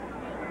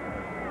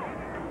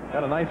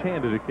 Got a nice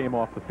hand as it came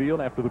off the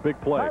field after the big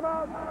play.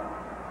 Timeout.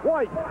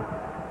 White.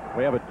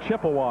 We have a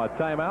Chippewa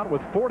timeout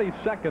with 40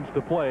 seconds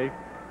to play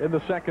in the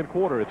second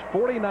quarter. It's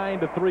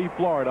 49-3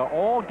 Florida.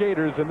 All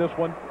Gators in this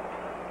one.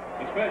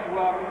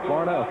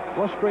 Florida, a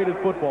frustrated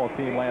football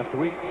team last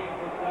week.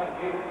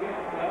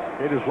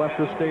 Gators left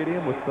the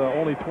stadium with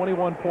only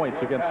 21 points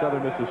against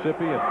Southern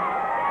Mississippi. And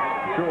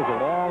it sure was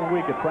a long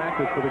week at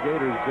practice for the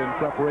Gators in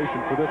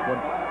preparation for this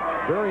one.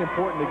 Very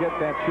important to get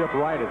that ship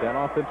righted, that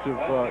offensive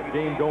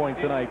game going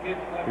tonight,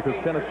 because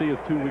Tennessee is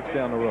 2 weeks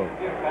down the road.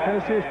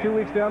 Tennessee is 2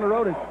 weeks down the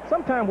road, and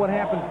sometimes what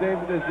happens,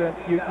 David, is that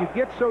you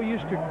get so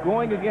used to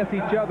going against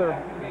each other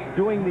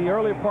doing the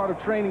earlier part of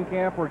training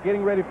camp or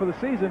getting ready for the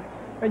season,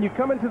 and you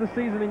come into the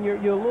season and you're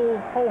a little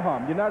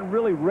ho-hum. You're not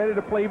really ready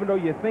to play, even though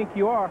you think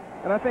you are.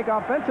 And I think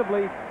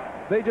offensively,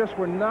 they just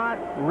were not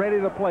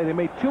ready to play. They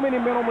made too many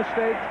mental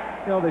mistakes.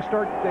 You know, they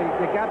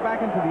got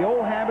back into the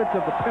old habits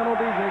of the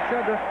penalties, and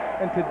etc.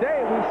 And today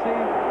we see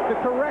the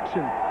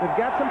correction. They've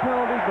got some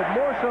penalties, but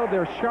more so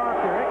they're sharp,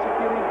 they're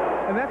executing,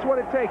 and that's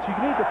what it takes. You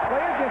need to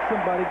play against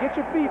somebody, get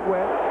your feet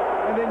wet,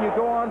 and then you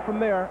go on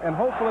from there. And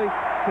hopefully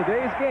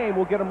today's game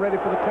will get them ready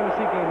for the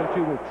Tennessee game in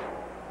 2 weeks.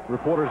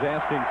 Reporters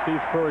asking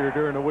Steve Spurrier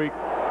during the week,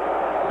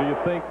 do you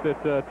think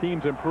that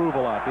teams improve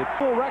a lot? It's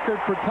full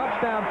record for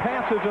touchdown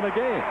passes in a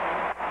game.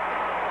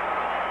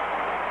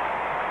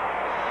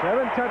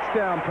 7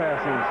 touchdown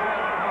passes.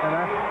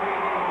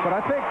 But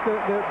I think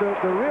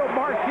the real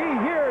marquee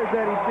here is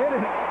that he did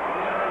it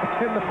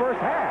in the first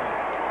half.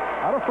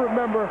 I don't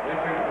remember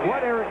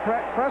what Eric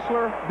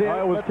Kressler did.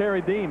 It was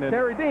Terry Dean.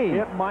 Terry Dean.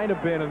 It might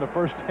have been in the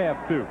first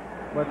half, too.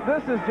 But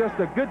this is just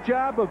a good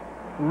job of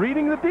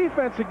reading the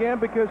defense again,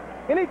 because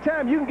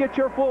anytime you can get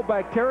your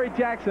fullback, Terry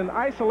Jackson,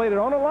 isolated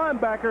on a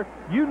linebacker,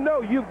 you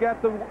know you've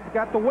got the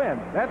win.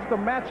 That's the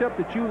matchup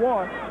that you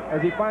want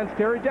as he finds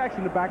Terry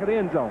Jackson in the back of the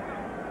end zone.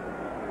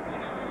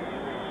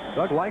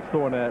 Doug likes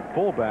throwing that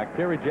fullback.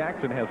 Terry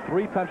Jackson has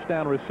 3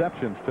 touchdown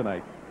receptions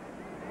tonight.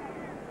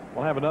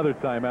 We'll have another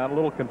timeout. A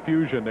little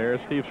confusion there.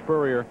 Steve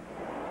Spurrier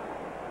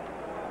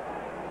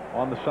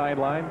on the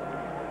sideline,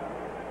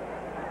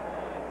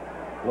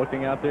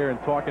 looking out there and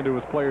talking to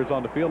his players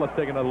on the field. Let's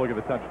take another look at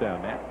the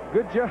touchdown, Nat.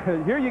 Good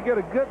job. Here you get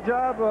a good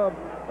job of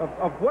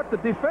what the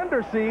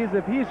defender sees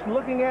if he's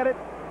looking at it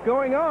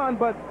going on,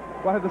 but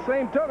by the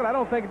same token, I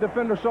don't think a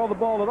defender saw the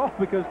ball at all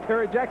because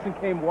Terry Jackson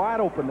came wide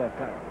open that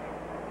time.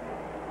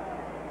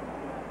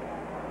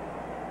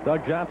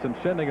 Doug Johnson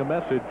sending a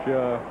message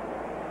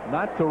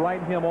not to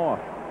write him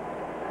off.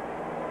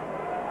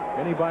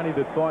 Anybody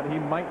that thought he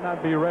might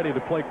not be ready to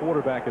play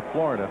quarterback at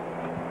Florida,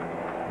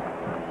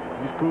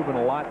 he's proven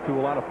a lot to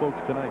a lot of folks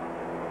tonight.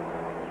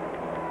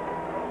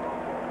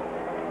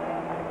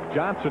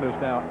 Johnson is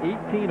now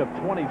 18 of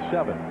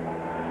 27.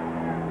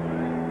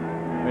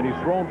 And he's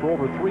thrown for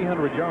over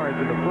 300 yards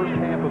in the first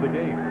half of the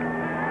game.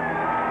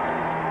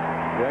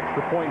 The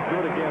extra point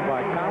good again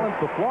by Collins.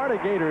 The Florida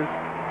Gators,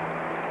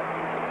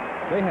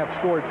 they have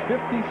scored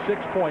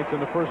 56 points in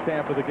the first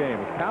half of the game.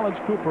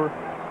 Collins Cooper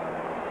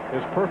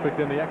is perfect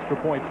in the extra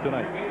points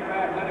tonight.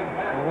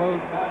 Well,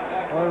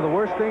 one of the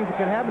worst things that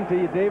can happen to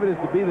you, David, is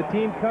to be the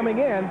team coming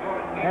in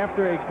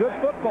after a good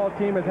football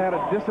team has had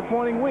a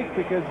disappointing week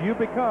because you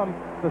become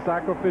the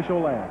sacrificial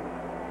lamb.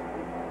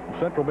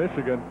 Central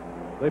Michigan,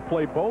 they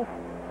play both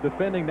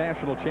defending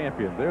national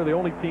champions. They're the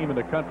only team in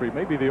the country,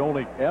 maybe the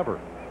only ever,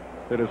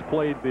 that has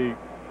played the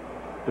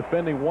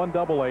defending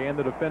 1AA and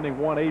the defending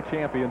 1A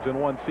champions in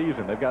one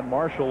season. They've got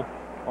Marshall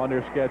on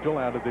their schedule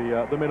out of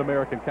the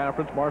Mid-American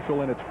Conference.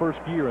 Marshall in its first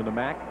year in the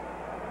MAC.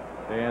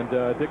 And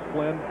Dick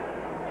Flynn,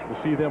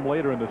 we'll see them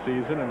later in the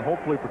season. And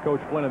hopefully for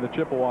Coach Flynn and the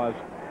Chippewas,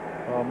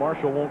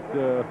 Marshall won't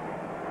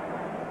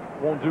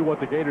do what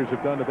the Gators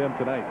have done to them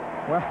tonight.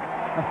 Well,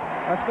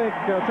 I think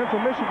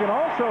Central Michigan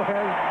also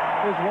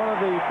is one of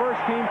the first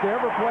teams to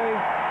ever play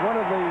one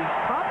of the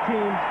top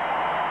teams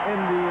in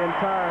the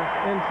entire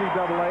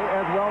NCAA,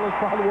 as well as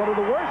probably one of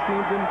the worst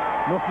teams in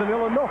Northern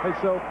Illinois.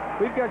 So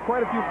we've got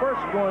quite a few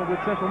firsts going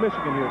with Central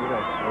Michigan here today.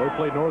 Well, they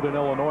played Northern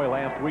Illinois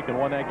last week and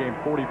won that game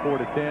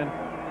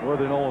 44-10.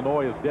 Northern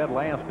Illinois is dead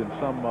last in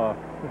some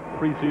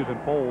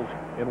preseason polls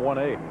in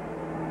 1A.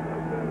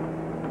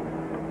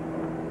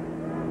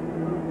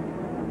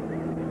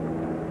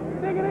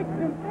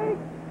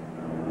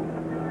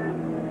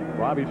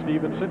 Robbie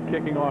Stevenson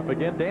kicking off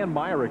again. Dan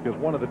Myrick is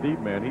one of the deep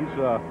men. He's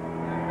the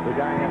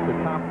guy at the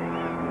top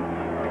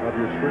of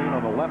your screen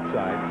on the left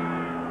side.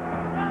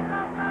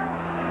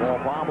 Ball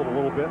bobbled a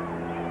little bit.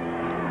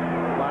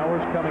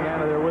 Flowers coming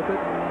out of there with it.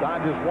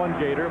 Dodges one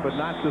Gator, but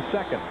not the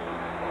second.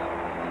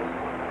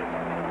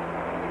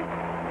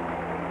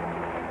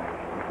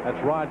 That's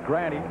Rod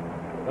Grady,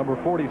 number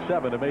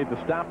 47, who made the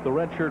stop, the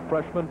redshirt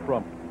freshman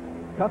from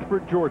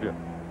Cuthbert, Georgia.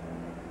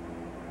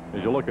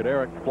 As you look at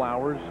Eric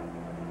Flowers,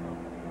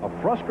 a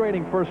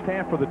frustrating first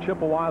half for the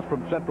Chippewas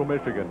from Central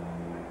Michigan.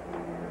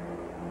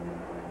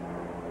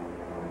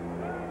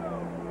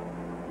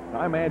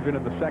 I imagine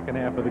in the second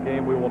half of the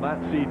game we will not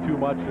see too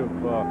much of,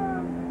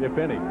 if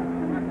any,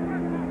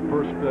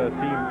 first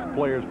team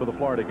players for the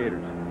Florida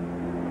Gators.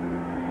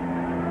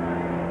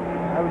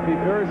 I would be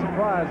very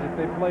surprised if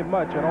they play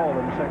much at all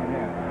in the second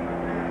half.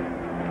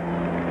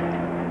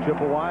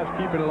 Chippewas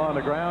keeping it on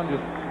the ground,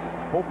 just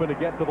hoping to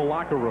get to the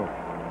locker room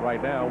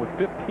right now with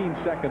 15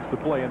 seconds to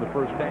play in the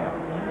first half.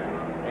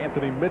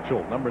 Anthony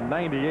Mitchell, number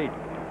 98,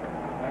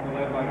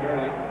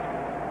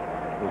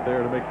 was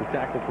there to make the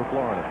tackle for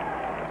Florida.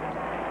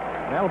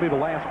 That'll be the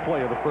last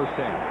play of the first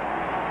half.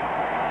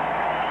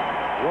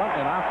 What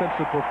an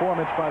offensive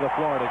performance by the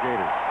Florida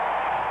Gators.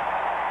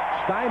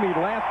 Stymied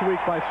last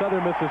week by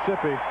Southern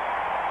Mississippi.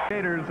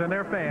 Gators and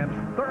their fans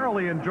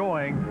thoroughly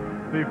enjoying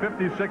the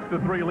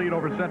 56-3 lead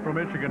over Central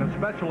Michigan,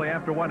 especially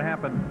after what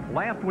happened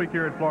last week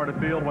here at Florida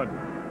Field when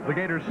the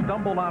Gators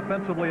stumbled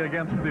offensively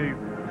against the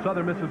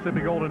Southern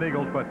Mississippi Golden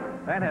Eagles, but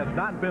that has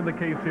not been the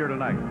case here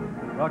tonight.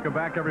 Welcome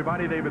back,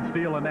 everybody. David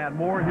Steele and Nat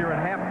Moore here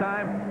at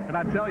halftime. And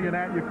I tell you,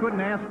 Nat, you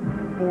couldn't ask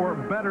for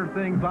better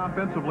things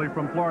offensively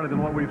from Florida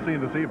than what we've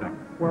seen this evening.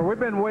 Well, we've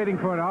been waiting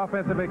for an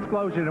offensive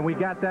explosion, and we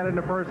got that in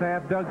the first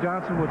half. Doug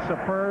Johnson was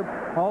superb.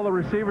 All the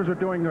receivers were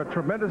doing a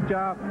tremendous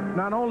job,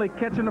 not only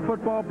catching the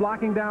football,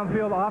 blocking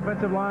downfield, the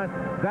offensive line.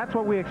 That's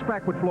what we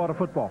expect with Florida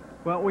football.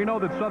 Well, we know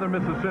that Southern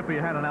Mississippi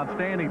had an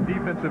outstanding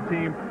defensive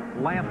team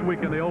last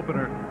week in the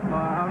opener.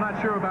 I'm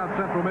not sure about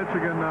Central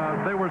Michigan.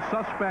 They were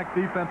suspect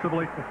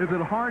defensively. Is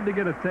it hard to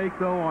get a take,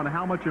 though, on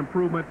how much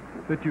improvement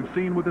that you've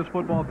seen with this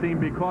football team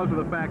because of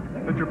the fact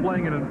that you're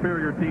playing an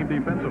inferior team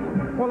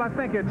defensively? Well, I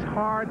think it's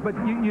hard, but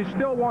you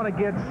still want to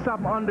get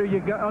some under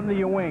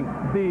your wing.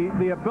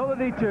 The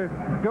ability to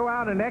go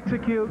out and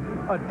execute,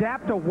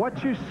 adapt to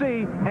what you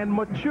see, and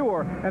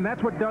mature, and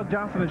that's what Doug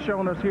Johnson has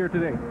shown us here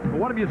today.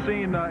 What have you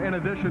seen in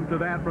addition to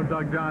that from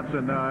Doug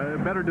Johnson?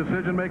 Better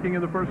decision-making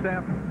in the first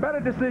half? better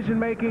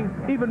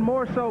decision-making, even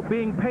more so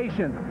being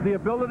patient, the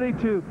ability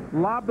to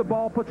lob the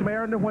ball, put some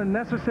air in it when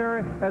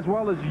necessary, as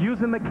well as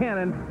using the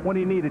cannon when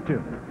he needed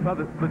to. Well,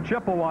 the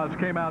Chippewas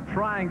came out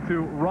trying to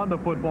run the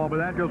football, but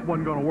that just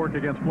wasn't going to work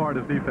against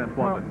Florida's defense,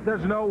 was it?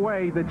 There's no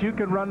way that you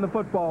can run the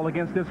football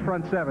against this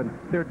front seven.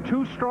 They're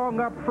too strong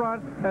up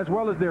front, as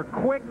well as they're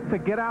quick to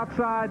get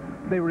outside.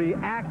 They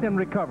react and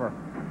recover.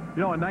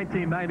 You know, in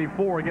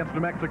 1994 against New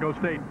Mexico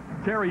State,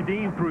 Terry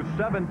Dean threw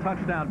 7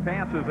 touchdown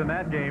passes in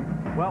that game.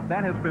 Well,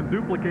 that has been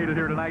duplicated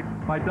here tonight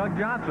by Doug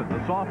Johnson,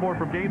 the sophomore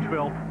from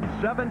Gainesville.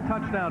 7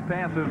 touchdown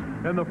passes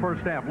in the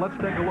first half. Let's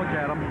take a look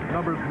at them.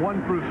 Numbers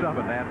 1 through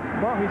 7,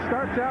 Matt. Well, he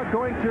starts out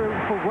going for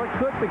what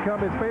could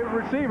become his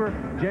favorite receiver,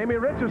 Jamie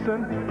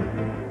Richardson.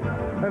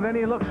 And then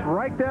he looks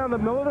right down the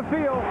middle of the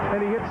field,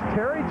 and he hits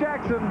Terry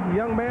Jackson,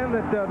 young man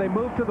that they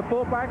moved to the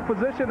fullback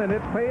position, and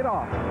it's paid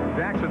off.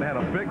 Jackson had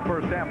a big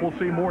first half. We'll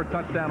see more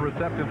touchdown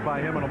receptions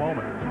by him in a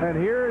moment.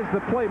 And here is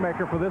the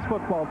playmaker for this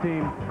football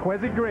team,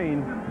 Quezzy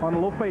Green, on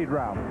a little fade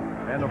route.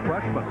 And the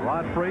freshman,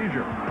 Rod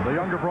Frazier, the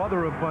younger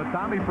brother of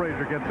Tommy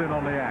Frazier, gets in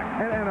on the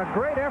act. And a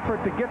great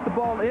effort to get the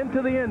ball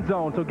into the end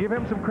zone, so give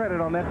him some credit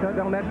on that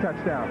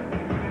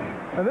touchdown.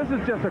 And this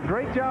is just a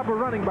great job of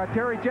running by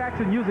Terry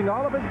Jackson, using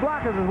all of his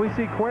blockers as we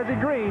see Quezzy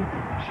Green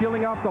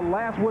shielding off the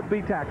last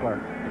would-be tackler.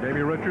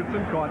 Jamie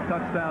Richardson caught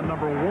touchdown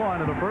number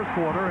 1 in the first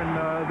quarter,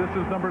 and this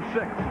is number 6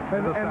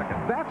 in the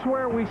second. That's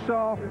where we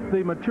saw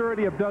the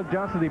maturity of Doug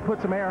Johnson. He put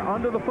some air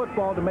under the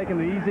football to make an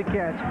easy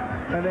catch,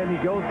 and then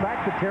he goes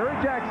back to Terry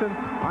Jackson,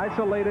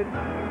 isolated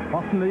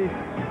on the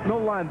no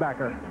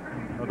linebacker.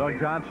 Well,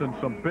 Doug Johnson,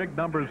 some big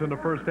numbers in the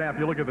first half.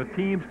 You look at the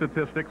team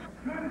statistics,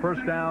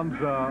 first downs,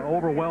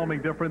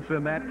 overwhelming difference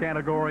in that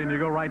category, and you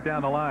go right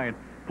down the line.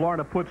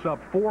 Florida puts up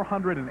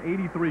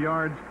 483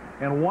 yards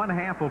and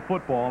 1/2 of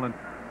football, and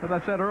as I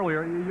said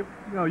earlier,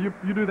 you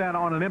do that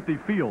on an empty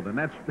field, and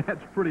that's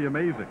pretty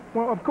amazing.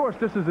 Well, of course,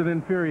 this is an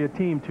inferior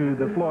team to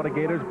the Florida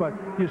Gators, but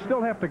you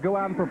still have to go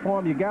out and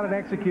perform. You got to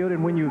execute,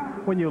 and when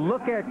you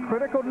look at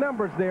critical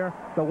numbers there,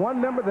 the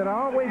one number that I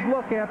always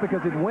look at,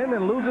 because it wins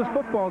and loses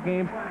football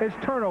games, is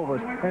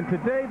turnovers. And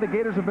today, the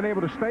Gators have been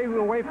able to stay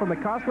away from the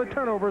costly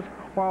turnovers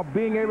while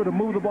being able to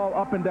move the ball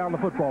up and down the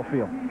football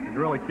field. You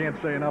really can't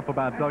say enough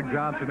about Doug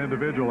Johnson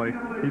individually.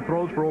 He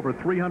throws for over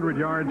 300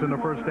 yards in the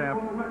first half.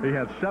 He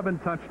has 7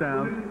 touchdowns,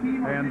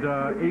 and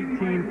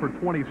 18 for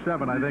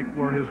 27, I think,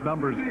 were his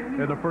numbers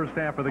in the first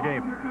half of the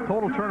game.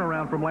 Total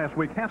turnaround from last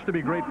week has to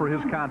be great for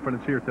his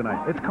confidence here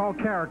tonight. It's called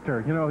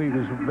character. You know, he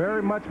was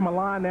very much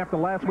maligned after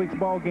last week's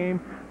ball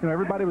game. You know,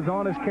 everybody was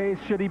on his case.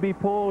 Should he be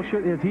pulled?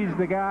 Is he's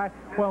the guy?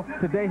 Well,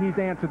 today he's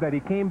answered that. He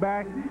came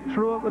back,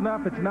 true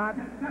enough. It's not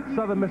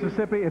Southern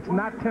Mississippi. It's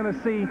not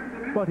Tennessee,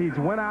 but he's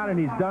went out and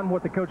he's done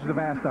what the coaches have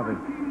asked of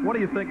him. What do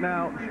you think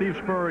now Steve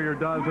Spurrier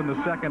does in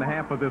the second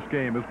half of this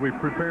game as we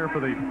prepare for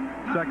the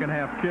second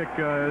half kick?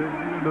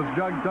 Does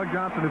Doug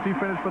Johnson, is he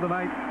finished for the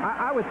night?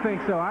 I would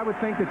think so. I would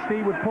think that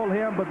Steve would pull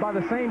him, but by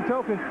the same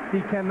token, he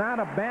cannot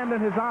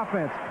abandon his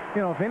offense.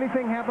 You know, if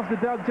anything happens to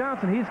Doug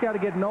Johnson, he's got to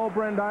get Noel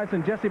Brandeis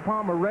and Jesse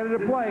Palmer ready to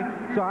play.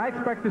 So I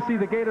expect to see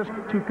the Gators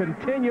to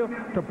continue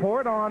to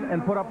pour it on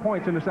and put up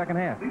points in the second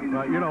half.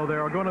 You know,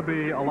 there are going to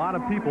be a lot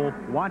of people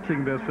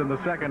watching this in the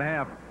second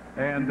half.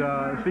 And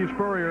Steve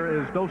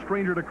Spurrier is no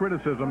stranger to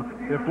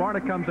criticism. If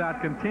Florida comes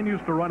out, continues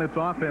to run its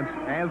offense,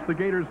 as the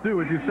Gators do,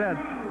 as you said,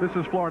 this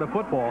is Florida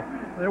football,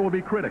 there will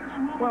be critics.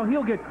 Well,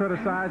 he'll get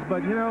criticized,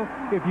 but, you know,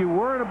 if you're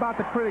worried about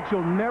the critics,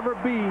 you'll never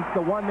be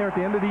the one there at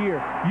the end of the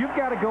year. You've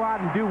got to go out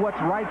and do what's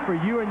right for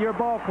you and your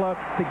ball club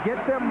to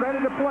get them ready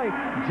to play.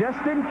 Just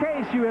in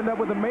case you end up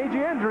with a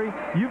major injury,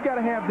 you've got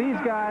to have these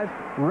guys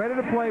ready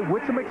to play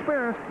with some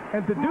experience,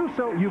 and to do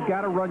so, you've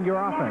got to run your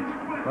offense.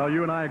 Well,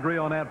 you and I agree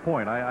on that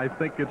point. I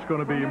think it's going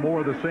to be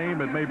more of the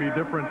same. It may be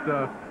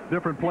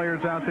different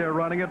players out there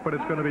running it, but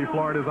it's going to be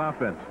Florida's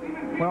offense.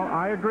 Well,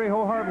 I agree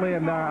wholeheartedly,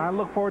 and I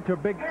look forward to a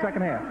big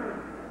second half.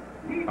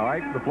 All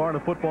right, the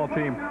Florida football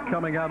team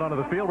coming out onto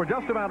the field. We're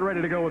just about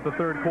ready to go with the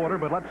third quarter,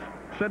 but let's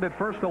send it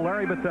first to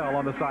Larry Battelle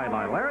on the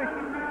sideline. Larry?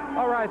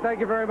 All right, thank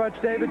you very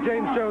much, David.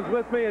 James Jones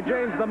with me. And,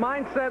 James, the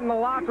mindset in the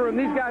locker room,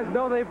 these guys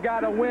know they've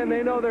got to win.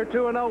 They know they're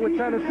 2-0 with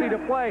Tennessee to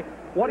play.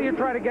 What do you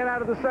try to get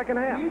out of the second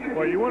half?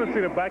 Well, you want to see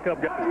the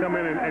backup guys come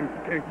in and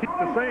keep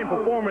the same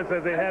performance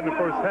as they had in the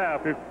first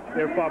half. If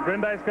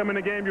Brandeis come in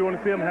the game, you want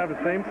to see them have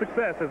the same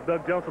success as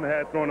Doug Johnson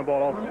had throwing the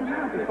ball also.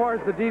 As far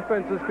as the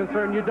defense is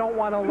concerned, you don't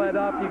want to let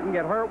up. You can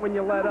get hurt when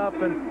you let up,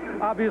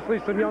 and obviously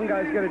some young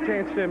guys get a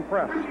chance to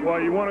impress.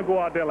 Well, you want to go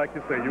out there, like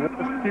you say. You want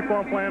to keep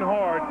on playing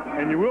hard,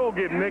 and you will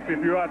get nicked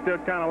if you're out there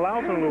kind of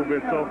lousing a little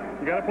bit. So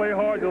you got to play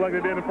hard just like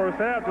they did in the first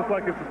half, just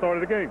like it's the start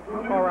of the game.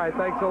 All right,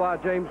 thanks a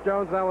lot, James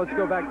Jones. Now let's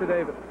go back to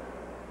David.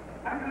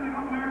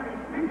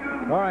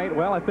 All right,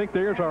 well, I think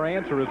there's our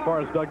answer as far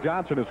as Doug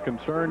Johnson is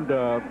concerned.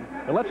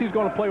 Unless he's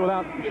going to play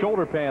without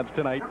shoulder pads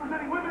tonight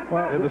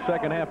in the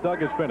second half,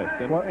 Doug is finished.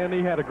 And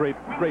he had a great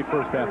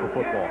first half of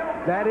football.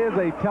 That is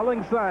a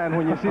telling sign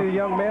when you see the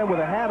young man with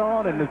a hat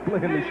on and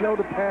the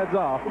shoulder pads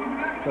off.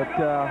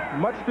 But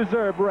much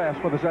deserved rest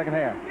for the second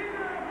half.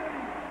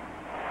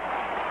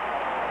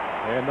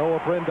 And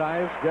Noah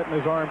Brindise getting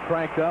his arm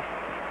cranked up.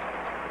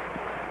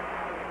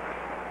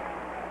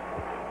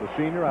 The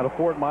senior out of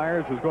Fort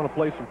Myers is going to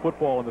play some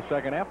football in the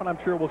second half, and I'm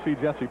sure we'll see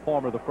Jesse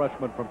Palmer, the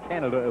freshman from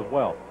Canada, as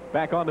well.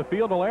 Back on the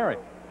field to Larry.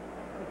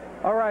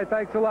 All right,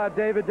 thanks a lot,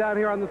 David. Down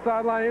here on the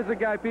sideline, here's a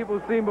guy people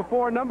have seen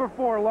before. Number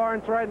 4,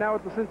 Lawrence, right now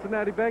with the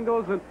Cincinnati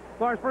Bengals. And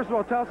Lawrence, first of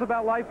all, tell us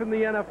about life in the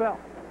NFL.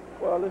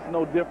 Well, it's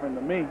no different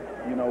to me,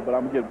 you know, but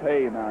I'm getting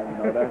paid now, you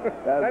know.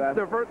 That's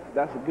different.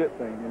 That's a good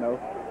thing, you know.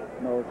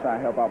 Trying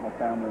to help out my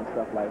family and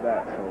stuff like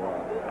that. So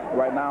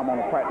right now I'm on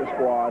a practice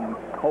squad, and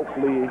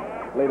hopefully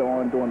later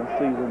on during the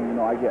season, you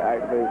know, I get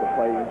activated to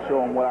play and show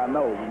them what I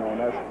know, you know,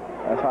 and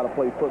that's how to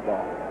play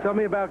football. Tell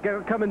me about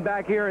coming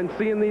back here and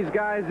seeing these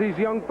guys, these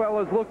young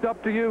fellas looked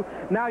up to you.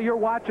 Now you're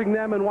watching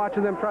them and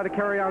watching them try to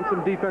carry on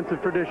some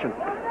defensive tradition.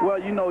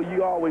 Well, you know,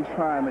 you always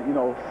trying to, you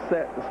know,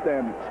 set the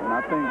standards, and I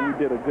think we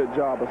did a good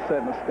job of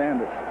setting the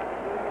standards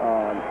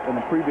in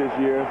the previous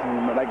years,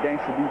 and that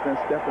gangster defense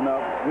stepping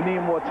up. We need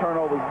more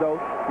turnovers, though,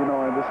 you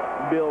know, and just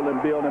build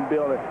and build and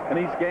build it. And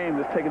each game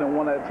is taking it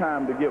one at a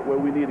time to get where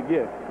we need to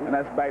get, and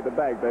that's back to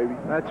back, baby.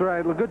 That's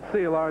right. Well, good to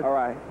see you, Lawrence. All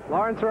right.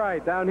 Lawrence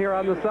Wright down here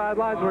on the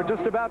sidelines. We're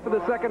just about for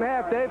the second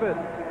half. David.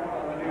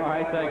 All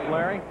right, thanks,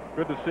 Larry.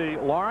 Good to see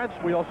Lawrence.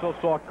 We also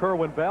saw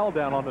Kerwin Bell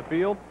down on the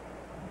field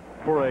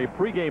for a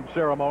pregame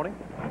ceremony.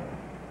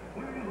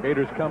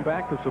 Gators come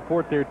back to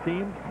support their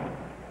team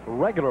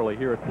regularly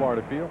here at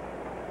Florida Field.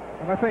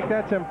 And I think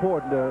that's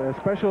important,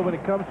 especially when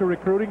it comes to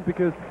recruiting,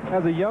 because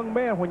as a young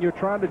man, when you're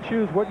trying to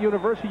choose what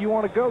university you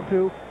want to go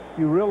to,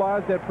 you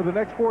realize that for the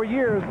next 4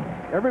 years,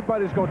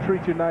 everybody's going to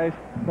treat you nice.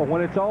 But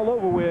when it's all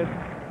over with,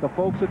 the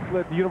folks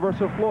at the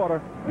University of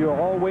Florida, you'll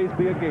always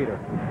be a Gator.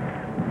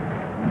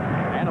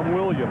 Adam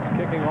Williams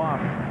kicking off.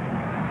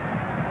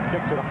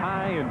 Kicks it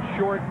high and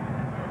short.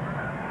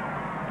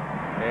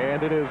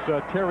 And it is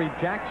Terry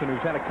Jackson,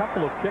 who's had a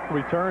couple of kick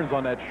returns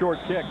on that short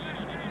kick.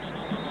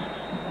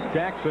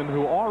 Jackson,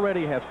 who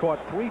already has caught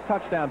 3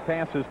 touchdown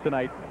passes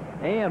tonight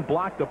and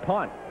blocked a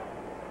punt,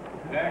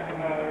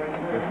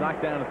 is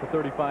knocked down at the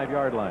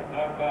 35-yard line.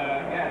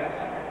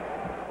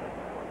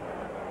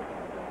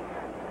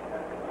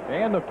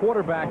 And the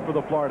quarterback for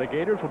the Florida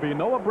Gators will be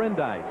Noah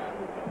Brindise,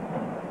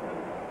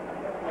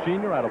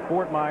 senior out of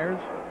Fort Myers,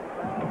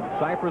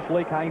 Cypress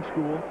Lake High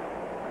School.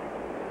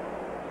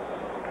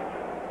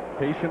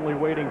 Patiently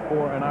waiting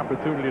for an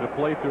opportunity to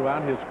play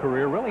throughout his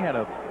career. Really had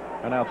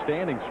an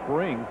outstanding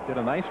spring. Did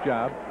a nice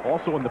job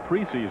also in the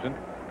preseason.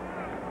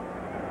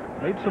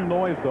 Made some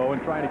noise, though, in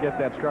trying to get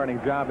that starting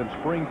job in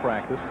spring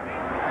practice.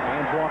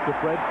 Hands off to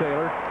Fred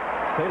Taylor.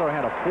 Taylor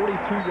had a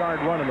 42-yard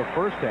run in the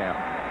first half.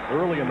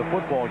 Early in the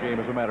football game,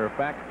 as a matter of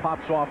fact.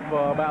 Pops off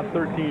about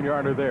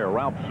 13-yarder there.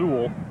 Ralph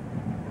Sewell,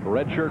 a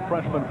redshirt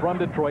freshman from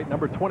Detroit,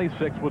 number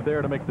 26, was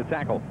there to make the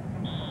tackle.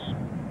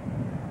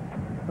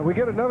 And we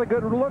get another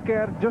good look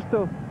at it. Just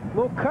a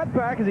little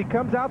cutback as he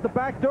comes out the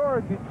back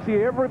door. You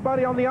see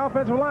everybody on the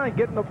offensive line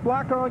getting a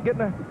blocker on,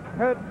 getting a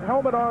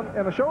helmet on,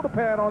 and a shoulder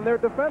pad on their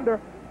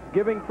defender,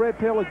 giving Fred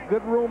Taylor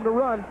good room to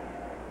run.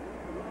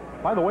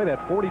 By the way,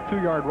 that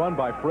 42-yard run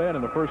by Fred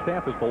in the first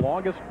half is the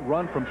longest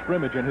run from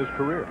scrimmage in his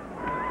career.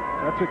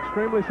 That's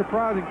extremely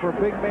surprising for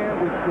a big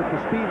man with the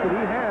speed that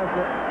he has.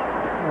 But,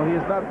 you know, he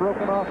has not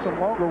broken off some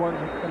longer ones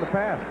in the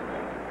past.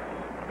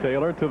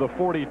 Taylor to the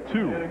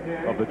 42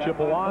 of the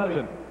Chippewas,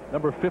 and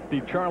number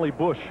 50, Charlie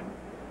Bush,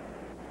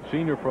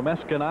 senior from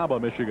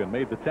Escanaba, Michigan,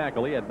 made the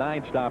tackle. He had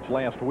 9 stops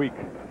last week.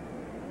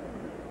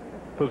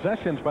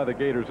 Possessions by the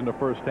Gators in the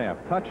first half.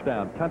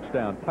 Touchdown,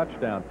 touchdown,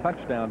 touchdown,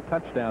 touchdown,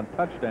 touchdown,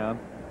 touchdown.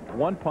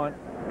 1 punt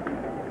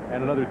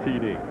and another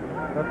TD.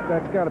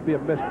 That's got to be a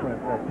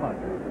misprint, that punt.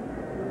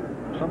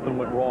 Something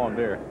went wrong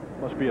there.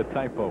 Must be a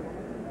typo.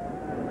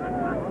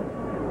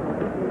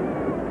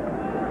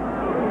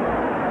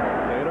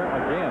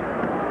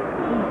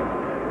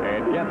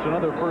 Gets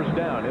another first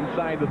down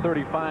inside the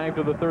 35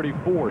 to the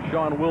 34.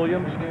 Sean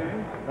Williams,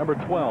 number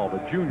 12,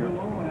 a junior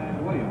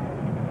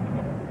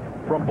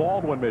from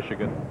Baldwin,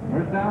 Michigan,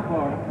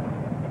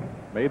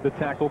 made the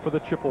tackle for the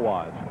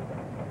Chippewas.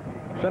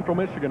 Central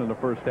Michigan in the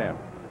first half.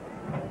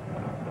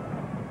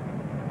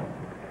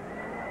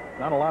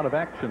 Not a lot of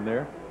action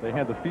there. They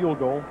had the field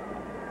goal.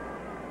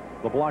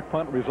 The block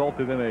punt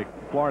resulted in a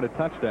Florida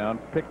touchdown,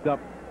 picked up,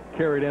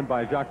 carried in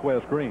by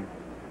Jacquez Green.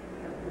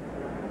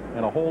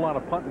 And a whole lot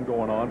of punting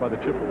going on by the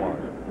Chippewas.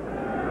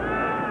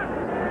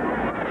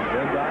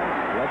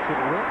 Brindise lets it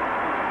rip.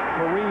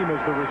 Kareem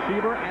is the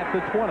receiver at the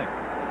 20.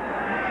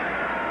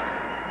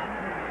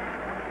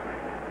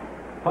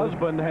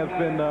 Husband has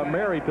been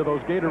married to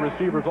those Gator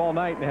receivers all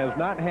night and has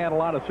not had a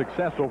lot of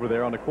success over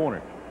there on the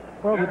corner.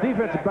 Well, the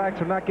defensive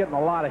backs are not getting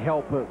a lot of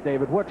help,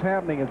 David. What's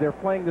happening is they're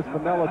playing this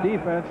vanilla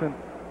defense, and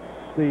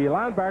the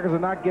linebackers are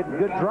not getting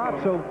good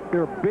drops, so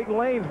there are big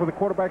lanes for the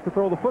quarterback to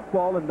throw the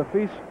football, and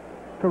Nafis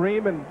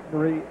Kareem and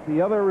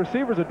the other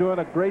receivers are doing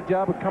a great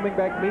job of coming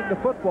back, meeting the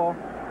football,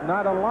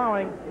 not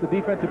allowing the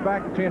defensive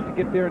back a chance to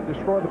get there and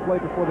destroy the play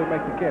before they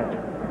make the catch.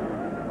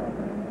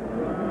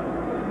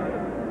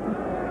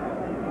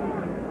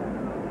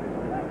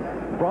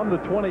 From the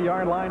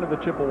 20-yard line of the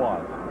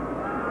Chippewas.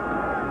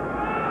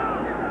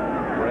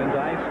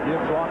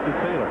 gives off to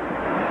Taylor.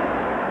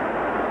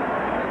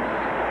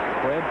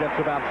 Fred gets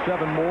about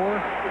 7 more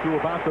to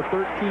about the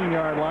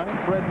 13-yard line.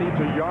 Fred needs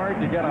a yard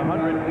to get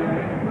 100.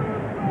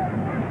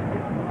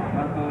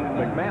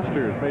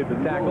 McMasters made the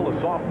tackle,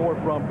 a sophomore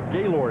from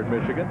Gaylord,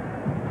 Michigan.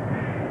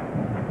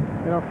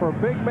 You know, for a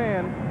big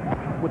man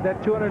with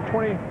that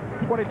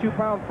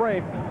 22-pound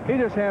frame, he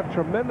just has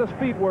tremendous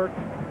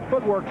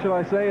footwork, shall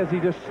I say, as he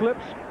just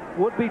slips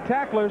would-be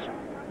tacklers,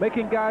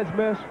 making guys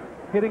miss,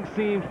 hitting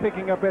seams,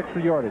 picking up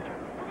extra yardage.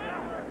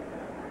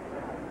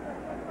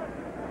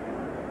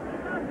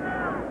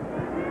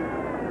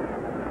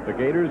 The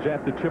Gators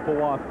at the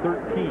Chippewa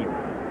 13.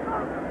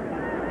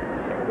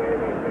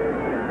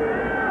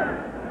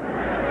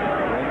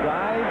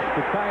 To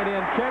tight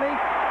end Kenny.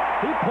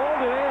 He pulled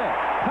it in.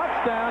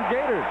 Touchdown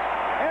Gators.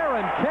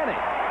 Aaron Kenny.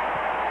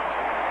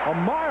 A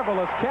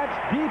marvelous catch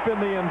deep in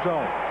the end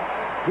zone.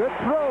 Good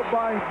throw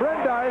by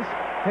Brandeis,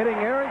 hitting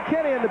Aaron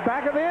Kenny in the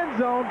back of the end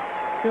zone.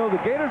 You know, the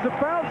Gators have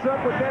found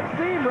something with that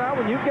seam route.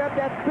 When you've got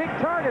that big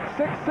target,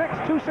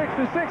 6'6",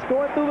 266,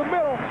 going through the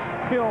middle,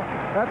 you know,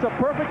 that's a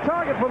perfect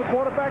target for the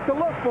quarterback to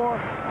look for.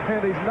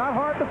 And he's not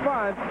hard to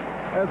find,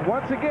 as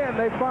once again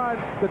they find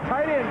the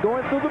tight end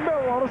going through the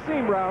middle on a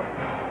seam route.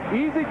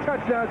 Easy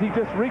touchdowns. He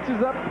just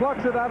reaches up,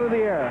 plucks it out of the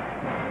air.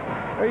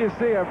 There you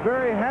see a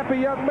very happy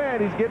young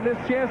man. He's getting this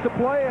chance to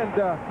play, and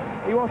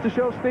he wants to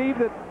show Steve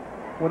that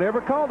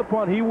whenever called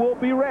upon, he will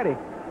be ready.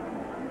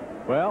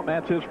 Well,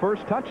 that's his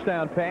first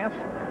touchdown pass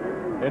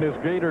in his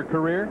Gator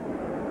career.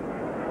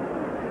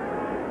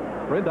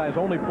 Brandeis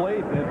only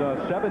played in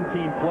 17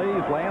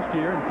 plays last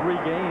year in 3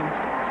 games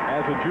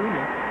as a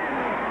junior.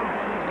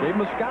 Gave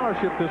him a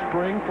scholarship this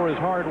spring for his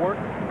hard work.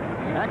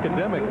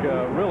 Academic,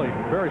 really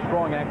very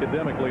strong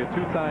academically, a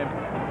 2-time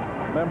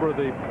member of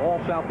the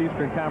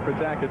All-Southeastern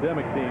Conference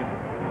academic team.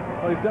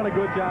 Well, he's done a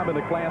good job in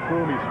the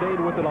classroom. He stayed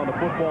with it on the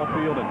football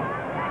field, and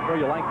well,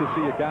 you like to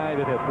see a guy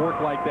that has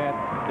worked like that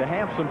to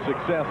have some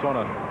success on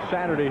a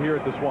Saturday here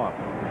at the Swamp.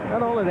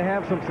 Not only to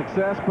have some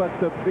success, but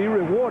to be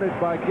rewarded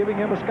by giving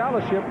him a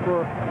scholarship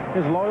for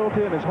his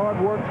loyalty and his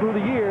hard work through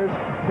the years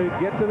to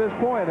get to this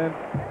point. And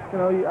you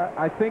know,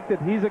 I think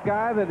that he's a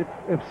guy that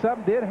if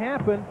something did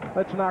happen,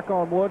 let's knock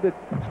on wood, that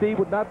Steve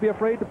would not be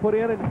afraid to put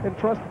in and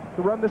trust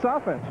to run this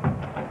offense.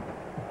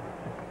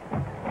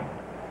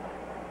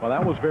 Well,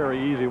 that was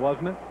very easy,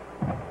 wasn't it?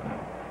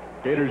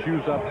 Gators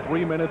use up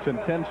 3 minutes and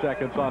 10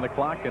 seconds on the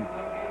clock, and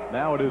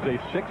now it is a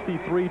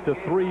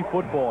 63-3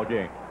 football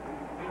game.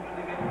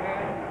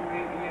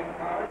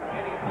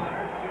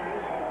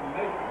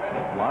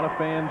 A lot of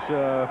fans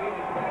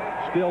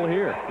still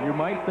here. You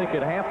might think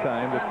at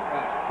halftime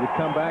that you'd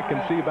come back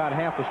and see about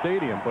half the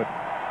stadium, but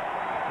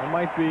there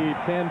might be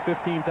 10,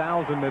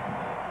 15,000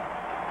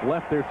 that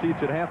left their seats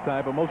at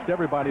halftime, but most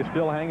everybody's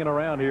still hanging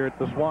around here at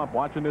the Swamp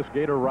watching this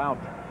Gator rout.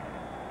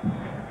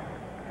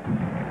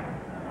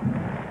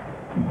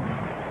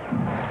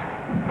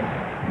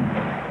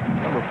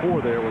 Number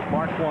 4 there was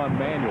Marquand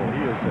Manuel.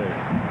 He is a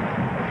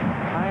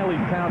highly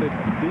touted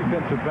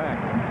defensive back.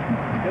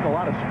 Getting a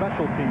lot of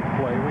special teams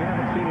play. We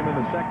haven't seen him in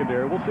the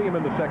secondary. We'll see him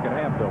in the second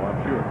half, though,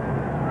 I'm sure.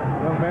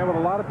 Young man with a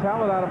lot of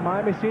talent out of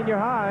Miami Senior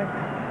High.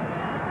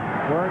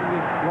 Wearing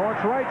the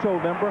Lawrence Wright's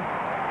old number.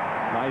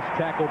 Nice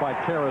tackle by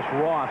Terrace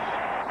Ross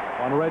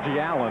on Reggie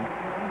Allen.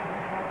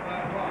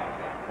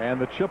 And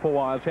the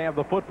Chippewas have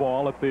the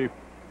football at the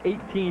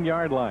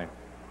 18-yard line.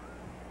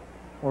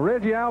 Well,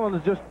 Reggie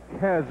Allen just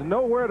has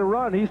nowhere to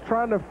run. He's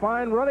trying to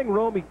find running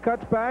room. He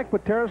cuts back,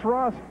 but Terrace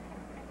Ross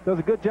does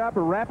a good job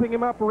of wrapping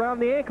him up around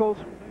the ankles,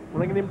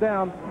 bringing him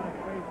down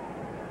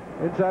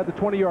inside the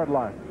 20-yard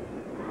line.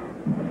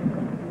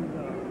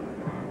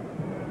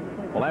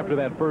 Well, after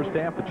that first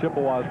half, the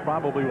Chippewas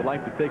probably would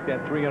like to take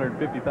that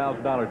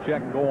 $350,000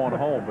 check and go on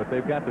home, but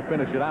they've got to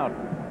finish it out.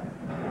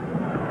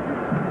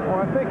 Well,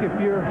 I think if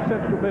you're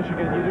Central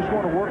Michigan, you just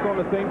want to work on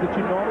the things that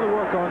you normally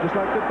work on, just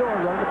like they're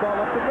doing, running the ball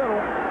up the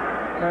middle,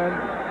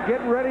 and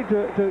getting ready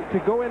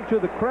to go into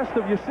the crest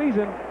of your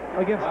season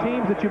against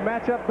teams that you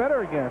match up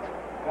better against.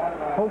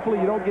 Hopefully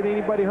you don't get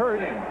anybody hurt,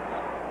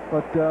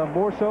 but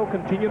more so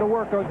continue to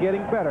work on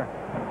getting better.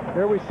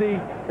 There we see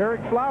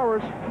Eric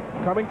Flowers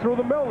coming through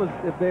the middle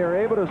if they are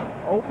able to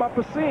open up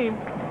a seam.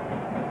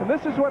 And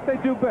this is what they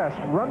do best,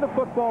 run the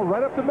football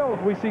right up the middle.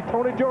 We see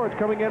Tony George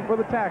coming in for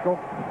the tackle.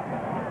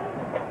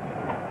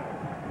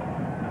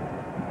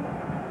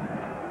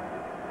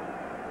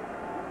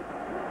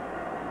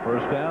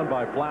 First down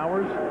by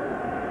Flowers.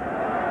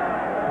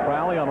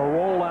 Crowley on a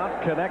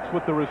rollout, connects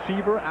with the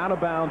receiver, out of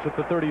bounds at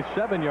the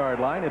 37-yard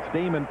line. It's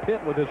Damon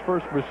Pitt with his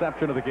first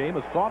reception of the game,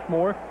 a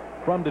sophomore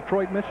from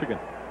Detroit, Michigan.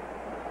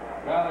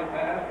 Crowley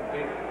pass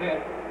to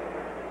Pitt.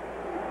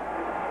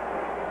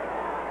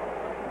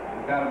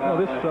 Well,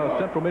 this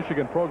Central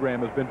Michigan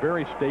program has been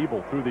very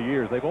stable through the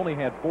years. They've only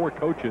had 4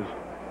 coaches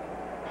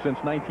since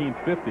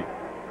 1950.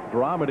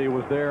 Dramedy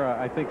was there,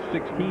 I think,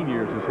 16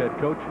 years as head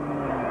coach.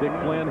 Dick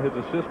Flynn, his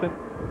assistant.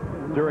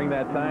 during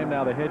that time.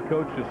 Now the head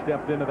coach has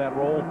stepped into that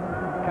role.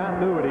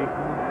 Continuity,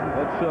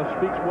 that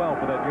speaks well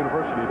for that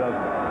university, doesn't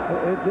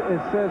it?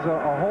 It says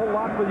a whole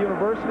lot for the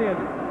university. And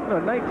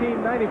in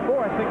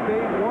 1994, I think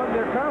they won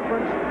their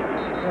conference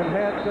and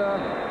had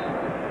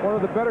one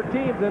of the better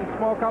teams in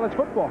small college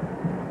football.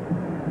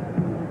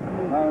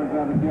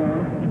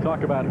 You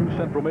talk about who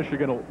Central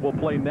Michigan will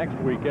play next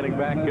week, getting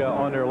back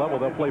on their level.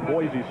 They'll play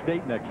Boise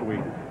State next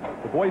week.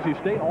 The Boise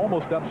State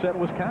almost upset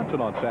Wisconsin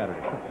on Saturday.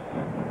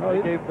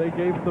 They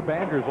gave the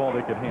Badgers all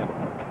they could handle.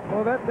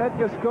 Well, that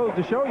just goes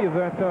to show you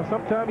that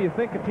sometimes you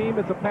think a team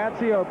is a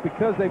patsy or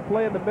because they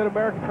play in the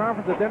Mid-American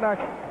Conference that they're not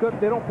good,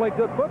 they don't play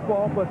good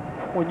football, but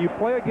when you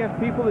play against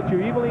people that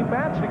you're evenly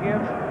matched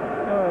against,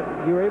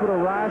 you're able to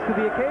rise to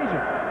the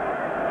occasion.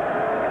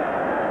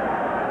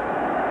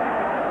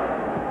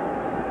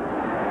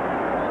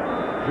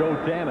 Joe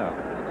Dana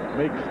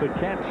makes the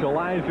catch.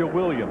 Elijah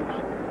Williams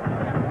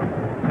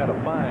had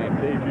a fine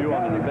debut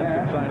on the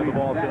defensive side of the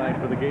ball tonight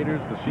for the Gators.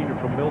 The senior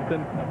from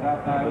Milton,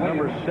 the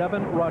number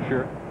 7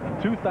 rusher,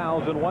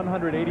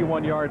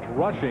 2,181 yards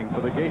rushing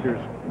for the Gators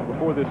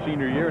before this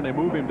senior year, and they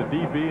move him to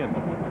DB, and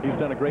he's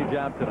done a great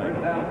job tonight.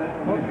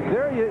 Well,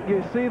 there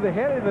you see the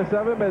headiness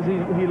of him as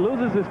he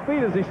loses his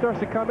feet as he starts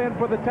to come in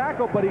for the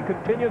tackle, but he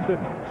continues to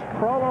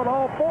crawl on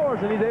all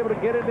fours, and he's able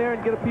to get in there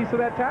and get a piece of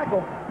that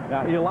tackle.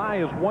 Now,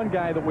 Eli is one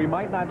guy that we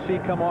might not see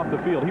come off the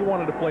field. He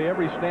wanted to play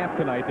every snap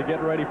tonight to get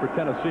ready for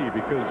Tennessee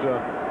because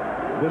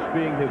this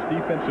being his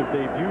defensive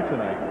debut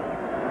tonight,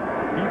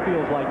 he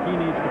feels like he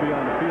needs to be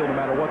on the field no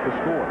matter what the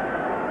score.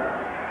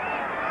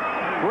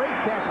 Great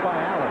catch by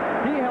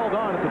Allen. He held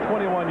on at the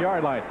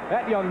 21-yard line.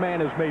 That young man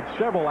has made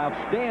several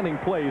outstanding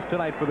plays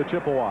tonight for the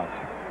Chippewas.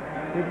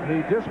 He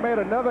just made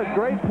another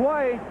great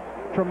play.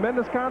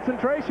 Tremendous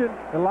concentration.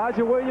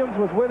 Elijah Williams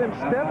was with him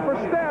step for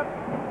step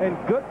in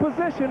good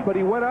position, but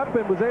he went up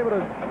and was able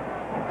to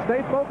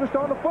stay focused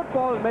on the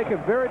football and make a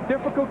very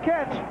difficult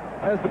catch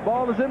as the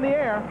ball is in the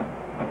air.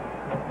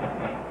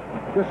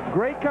 Just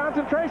great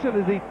concentration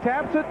as he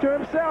taps it to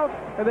himself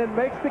and then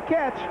makes the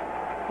catch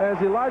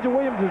as Elijah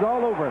Williams is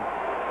all over him.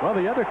 Well,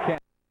 the other catch.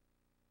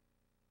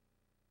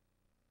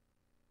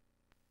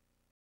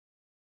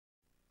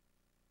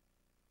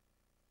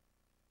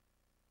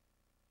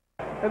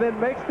 And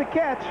then makes the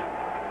catch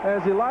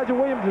as Elijah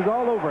Williams is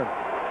all over him.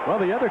 Well,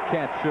 the other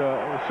catch,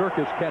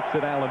 circus catch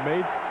that Allen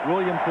made,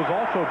 Williams was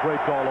also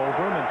draped all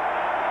over him, and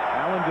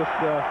Allen just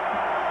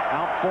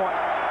outfought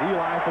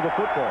Eli for the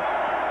football.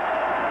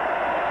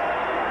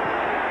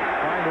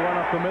 Trying to run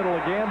up the middle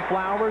again.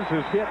 Flowers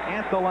is hit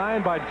at the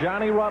line by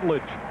Johnny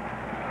Rutledge.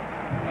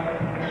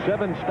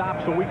 7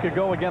 stops a week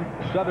ago against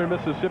Southern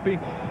Mississippi.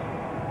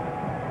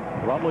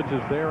 Rutledge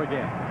is there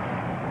again.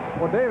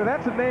 Well, David,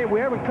 that's a name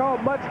we haven't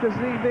called much this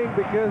evening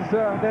because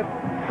that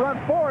front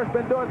four has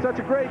been doing such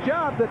a great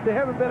job that they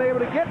haven't been able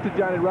to get to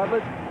Johnny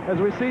Rutledge. As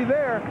we see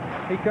there,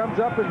 he comes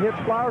up and hits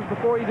Flowers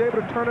before he's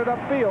able to turn it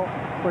upfield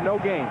for no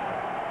gain.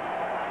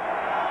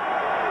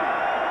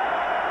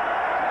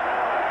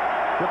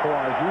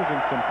 Chippewa is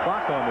using some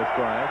clock on this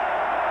drive.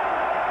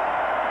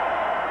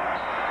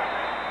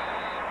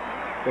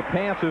 The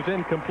pass is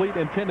incomplete,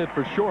 intended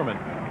for Shorman.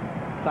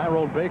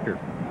 Tyrone Baker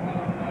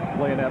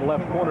playing that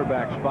left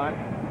cornerback spot.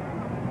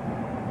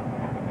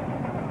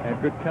 And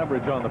good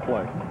coverage on the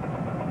play.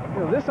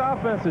 You know, this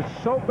offense is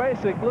so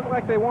basic. Look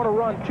like they want to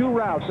run 2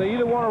 routes. They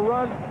either want to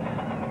run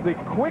the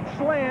quick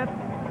slant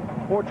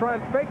or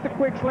try and fake the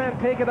quick slant,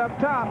 take it up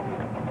top.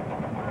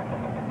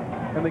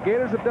 And the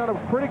Gators have done a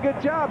pretty good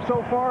job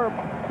so far of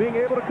being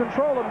able to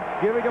control them,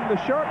 giving them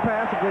the short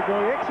pass. If they're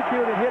going to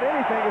execute and hit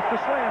anything, it's the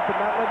slant, but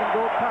not let them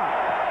go up top.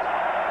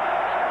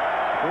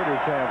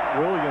 Gators have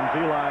Williams,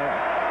 Eli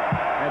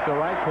at the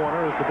right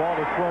corner as the ball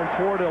is thrown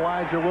toward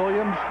Elijah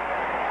Williams,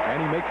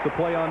 and he makes the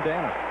play on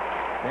Dana.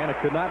 Dana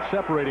could not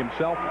separate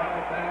himself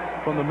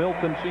from the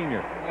Milton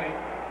senior.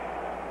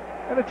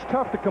 And it's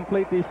tough to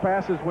complete these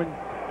passes when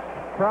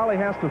Crowley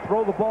has to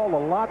throw the ball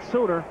a lot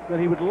sooner than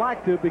he would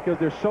like to because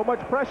there's so much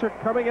pressure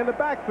coming in the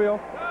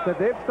backfield that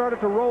they've started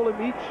to roll him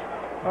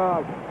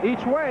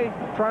each way,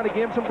 trying to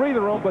give him some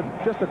breathing room, but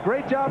just a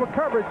great job of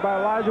coverage by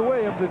Elijah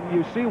Williams, and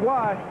you see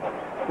why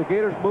the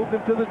Gators moved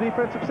him to the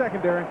defensive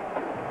secondary.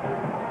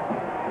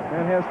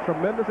 And has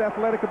tremendous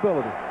athletic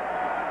ability.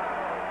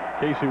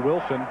 Casey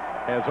Wilson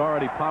has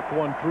already popped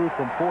one through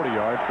from 40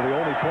 yards for the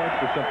only points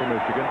for Central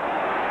Michigan.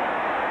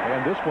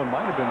 And this one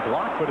might have been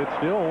blocked, but it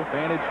still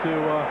managed to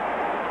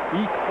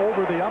eke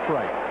over the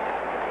upright.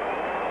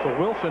 So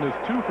Wilson is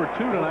 2 for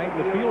 2 tonight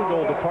in the field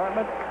goal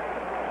department.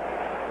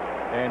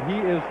 And he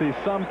is the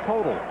sum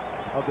total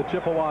of the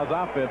Chippewas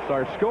offense.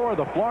 Our score,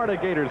 the Florida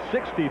Gators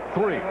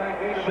 63,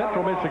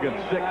 Central Michigan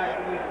 6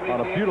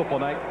 on a beautiful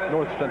night,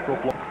 North Central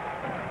Florida.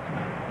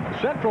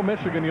 Central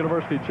Michigan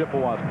University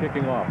Chippewas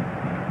kicking off.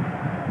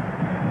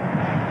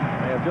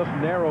 They have just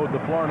narrowed the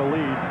Florida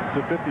lead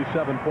to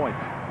 57 points.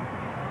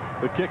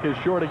 The kick is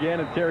short again,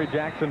 and Terry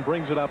Jackson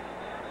brings it up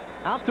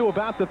out to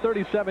about the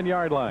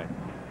 37-yard line.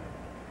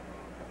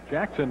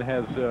 Jackson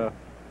has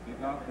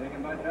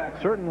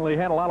certainly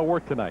had a lot of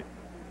work tonight.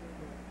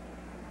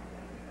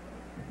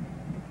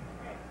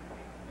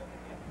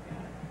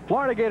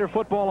 Florida Gator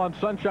football on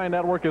Sunshine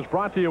Network is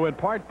brought to you in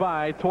part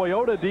by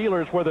Toyota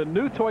Dealers, where the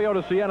new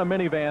Toyota Sienna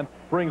minivan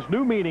brings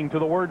new meaning to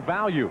the word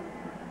value.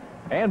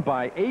 And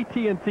by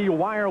AT&T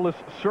Wireless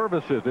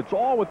Services. It's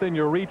all within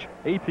your reach,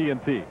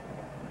 AT&T.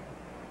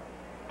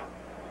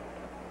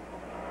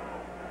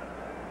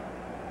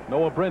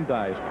 Noah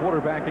Brindise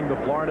quarterbacking the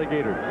Florida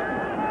Gators.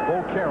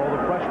 Bo Carroll,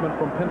 the freshman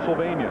from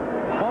Pennsylvania,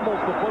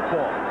 fumbles the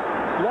football.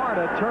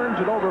 Florida turns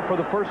it over for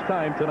the first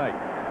time tonight.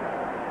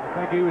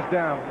 I think he was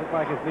down. Looked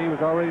like his knee was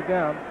already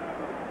down.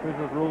 This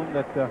was ruling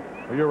that...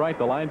 Well, you're right.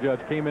 The line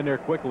judge came in there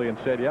quickly and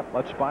said, yep,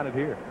 let's spot it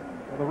here.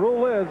 Well, the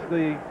rule is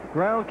the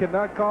ground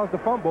cannot cause the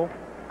fumble,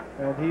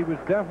 and he was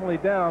definitely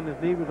down. His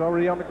knee was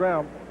already on the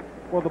ground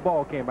before the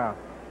ball came out.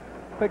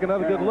 Take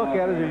another good look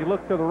at it. As you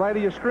look to the right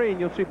of your screen,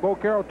 you'll see Bo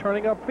Carroll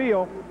turning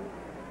upfield,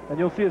 and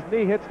you'll see his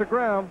knee hits the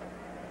ground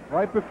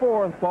right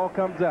before the ball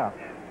comes out.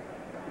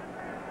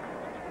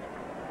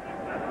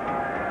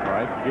 All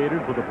right, the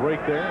Gators with a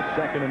break there,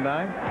 2nd and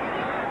 9.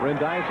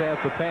 Brindise has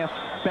the pass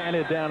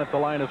batted down at the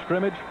line of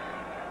scrimmage.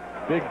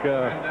 Big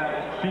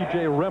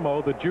C.J.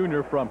 Remo, the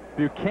junior from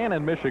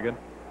Buchanan, Michigan,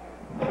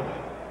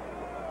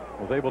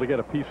 was able to get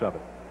a piece of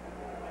it.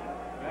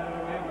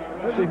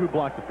 Let's see who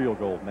blocked the field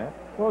goal, Matt.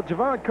 Well,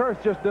 Javon Curse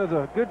just does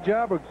a good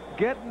job of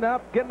getting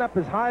up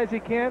as high as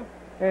he can,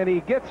 and he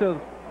gets a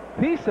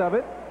piece of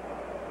it,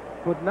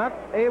 but not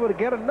able to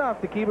get enough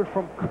to keep it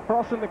from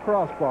crossing the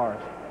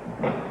crossbars.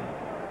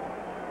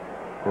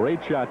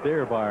 Great shot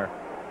there by our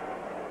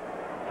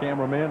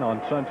cameraman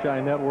on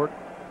Sunshine Network.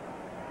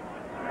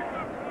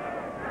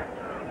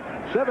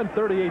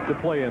 7:38 to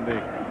play in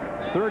the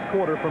 3rd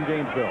quarter from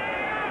Gainesville.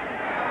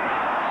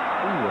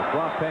 Ooh, a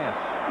drop pass.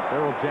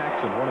 Darrell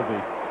Jackson, one of the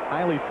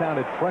highly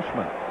talented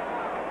freshmen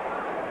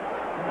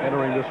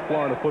entering this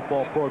Florida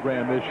football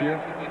program this year.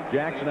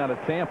 Jackson out of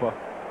Tampa.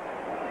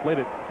 Played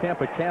at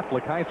Tampa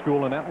Catholic High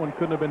School, and that one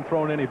couldn't have been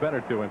thrown any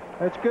better to him.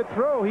 That's a good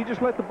throw. He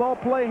just let the ball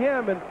play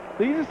him, and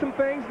these are some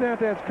things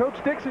that as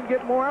Coach Dixon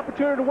get more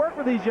opportunity to work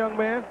with these young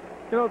men,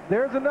 you know,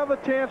 there's another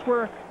chance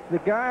where the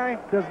guy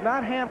does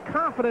not have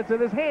confidence in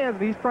his hands,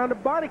 and he's trying to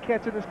body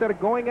catch it instead of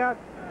going out,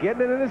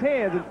 getting it in his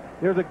hands. And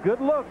there's a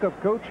good look of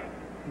Coach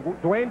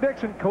Dwayne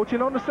Dixon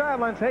coaching on the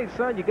sidelines. Hey,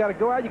 son, you got to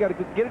go out. You got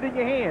to get it in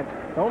your hands.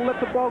 Don't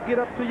let the ball get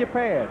up to your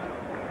pads.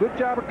 Good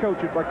job of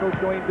coaching by Coach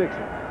Dwayne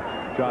Dixon.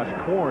 Josh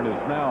Korn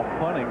is now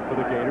punting for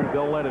the Gators.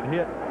 They'll let it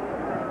hit.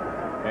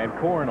 And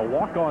Korn, a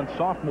walk-on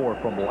sophomore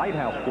from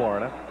Lighthouse,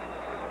 Florida,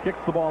 kicks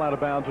the ball out of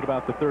bounds at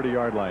about the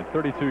 30-yard line.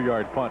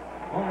 32-yard punt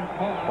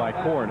by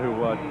Korn,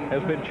 who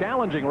has been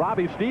challenging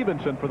Robbie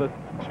Stevenson for the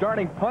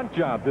starting punt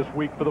job this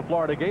week for the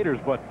Florida Gators.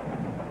 But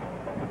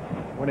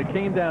when it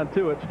came down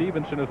to it,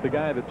 Stevenson is the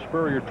guy that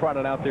Spurrier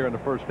trotted out there in the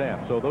first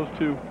half. So those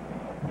two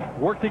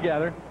work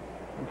together.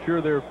 I'm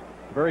sure they're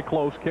very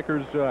close.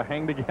 Kickers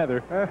hang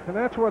together. And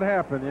that's what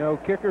happened. You know,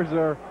 kickers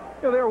are,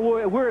 you know, they're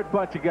a weird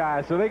bunch of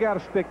guys, so they got to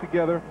stick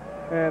together,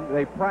 and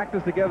they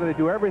practice together. They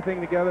do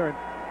everything together, and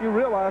you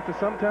realize that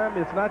sometimes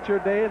it's not your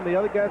day, and the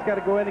other guy's got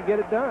to go in and get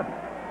it done.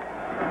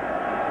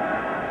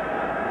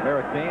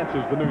 Merrick Nance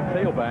is the new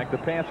tailback. The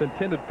pass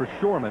intended for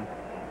Shorman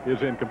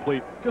is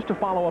incomplete. Just to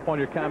follow up on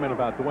your comment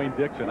about Dwayne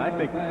Dixon, I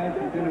think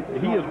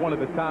he is one of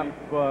the top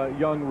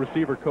young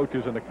receiver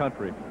coaches in the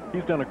country.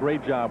 He's done a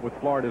great job with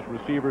Florida's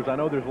receivers. I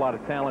know there's a lot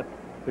of talent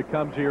that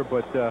comes here,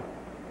 but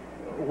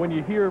when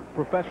you hear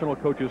professional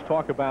coaches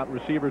talk about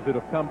receivers that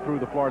have come through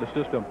the Florida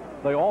system,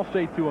 they all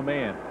say to a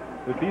man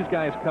that these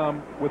guys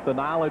come with the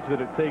knowledge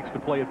that it takes to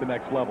play at the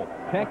next level.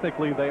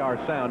 Technically, they are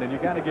sound, and you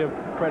got to give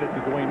credit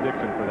to Dwayne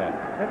Dixon for that.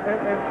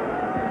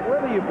 And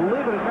whether you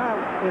believe it or not,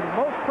 in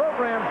most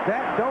programs,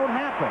 that don't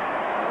happen.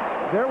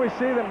 There we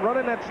see them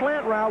running that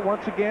slant route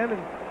once again, and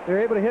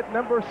they're able to hit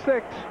number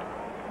 6.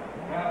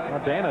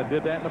 Dana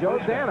did that in the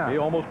first half. He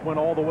almost went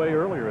all the way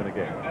earlier in the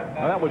game.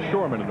 Now, that was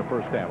Shorman in the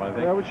first half, I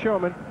think. That was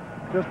Shorman.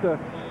 Just a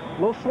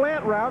little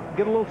slant route,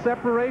 get a little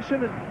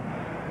separation, and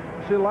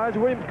see Elijah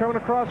Williams coming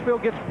across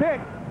field, gets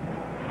picked.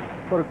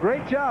 But a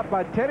great job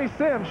by Teddy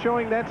Sims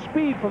showing that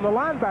speed from the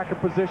linebacker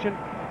position,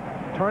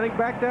 turning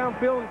back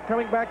downfield and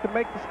coming back to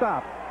make the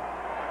stop.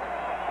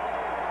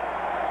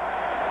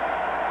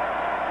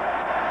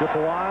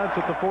 Chippewas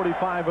at the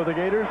 45 of the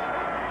Gators.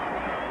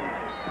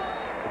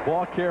 The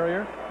ball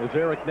carrier is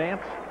Eric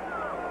Nance.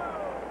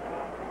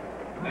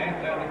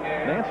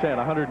 Nance had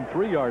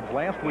 103 yards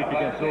last week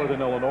against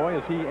Northern Illinois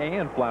as he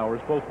and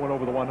Flowers both went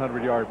over the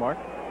 100-yard mark.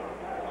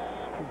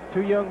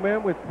 Two young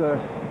men with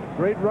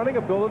great running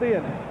ability,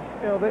 and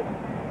you know,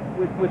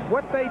 with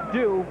what they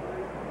do,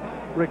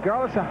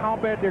 regardless of how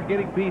bad they're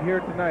getting beat here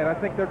tonight, I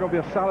think they're going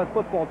to be a solid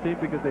football team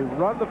because they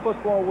run the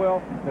football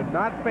well. They're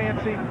not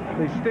fancy.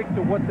 They stick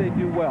to what they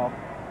do well.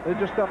 They're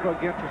just up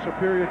against a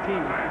superior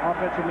team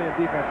offensively and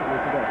defensively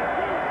today.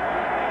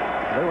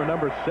 They were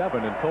number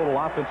 7 in total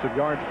offensive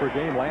yards per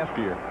game last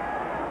year.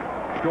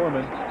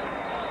 Shorman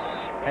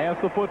has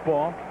the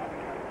football.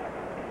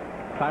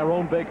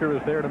 Tyrone Baker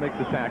is there to make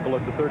the tackle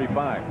at the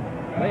 35.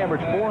 They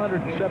averaged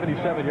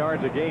 477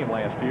 yards a game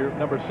last year,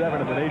 number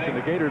 7 in the nation.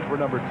 The Gators were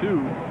number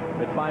 2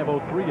 at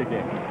 503 a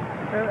game.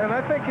 And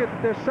I think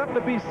there's something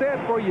to be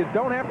said for you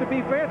don't have to be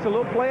fancy. A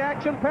little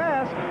play-action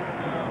pass.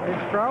 And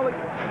Crowley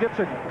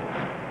gets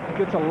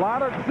a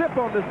lot of zip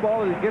on this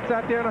ball as he gets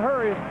out there in a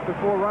hurry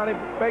before Ronnie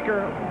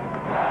Baker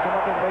come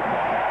up and make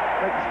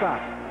the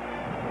stop.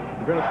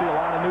 We're going to see a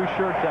lot of new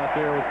shirts out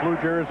there with blue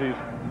jerseys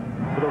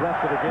for the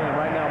rest of the game.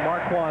 Right now,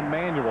 Marquand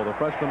Manuel, the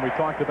freshman we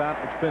talked about,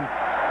 it's been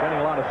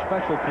getting a lot of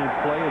special teams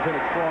play, is in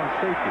at strong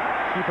safety.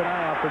 Keep an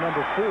eye out for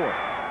number 4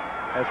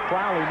 as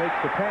Crowley makes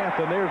the pass,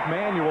 and there's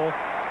Manuel.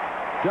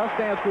 Just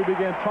as we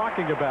began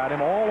talking about him,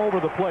 all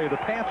over the play. The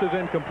pass is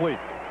incomplete.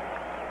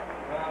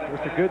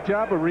 Just a good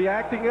job of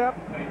reacting up,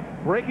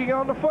 breaking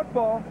on the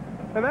football,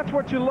 and that's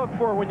what you look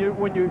for when you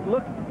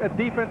look at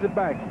defensive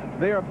back.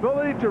 Their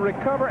ability to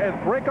recover and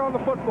break on the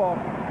football.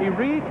 He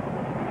reads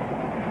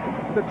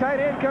the tight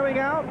end coming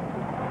out,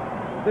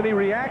 then he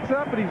reacts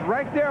up, and he's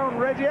right there on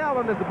Reggie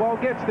Allen as the ball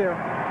gets there.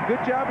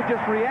 Good job of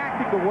just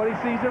reacting to what he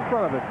sees in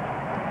front of him.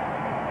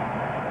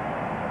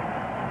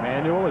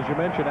 Manuel, as you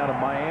mentioned, out of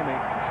Miami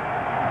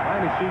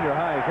Senior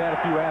High has had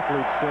a few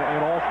athletes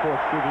in all sports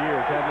through the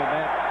years, hasn't it,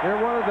 Matt?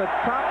 They're one of the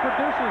top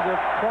producers of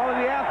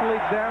quality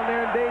athletes down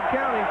there in Dade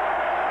County.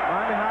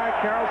 Miami High,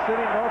 Carroll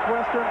City,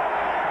 Northwestern,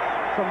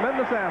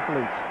 tremendous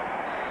athletes.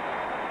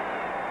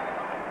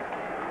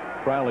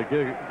 Crowley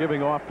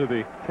giving off to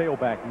the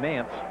tailback,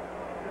 Nance.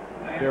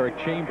 Derek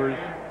Chambers,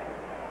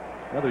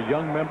 another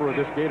young member of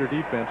this Gator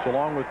defense,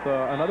 along with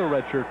another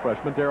redshirt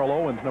freshman, Darrell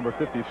Owens, number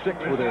 56,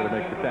 were there to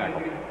make the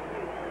tackle.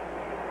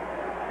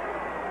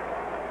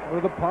 One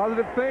of the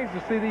positive things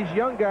to see these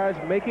young guys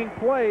making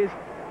plays,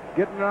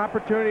 getting an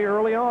opportunity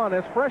early on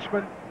as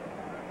freshmen,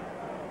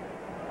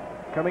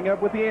 coming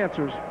up with the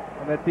answers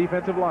on that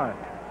defensive line.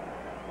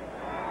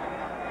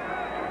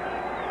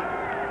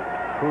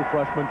 True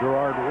freshman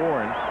Gerard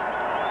Warren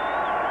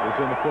is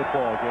in the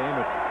football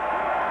game at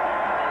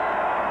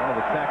one of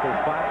the tackle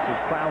spots as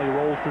Crowley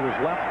rolls to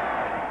his left.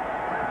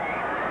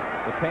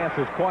 The pass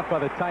is caught by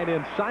the tight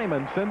end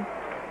Simonson.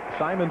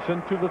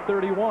 Simonson to the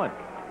 31.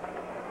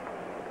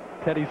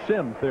 Teddy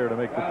Sims there to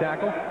make the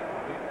tackle.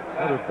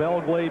 Another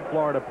Belglade,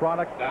 Florida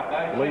product.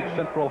 Lake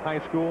Central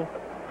High School.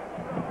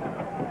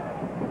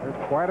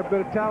 There's quite a bit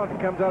of talent that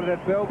comes out of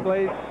that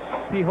Belglade,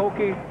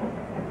 Pehokee,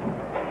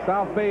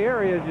 South Bay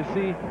area as you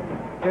see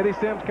Teddy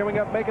Sims coming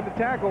up making the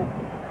tackle.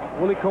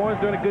 Willie Cohen's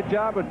doing a good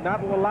job of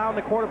not allowing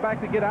the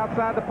quarterback to get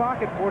outside the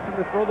pocket, forcing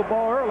him to throw the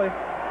ball early.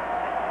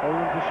 Holding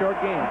him to short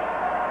game.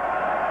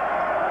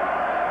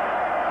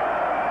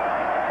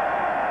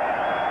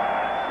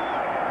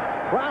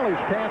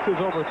 Crowley's pass is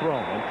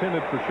overthrown,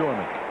 intended for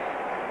Shorman.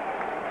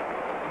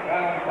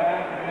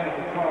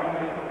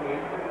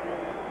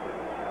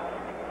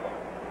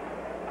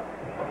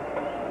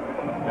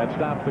 That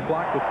stops the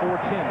clock with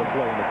 4:10 to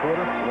play in the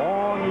quarter.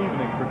 Long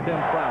evening for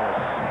Tim Crowley,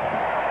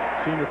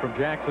 senior from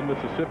Jackson,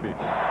 Mississippi.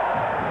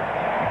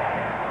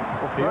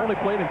 He only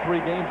played in 3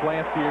 games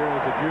last year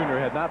as a junior,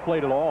 had not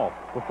played at all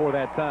before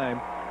that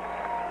time.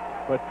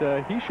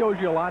 But he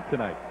shows you a lot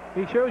tonight.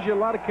 He shows you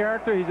a lot of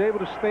character. He's able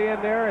to stay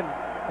in there and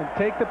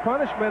take the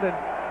punishment,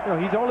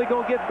 and he's only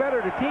going to get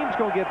better. The team's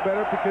going to get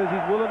better because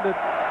he's willing to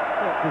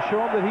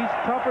show them that he's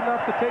tough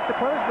enough to take the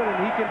punishment,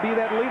 and he can be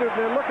that leader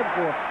they're looking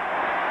for.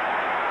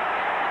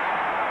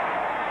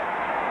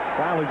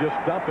 Finally just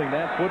dumping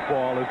that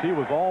football as he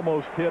was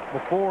almost hit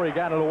before he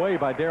got it away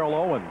by Darrell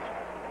Owens.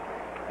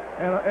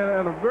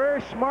 And a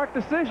very smart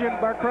decision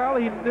by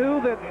Crowley. He knew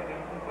that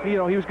he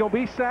was going to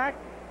be sacked,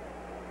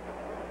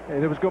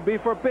 and it was going to be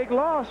for a big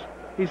loss.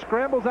 He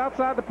scrambles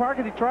outside the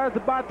pocket. He tries to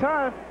buy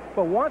time.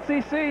 But once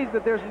he sees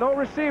that there's no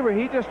receiver,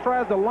 he just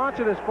tries to launch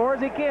it as far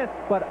as he can,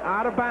 but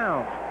out of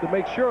bounds to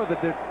make sure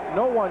that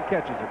no one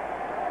catches it.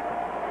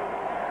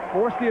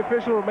 Force the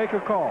official to make a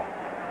call.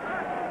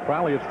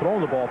 Crowley has thrown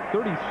the ball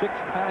 36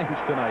 times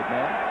tonight,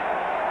 Matt,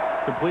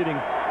 completing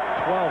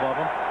 12 of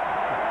them.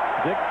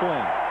 Dick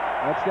Flynn.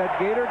 That's that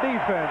Gator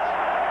defense.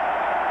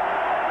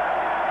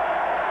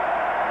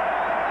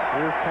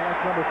 Here's pass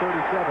number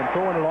 37,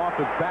 throwing it off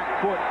his back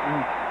foot,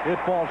 and it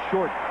falls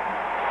short.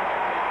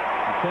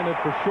 Intended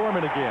for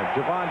Shorman again.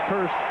 Javon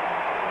Curse.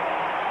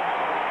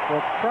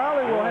 Well,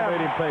 Crowley will have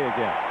made him play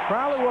again.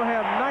 Crowley will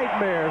have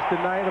nightmares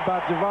tonight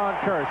about Javon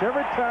Curse.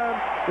 Every time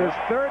there's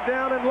 3rd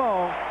down and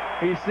long,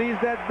 he sees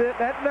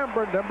that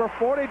number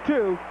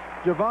 42,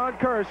 Javon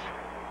Curse,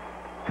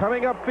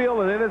 coming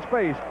upfield and in his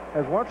face.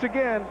 As once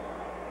again,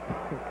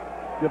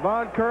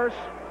 Javon Curse,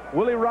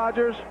 Willie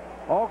Rogers,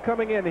 all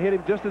coming in to hit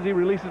him just as he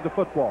releases the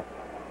football.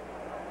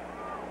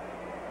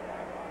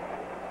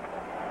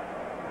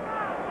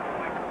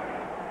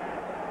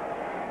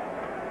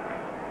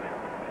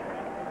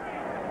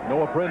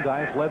 Noah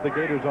Brandeis led the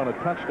Gators on a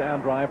touchdown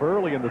drive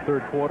early in the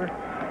 3rd quarter.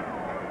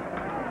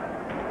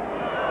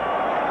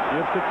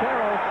 Gives to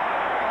Carroll.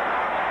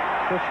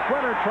 The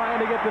sprinter trying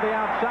to get to the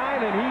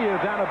outside, and he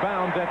is out of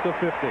bounds at the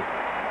 50.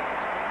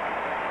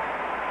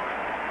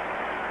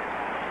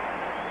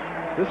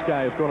 This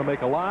guy is going to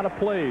make a lot of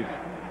plays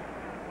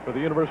for the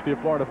University of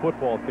Florida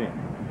football team.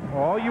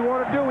 All you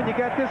want to do when you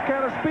got this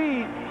kind of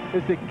speed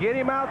is to get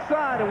him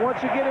outside, and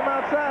once you get him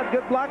outside,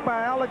 good block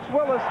by Alex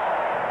Willis.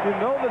 you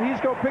know that he's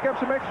going to pick up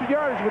some extra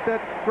yardage with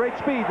that great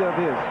speed of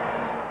his.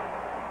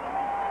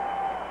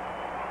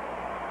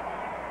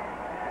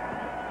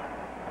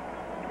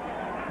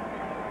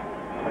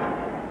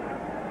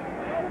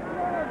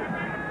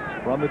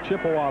 From the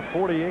Chippewa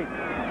 48.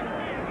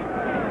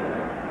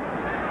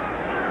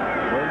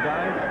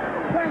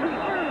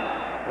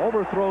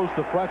 Overthrows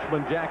the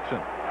freshman Jackson.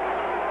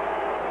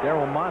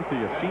 Darryl Monty,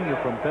 a senior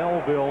from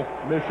Belleville,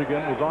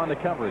 Michigan, was on the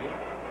coverage.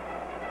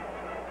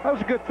 That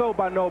was a good throw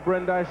by Noah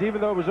Brandeis.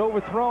 Even though it was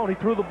overthrown, he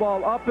threw the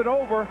ball up and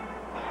over.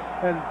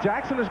 And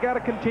Jackson has got to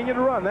continue to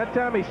run. That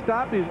time he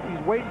stopped. He's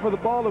waiting for the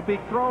ball to be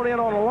thrown in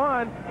on the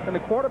line. And the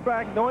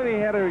quarterback, knowing he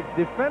had a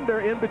defender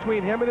in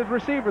between him and his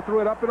receiver, threw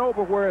it up and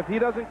over, where if he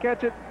doesn't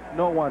catch it,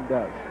 no one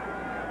does.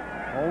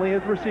 Only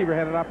his receiver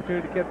had an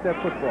opportunity to catch that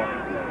football.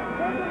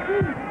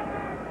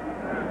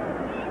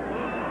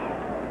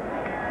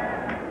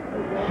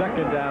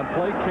 Second down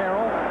play,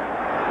 Carroll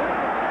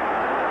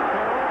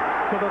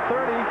to the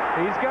 30.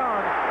 He's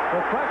gone.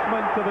 The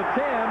freshman to the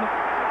 10.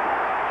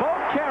 Bo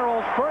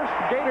Carroll's first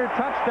Gator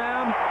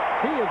touchdown.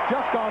 He has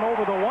just gone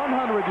over the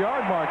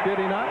 100-yard mark, did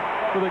he not,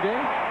 for the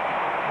game?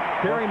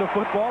 Carrying the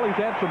football. He's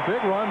had some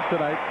big runs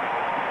tonight.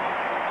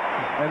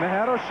 And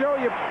that'll show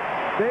you,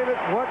 David,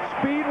 what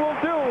speed will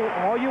do.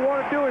 All you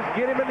want to do is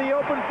get him in the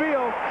open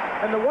field.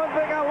 And the one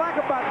thing I like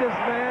about this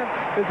man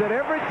is that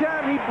every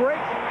time he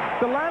breaks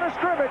the line of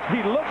scrimmage,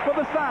 he looks for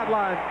the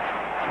sideline.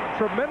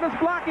 Tremendous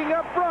blocking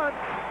up front,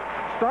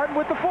 starting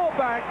with the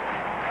fullback,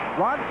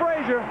 Ron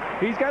Frazier.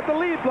 He's got the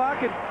lead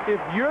block, and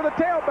if you're the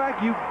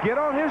tailback, you get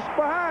on his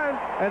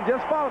behind and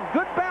just follow him.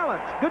 Good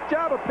balance. Good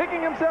job of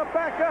picking himself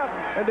back up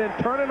and then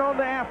turning on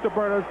the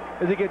afterburners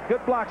as he gets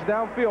good blocks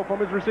downfield from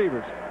his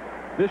receivers.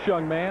 This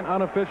young man,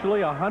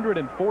 unofficially,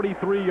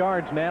 143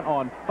 yards net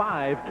on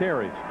 5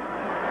 carries.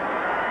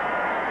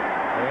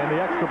 And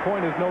the extra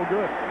point is no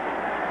good.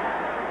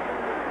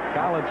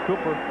 Collins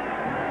Cooper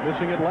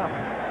missing it left.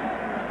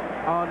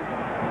 On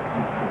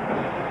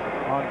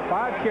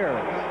 5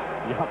 carries.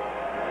 Yep.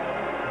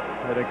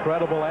 An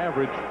incredible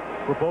average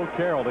for Bo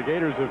Carroll. The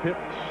Gators have hit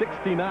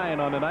 69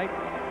 on the night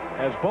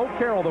as Bo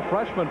Carroll, the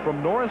freshman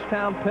from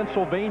Norristown,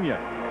 Pennsylvania,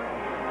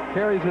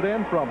 carries it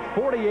in from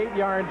 48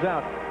 yards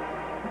out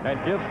and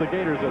gives the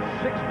Gators a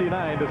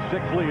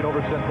 69-6 lead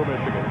over Central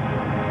Michigan.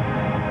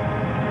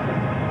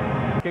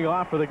 Kicking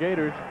off for the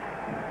Gators.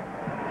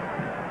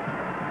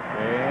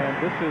 And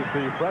this is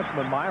the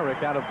freshman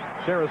Myrick out of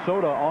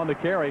Sarasota on the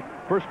carry.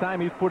 First time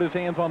he's put his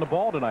hands on the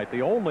ball tonight.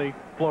 The only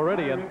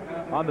Floridian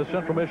on the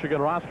Central Michigan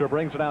roster,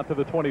 brings it out to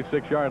the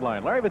 26-yard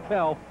line. Larry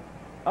Vitale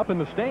up in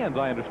the stands,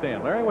 I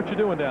understand. Larry, what you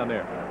doing down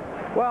there?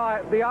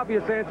 Well, the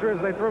obvious answer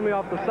is they threw me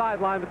off the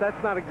sideline, but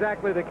that's not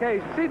exactly the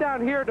case. See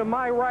down here to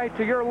my right,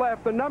 to your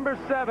left, the number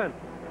 7,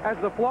 as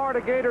the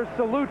Florida Gators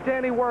salute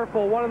Danny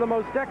Werfel, one of the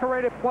most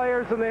decorated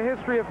players in the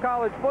history of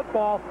college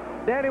football.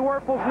 Danny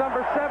Werfel's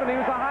number 7. He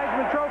was a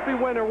Heisman Trophy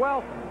winner.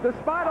 Well, the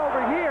spot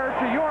over here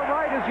to your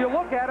right as you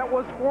look at it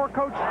was for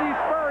Coach Steve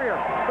Spurrier.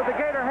 But the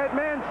Gator head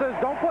man says,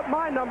 don't put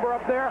my number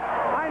up there.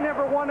 I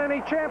never won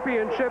any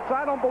championships.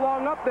 I don't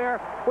belong up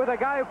there with a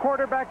guy who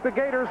quarterbacked the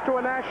Gators to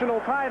a national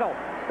title.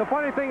 The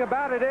funny thing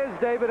about it is,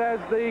 David, as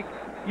the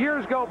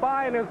years go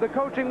by and as the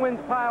coaching wins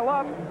pile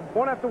up,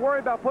 won't have to worry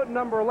about putting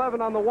number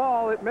 11 on the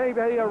wall. It may be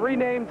a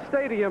renamed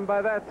stadium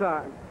by that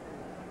time.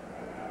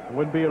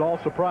 Wouldn't be at all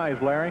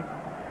surprised, Larry.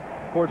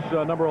 Of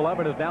course, number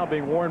 11 is now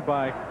being worn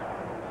by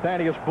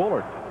Thaddeus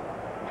Bullard,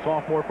 a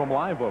sophomore from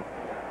Live Oak,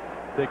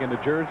 taking the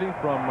jersey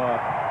from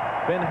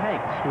Ben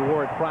Hanks, who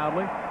wore it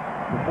proudly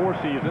for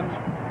 4 seasons.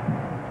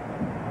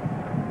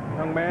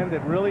 Young man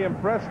that really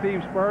impressed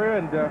Steve Spurrier,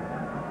 and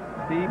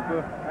Steve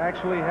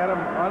actually had him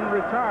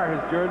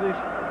unretire his jerseys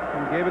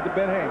and gave it to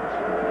Ben Hanks.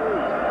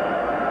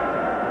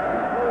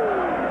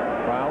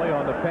 Riley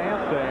on the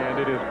pass, and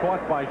it is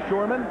caught by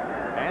Shorman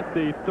at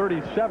the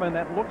 37.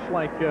 That looks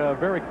like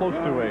very close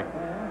to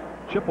a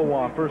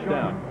Chippewa first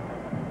down.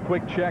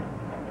 Quick check.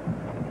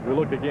 We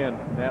look again.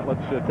 Now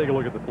let's take a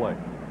look at the play.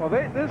 Well,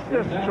 this is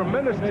just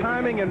tremendous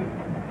timing and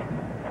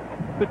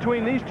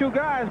between these two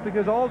guys,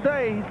 because all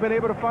day he's been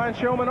able to find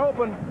Showman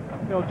open.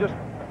 You know, just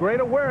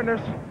great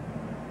awareness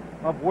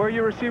of where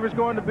your receiver's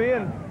going to be,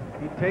 and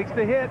he takes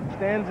the hit,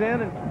 stands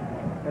in, and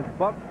as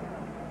Buck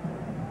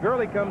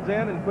Gurley comes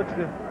in and puts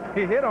the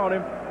hit on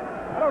him,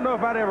 I don't know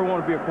if I'd ever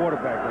want to be a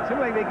quarterback. It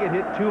seems like they get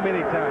hit too many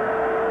times.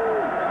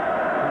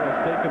 He has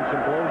taken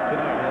some blows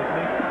tonight, hasn't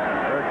he?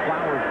 Eric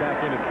Flowers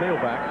back in at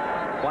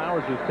tailback.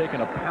 Flowers has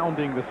taken a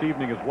pounding this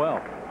evening as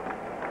well.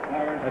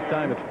 That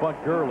time it's Buck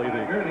Gurley,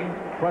 the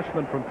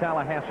freshman from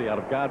Tallahassee out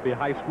of Godby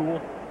High School,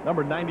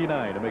 number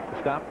 99, to make the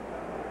stop.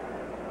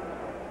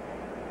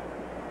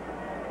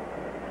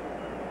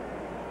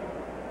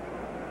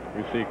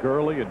 You see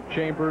Gurley and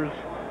Chambers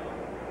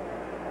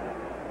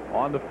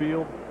on the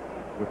field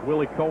with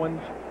Willie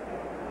Cohens.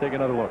 Take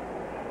another look.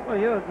 Well,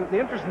 you know, the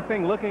interesting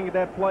thing looking at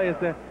that play is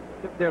that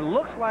there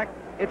looks like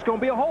it's going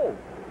to be a hole.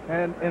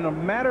 And in a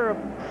matter of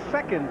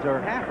seconds or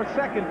half a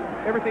second,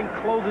 everything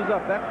closes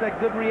up. That's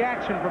that good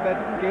reaction from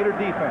that Gator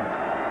defense.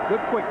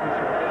 Good quickness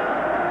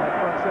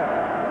that front seven.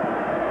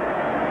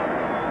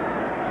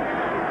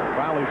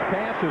 His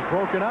pass is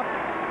broken up.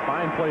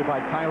 Fine play by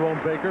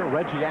Tyrone Baker.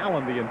 Reggie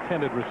Allen, the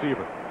intended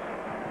receiver.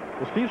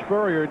 Well, Steve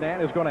Spurrier,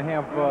 Nat, is going to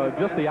have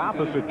just the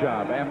opposite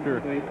job after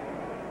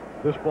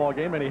this ball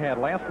game than he had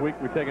last week.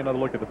 We take another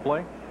look at the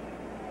play.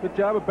 Good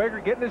job of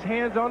Baker getting his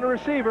hands on the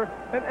receiver.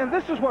 And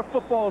this is what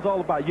football is all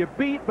about. You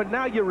beat, but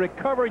now you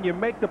recover and you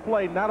make the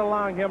play, not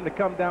allowing him to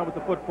come down with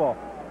the football.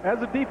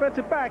 As a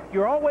defensive back,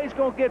 you're always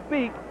going to get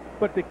beat,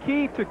 but the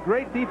key to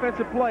great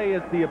defensive play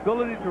is the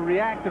ability to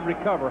react and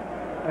recover.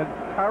 And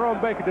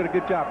Tyrone Baker did a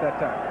good job that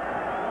time.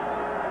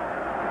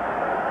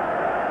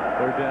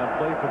 Third down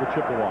play for the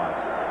Chippewas.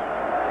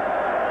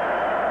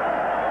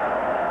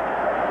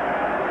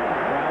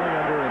 Rally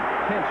under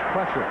intense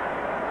pressure.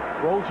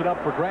 Rolls it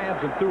up for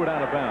grabs and threw it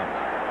out of bounds.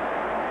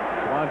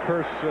 Juan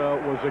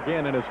Kearse was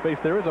again in his face.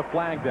 There is a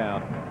flag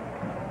down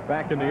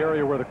back in the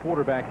area where the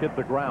quarterback hit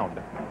the ground.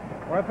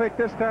 Well, I think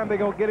this time they're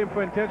going to get him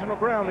for intentional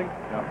grounding.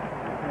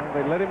 Yep.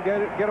 They let him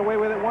get away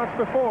with it once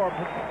before.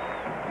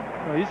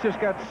 But he's just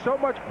got so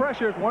much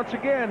pressure. Once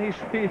again,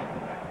 he's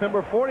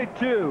number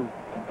 42,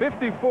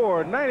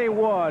 54,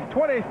 91,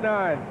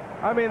 29.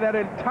 I mean, that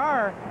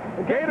entire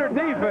Gator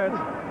defense.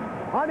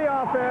 On the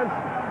offense,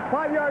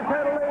 5-yard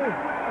penalty,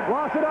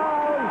 loss it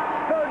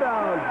on, third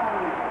down.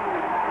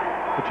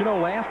 But you know,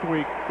 last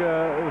week,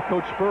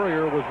 Coach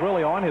Spurrier was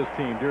really on his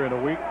team during the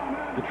week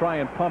to try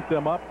and pump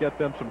them up, get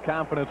them some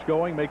confidence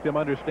going, make them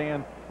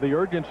understand the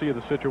urgency of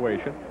the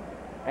situation.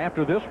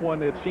 After this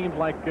one, it seems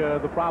like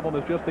the problem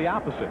is just the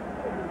opposite.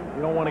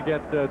 You don't want to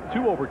get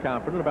too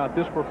overconfident about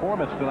this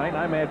performance tonight. And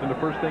I imagine the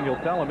first thing he'll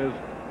tell them is,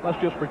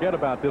 let's just forget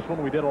about this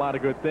one. We did a lot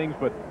of good things,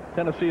 but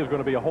Tennessee is going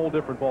to be a whole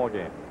different ball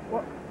game.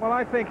 Well,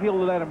 I think he'll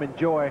let them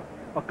enjoy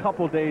a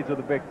couple days of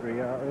the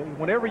victory.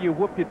 Whenever you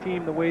whoop your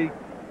team the way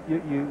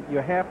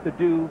you have to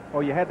do,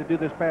 or you had to do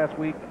this past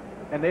week,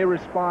 and they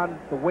respond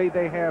the way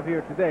they have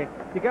here today,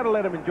 you got to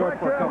let them enjoy it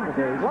for a couple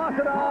days. Loss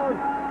it on,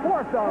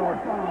 fourth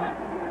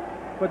down.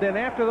 But then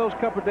after those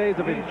couple of days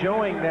of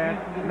enjoying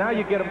that, now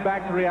you get them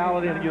back to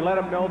reality and you let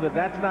them know that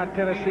that's not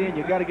Tennessee and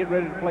you got to get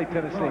ready to play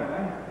Tennessee.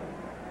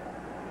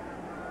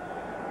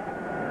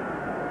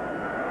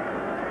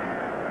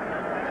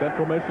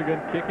 Central Michigan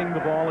kicking the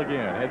ball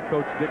again. Head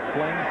coach Dick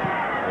Kling,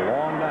 a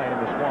long night in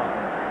the swamp.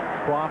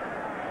 Croft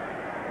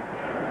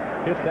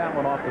hits that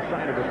one off the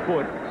side of his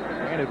foot,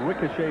 and it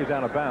ricochets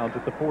out of bounds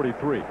at the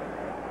 43.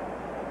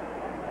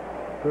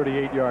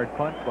 38-yard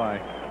punt by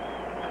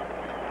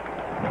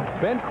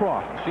Ben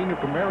Croft, senior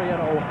from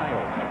Marietta,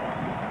 Ohio.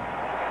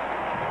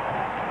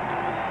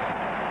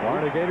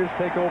 Florida Gators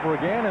take over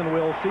again, and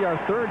we'll see our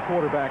third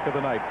quarterback of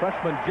the night,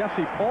 freshman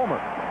Jesse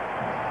Palmer,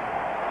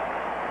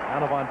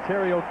 out of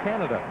Ontario,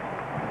 Canada.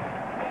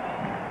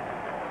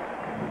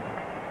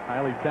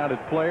 Highly touted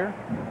player.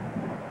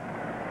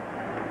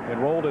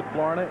 Enrolled at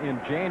Florida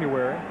in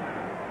January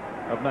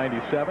of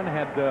 '97.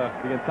 Had the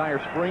entire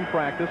spring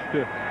practice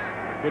to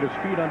get his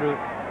feet under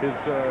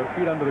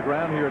the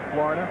ground here at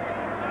Florida,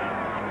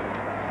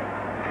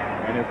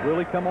 and has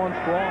really come on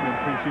strong in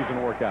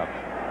preseason workouts.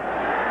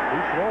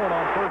 He's throwing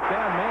on first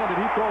down. Man, did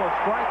he throw a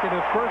strike in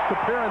his first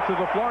appearance as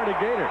a Florida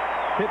Gator.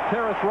 Hit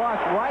Terrace Ross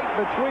right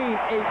between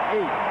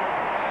 8-8.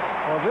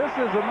 Well, this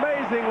is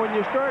amazing when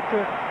you start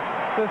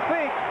to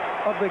think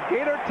of the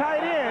Gator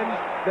tight ends,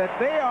 that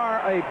they are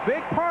a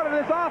big part of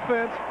this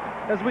offense.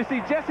 As we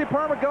see Jesse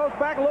Palmer goes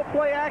back, a little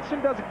play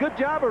action, does a good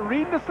job of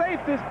reading the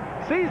safeties,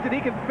 sees that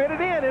he can fit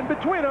it in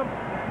between them,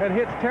 and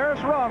hits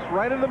Terrace Ross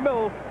right in the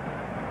middle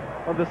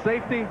of the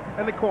safety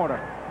and the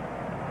corner.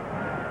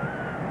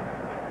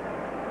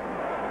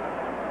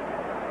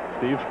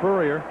 Steve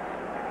Spurrier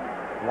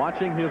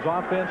watching his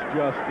offense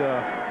just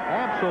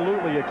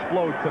absolutely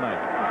explode tonight.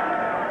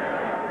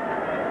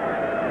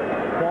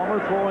 Palmer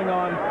throwing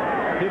on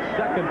his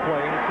second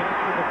play, and it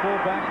connects with the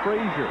fullback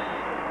Frazier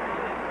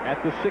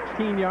at the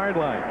 16-yard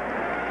line.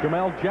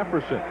 Jamel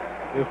Jefferson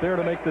is there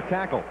to make the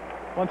tackle.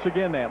 Once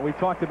again, Nat, we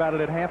talked about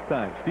it at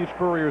halftime. Steve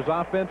Spurrier's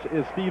offense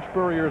is Steve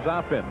Spurrier's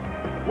offense.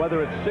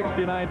 Whether it's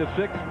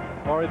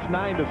 69-6 or it's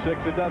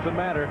 9-6, it doesn't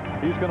matter.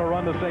 He's going to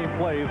run the same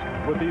plays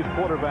with these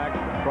quarterbacks,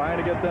 trying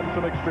to get them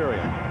some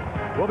experience.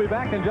 We'll be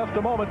back in just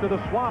a moment to the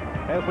Swamp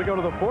as we go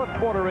to the fourth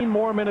quarter. 18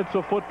 more minutes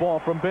of football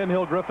from Ben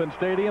Hill Griffin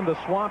Stadium. The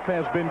Swamp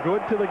has been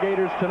good to the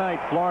Gators tonight.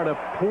 Florida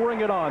pouring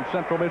it on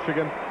Central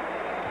Michigan,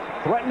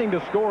 threatening to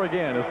score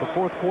again as the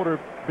fourth quarter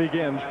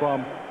begins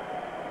from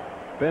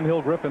Ben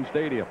Hill Griffin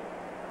Stadium.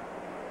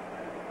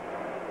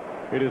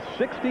 It is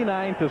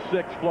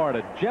 69-6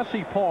 Florida.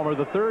 Jesse Palmer,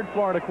 the third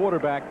Florida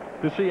quarterback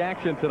to see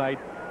action tonight.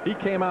 He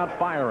came out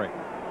firing.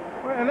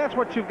 Well, and that's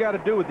what you've got to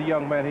do with the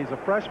young man. He's a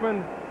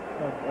freshman,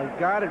 a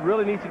guy that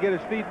really needs to get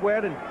his feet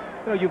wet, and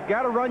you've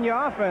got to run your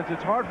offense.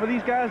 It's hard for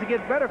these guys to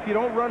get better if you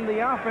don't run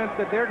the offense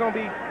that they're going to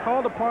be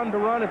called upon to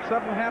run if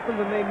something happens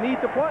and they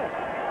need to play.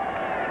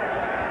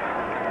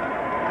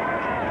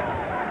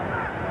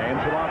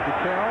 Hands it off to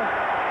Carroll.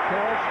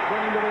 Carroll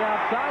sprinting to the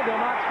outside. They'll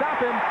not stop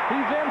him.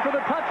 He's in for the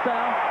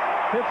touchdown.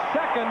 His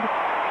second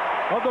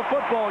of the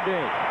football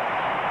game.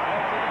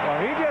 Well,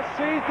 he just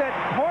sees that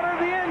corner of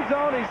the end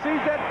zone. He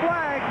sees that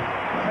flag,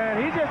 and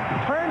he just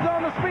turns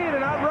on the speed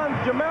and outruns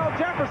Jamel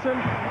Jefferson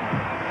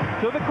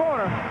to the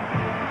corner.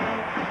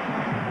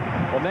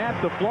 Well,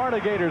 Nat, the Florida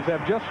Gators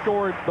have just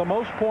scored the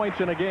most points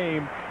in a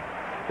game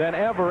than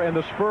ever in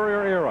the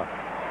Spurrier era.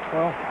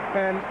 Well,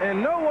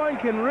 and no one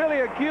can really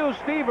accuse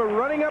Steve of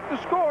running up the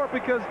score,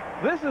 because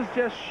this is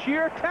just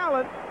sheer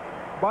talent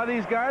by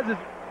these guys. It's,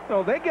 you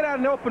know, they get out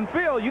in the open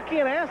field. You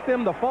can't ask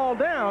them to fall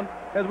down,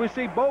 as we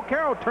see Bo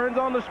Carroll turns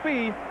on the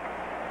speed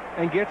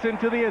and gets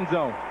into the end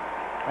zone.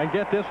 And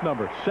get this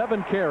number,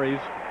 7 carries,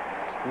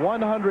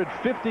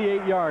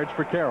 158 yards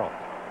for Carroll.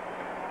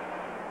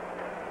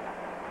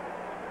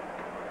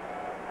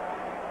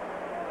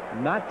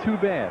 Not too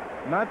bad.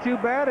 Not too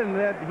bad, and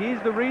that he's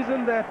the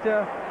reason that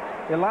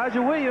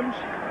Elijah Williams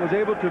was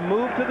able to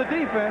move to the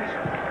defense,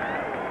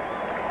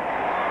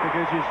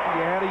 because you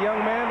had a young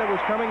man that was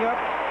coming up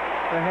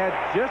that had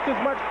just as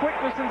much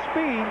quickness and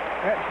speed,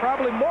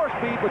 probably more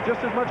speed, but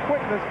just as much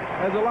quickness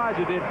as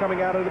Elijah did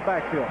coming out of the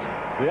backfield.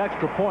 The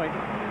extra point,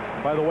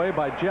 by the way,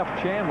 by Jeff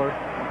Chandler,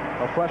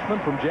 a freshman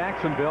from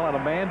Jacksonville and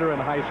a Mandarin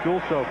high school.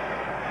 So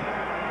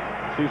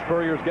Steve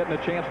Spurrier's getting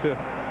a chance to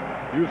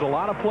use a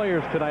lot of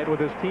players tonight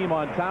with his team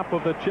on top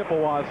of the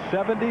Chippewas,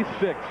 76-6.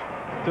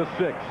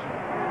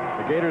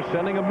 The Gators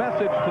sending a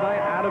message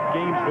tonight out of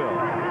Gainesville.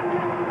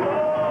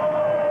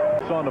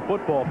 It's on the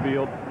football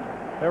field.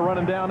 They're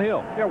running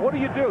downhill. Yeah, what do?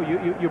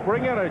 You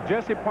bring out a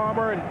Jesse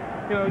Palmer, and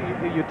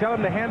you tell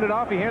him to hand it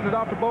off. He hands it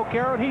off to Bo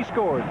Carroll, and he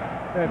scores.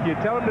 And if you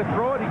tell him to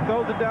throw it, he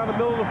throws it down the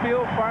middle of the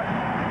field,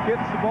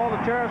 gets the ball to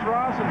Terrence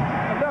Ross, and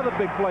another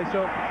big play.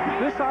 So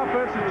this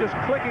offense is just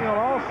clicking on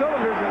all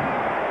cylinders,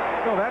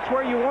 and that's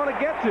where you want to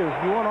get to.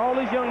 You want all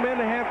these young men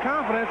to have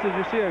confidence, as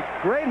you see a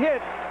great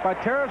hit by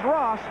Terrence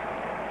Ross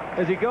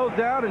as he goes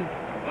down and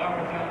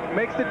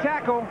makes the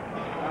tackle,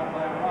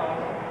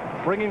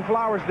 bringing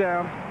Flowers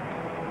down.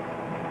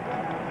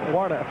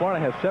 Florida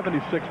has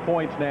 76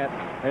 points, Nat,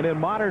 and in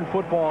modern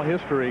football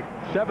history,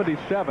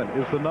 77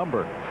 is the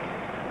number.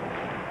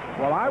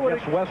 Well, I would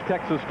against West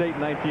Texas State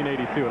in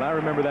 1982, and I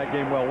remember that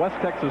game well. West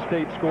Texas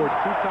State scored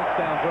 2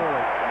 touchdowns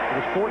early.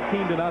 It was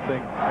 14-0,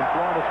 and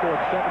Florida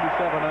scored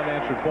 77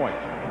 unanswered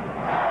points.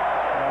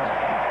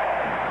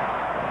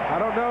 I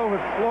don't know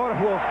if Florida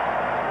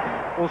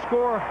will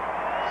score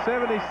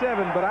 77,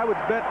 but I would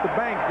bet the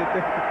bank that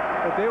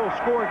they will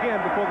score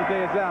again before the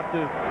day is out to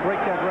break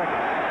that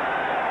record.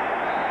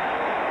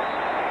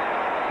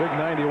 Big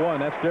 91,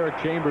 that's Derek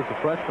Chambers, the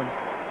freshman.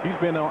 He's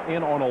been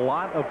in on a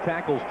lot of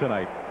tackles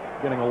tonight,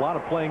 getting a lot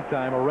of playing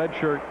time, a red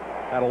shirt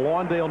out of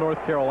Lawndale, North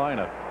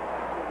Carolina.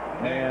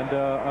 And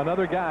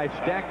another guy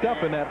stacked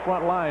up in that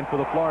front line for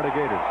the Florida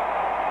Gators.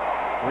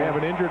 We have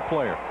an injured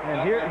player.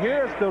 And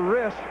here's the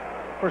risk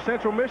for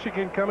Central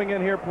Michigan coming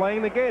in here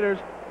playing the Gators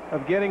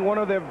of getting one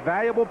of their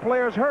valuable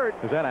players hurt.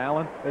 Is that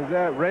Allen?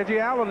 Reggie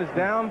Allen is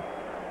down,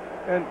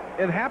 and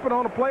it happened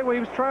on a play where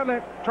he was trying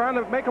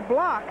to make a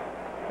block,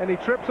 and he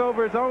trips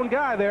over his own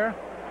guy there,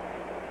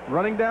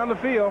 running down the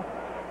field.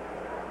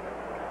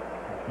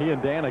 He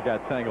and Dana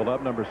got tangled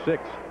up, number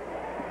 6.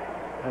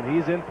 And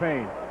he's in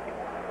pain.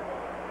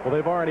 Well,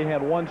 they've already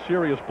had one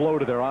serious blow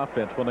to their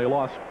offense when they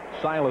lost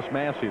Silas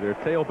Massey, their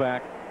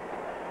tailback,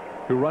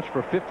 who rushed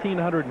for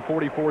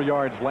 1,544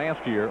 yards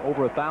last year,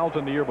 over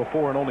 1,000 the year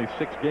before in only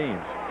 6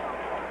 games.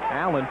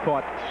 Allen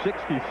caught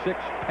 66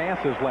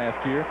 passes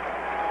last year.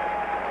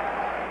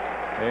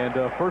 And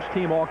first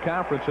team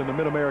all-conference in the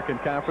Mid-American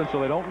Conference, so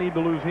they don't need to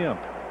lose him.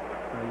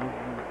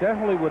 You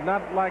definitely would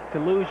not like to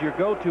lose your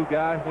go-to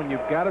guy when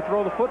you've got to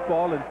throw the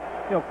football. And,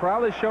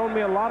 Crowley's shown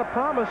me a lot of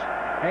promise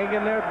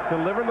hanging there,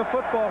 delivering the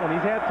football. When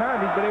he's had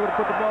time, he's been able to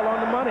put the ball on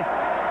the money.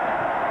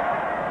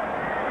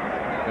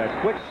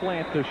 That quick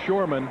slant to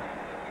Shorman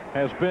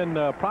has been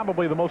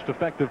probably the most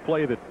effective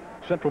play that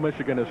Central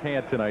Michigan has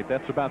had tonight.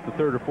 That's about the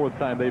 3rd or 4th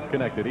time they've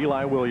connected.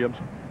 Eli Williams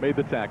made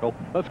the tackle.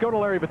 Let's go to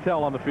Larry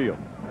Vittel on the field.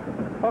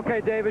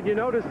 Okay, David, you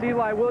notice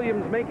Eli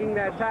Williams making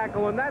that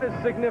tackle, and that is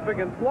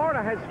significant.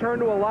 Florida has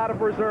turned to a lot of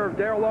reserve.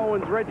 Darrell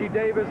Owens, Reggie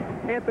Davis,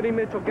 Anthony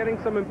Mitchell getting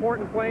some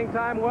important playing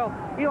time. Well,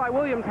 Eli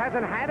Williams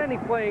hasn't had any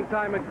playing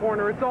time at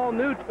corner. It's all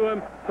new to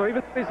him. So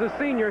even if he's a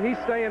senior, he's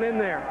staying in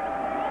there.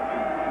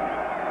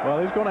 Well,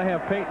 he's going to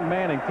have Peyton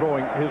Manning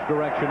throwing his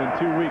direction in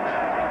 2 weeks.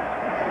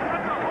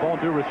 With all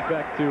due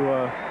respect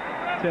to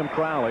Tim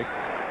Crowley,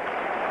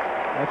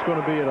 that's going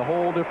to be at a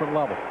whole different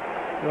level.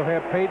 You'll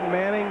have Peyton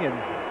Manning and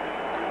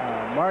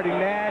Marty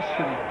Nash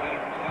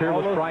and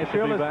Peerless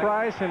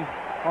Price and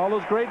all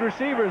those great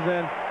receivers.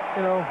 And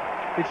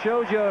it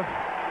shows you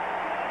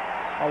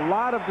a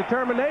lot of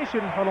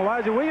determination on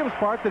Elijah Williams'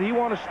 part that he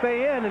wants to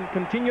stay in and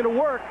continue to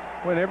work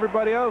when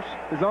everybody else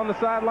is on the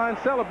sideline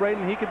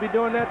celebrating. He could be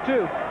doing that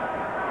too.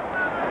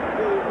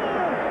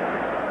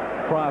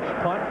 Cross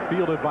punt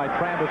fielded by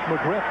Travis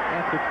McGriff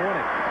at the 20.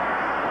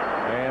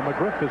 And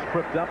McGriff is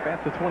tripped up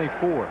at the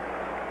 24.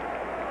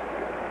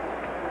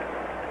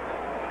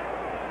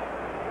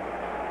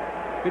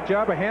 Good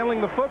job of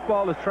handling the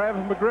football, as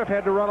Travis McGriff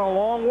had to run a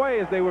long way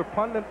as they were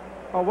punting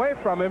away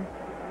from him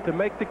to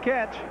make the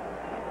catch.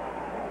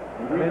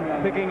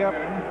 been picking up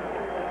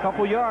a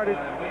couple yards.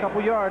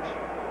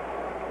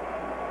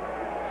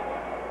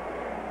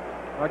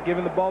 Not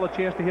giving the ball a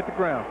chance to hit the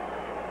ground.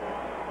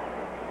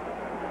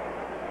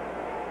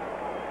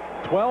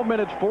 12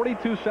 minutes,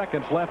 42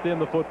 seconds left in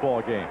the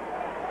football game.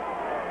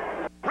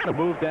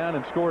 Moved down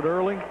and scored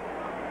early.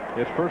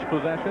 His first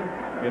possession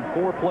in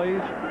 4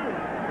 plays,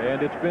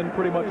 and it's been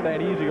pretty much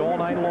that easy all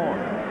night long.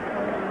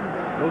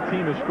 No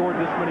team has scored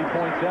this many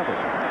points ever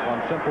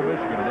on Central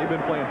Michigan, and they've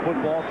been playing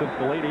football since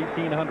the late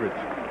 1800s.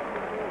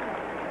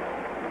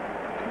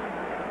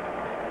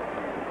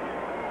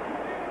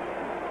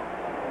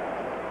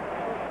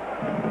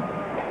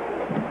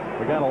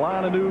 We got a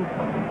lot of new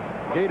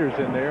Gators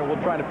in there.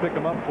 We'll try to pick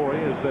them up for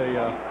you as they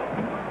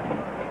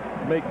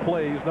make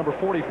plays. Number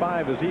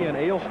 45 is Ian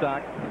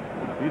Ailstock.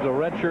 He's a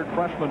redshirt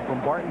freshman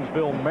from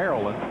Bartonsville,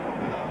 Maryland.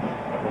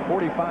 The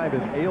 45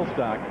 is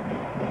Ailstock.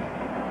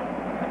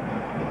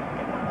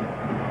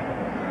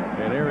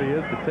 And there he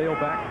is, the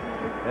tailback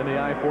in the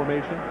I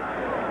formation.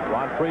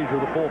 Rod Frazier,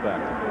 the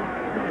fullback.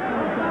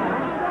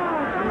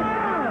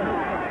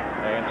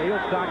 And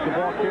Ailstock, the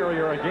ball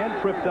carrier,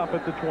 again tripped up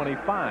at the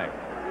 25.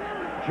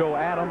 Joe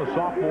Adam, a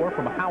sophomore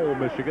from Howell,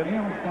 Michigan,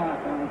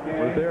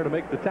 was there to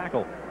make the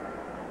tackle.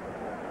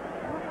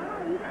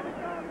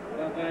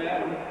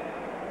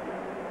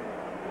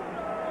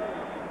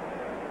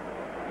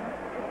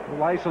 A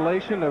little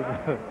isolation of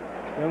a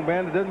young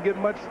man that doesn't get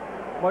much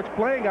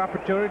playing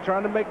opportunity,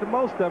 trying to make the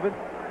most of it.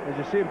 As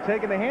you see him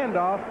taking the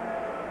handoff,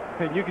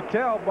 and you can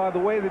tell by the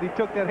way that he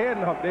took that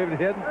handoff, David,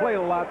 he hasn't played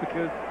a lot,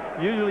 because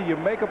usually you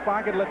make a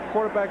pocket, let the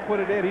quarterback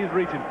put it in, he's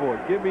reaching for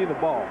it. Give me the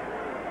ball.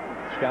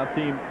 Scout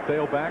team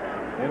tailback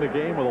in the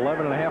game with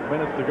 11 and a half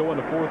minutes to go in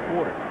the 4th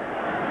quarter.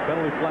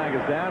 Penalty flag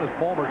is down as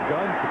Palmer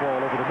guns the ball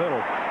over the middle,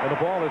 and the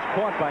ball is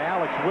caught by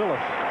Alex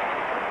Willis.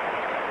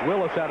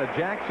 Willis out of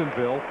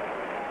Jacksonville,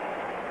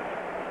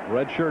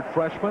 redshirt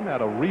freshman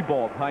out of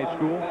Ribault High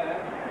School.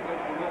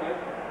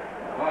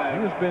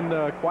 He has been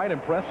quite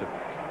impressive.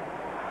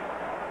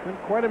 Been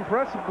quite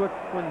impressive, but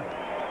when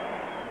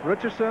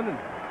Richardson and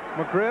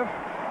McGriff,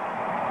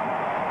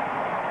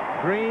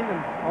 Green,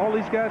 and all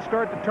these guys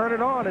start to turn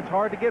it on, it's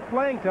hard to get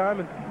playing time,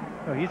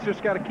 and he's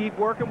just got to keep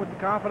working with the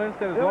confidence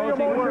that as long as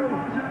he works.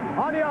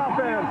 On the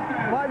offense,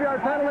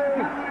 5-yard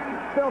penalty,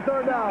 still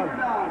 3rd down.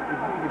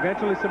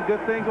 Eventually some good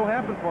things will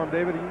happen for him,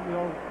 David. You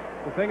know,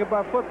 the thing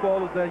about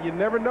football is that you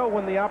never know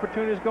when the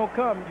opportunity is going to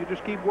come. You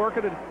just keep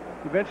working, and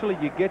eventually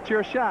you get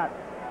your shot,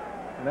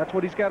 and that's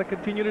what he's got to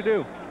continue to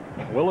do.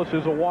 Willis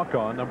is a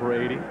walk-on, number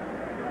 80,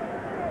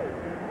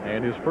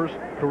 and his first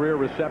career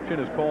reception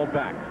is called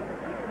back.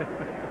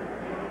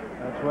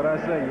 That's what I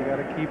say. You got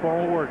to keep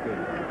on working.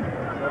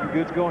 Something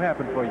good's going to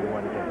happen for you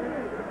one day.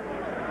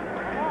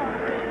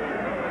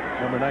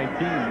 Number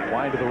 19,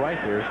 wide to the right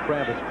there, is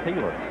Travis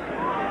Taylor,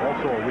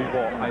 also a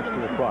Ribault High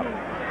School product.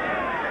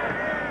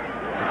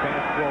 The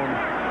pass thrown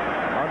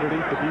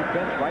underneath the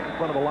defense, right in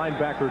front of the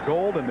linebacker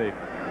Gold, and the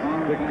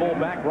big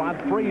fullback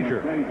Rod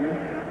Frazier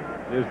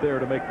is there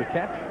to make the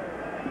catch.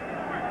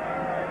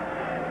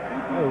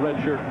 A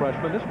redshirt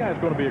freshman. This guy's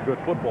going to be a good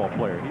football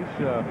player.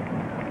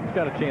 He's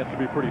got a chance to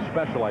be pretty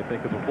special, I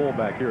think, as a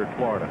fullback here at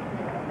Florida.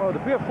 Well, to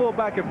be a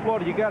fullback in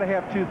Florida, you got to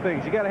have 2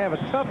 things. You got to have a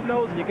tough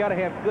nose, and you got to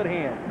have good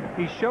hand.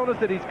 He's shown us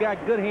that he's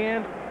got good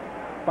hand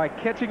by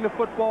catching the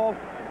football,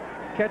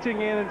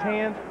 catching in his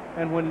hands,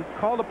 and when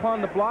called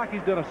upon to block,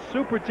 he's done a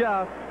super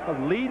job of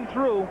leading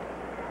through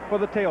for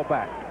the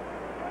tailback.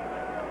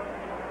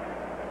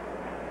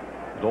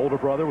 His older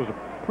brother was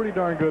a pretty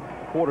darn good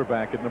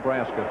quarterback at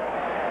Nebraska.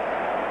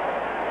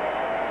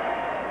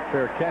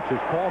 Fair catch is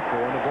called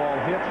for, and the ball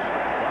hits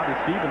Robbie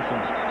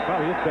Stevenson's,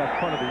 probably his best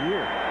punt of the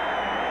year.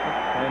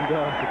 And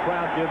the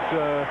crowd gives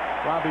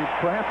Robbie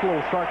perhaps a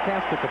little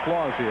sarcastic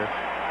applause here.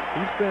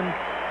 He's been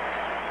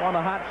on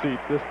the hot seat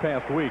this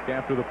past week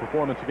after the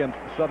performance against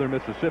Southern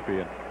Mississippi.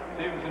 And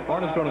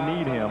Florida's going to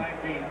need him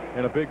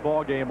in a big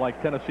ball game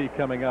like Tennessee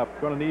coming up.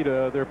 Going to need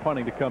their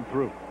punting to come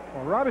through.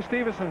 Well, Robbie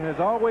Stevenson has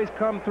always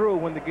come through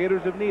when the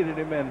Gators have needed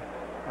him, and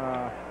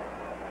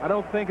I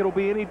don't think it'll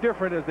be any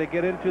different as they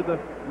get into the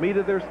meat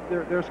of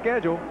their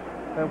schedule.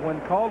 And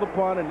when called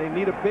upon and they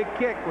need a big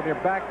kick when they're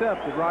backed up,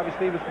 that Robbie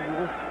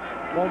Stevenson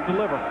won't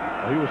deliver.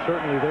 Well, he was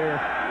certainly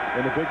there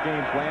in the big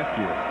games last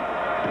year.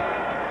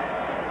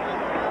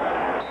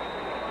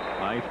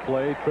 Nice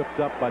play, tripped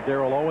up by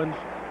Darrell Owens.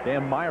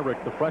 Dan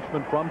Myrick, the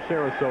freshman from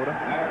Sarasota,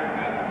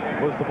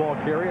 was the ball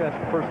carrier. That's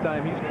the first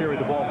time he's carried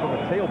the ball from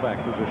the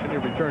tailback position. He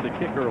returned a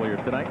kick earlier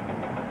tonight.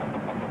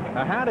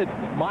 Now, how did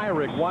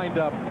Myrick wind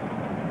up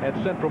at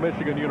Central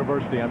Michigan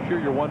University? I'm sure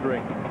you're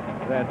wondering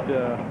that,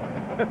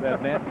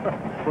 Nat,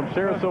 from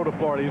Sarasota,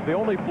 Florida. He's the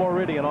only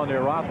Floridian on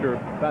their roster.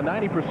 About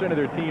 90% of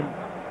their team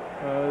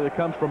that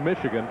comes from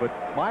Michigan, but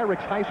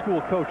Myrick's high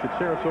school coach at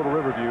Sarasota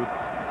Riverview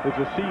is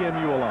a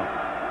CMU alum.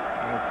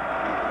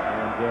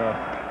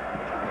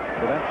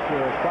 So that's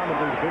probably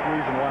the big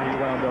reason why he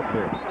wound up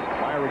there.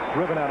 Myrick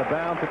driven out of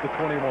bounds at the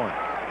 21.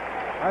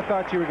 I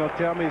thought you were going to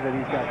tell me that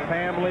he's got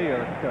family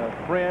or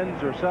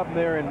friends or something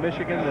there in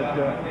Michigan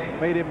that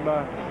made him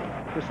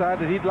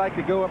decided he'd like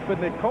to go up in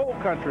the cold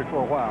country for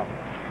a while.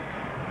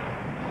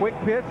 Quick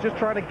pitch, just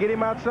trying to get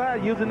him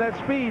outside using that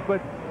speed.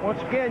 But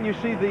once again, you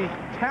see the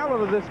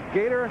talent of this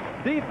Gator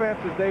defense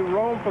as they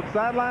roam from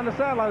sideline to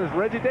sideline as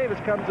Reggie Davis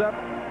comes up,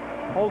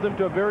 holds him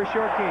to a very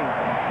short game.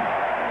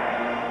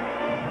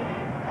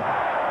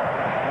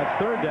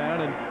 That's third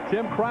down, and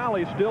Tim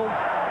Crowley still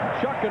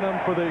chucking them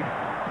for the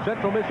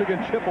Central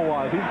Michigan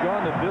Chippewas. He's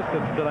gone the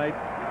distance tonight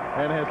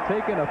and has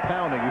taken a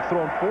pounding. He's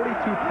thrown 42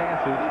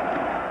 passes.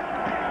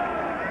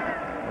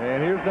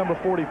 And here's number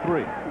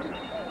 43.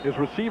 His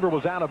receiver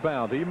was out of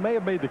bounds. He may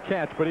have made the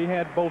catch, but he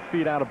had both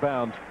feet out of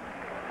bounds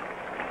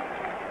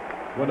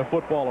when the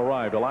football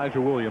arrived.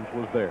 Elijah Williams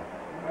was there.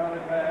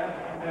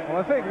 Well,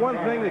 I think one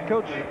thing that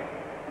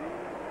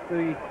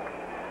the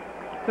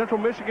Central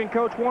Michigan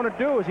coach want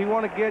to do is he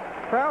want to get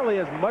Crowley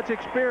as much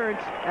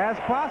experience as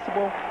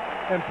possible,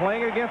 and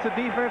playing against a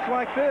defense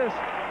like this,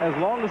 as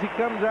long as he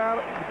comes out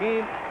of the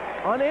game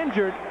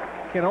uninjured,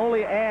 can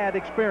only add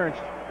experience,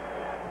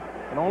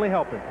 can only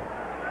help him.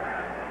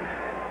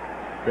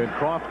 Ben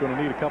Croft's going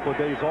to need a couple of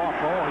days off.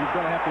 Oh, he's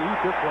going to have to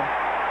eat this one.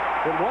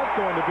 It was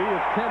going to be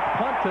his 10th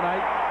punt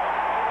tonight,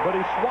 but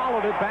he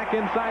swallowed it back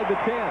inside the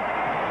 10.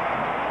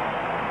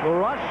 The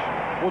rush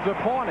was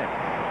upon him.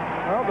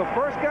 Well, the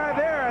first guy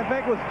there, I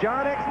think, was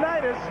John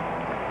Xnitis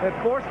that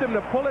forced him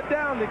to pull it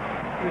down. The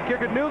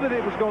kicker knew that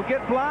it was going to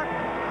get blocked,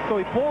 so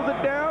he pulls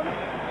it down,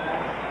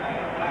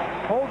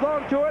 holds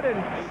on to it, and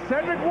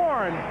Cedric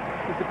Warren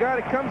is the guy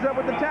that comes up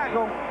with the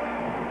tackle.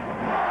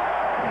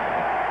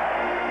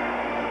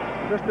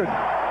 Just a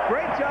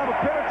great job of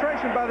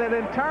penetration by that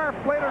entire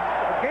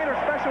Gator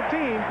special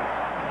team,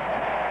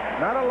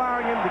 not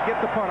allowing him to get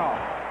the punt off.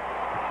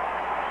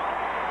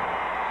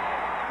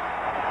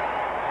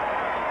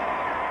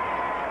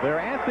 They're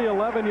at the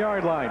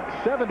 11-yard line.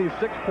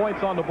 76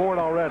 points on the board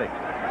already.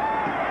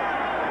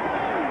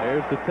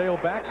 There's the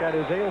tailback. That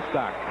is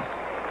Ailstock.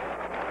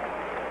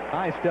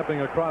 High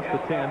stepping across the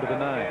 10 to the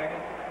 9.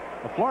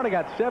 Well, Florida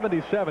got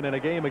 77 in a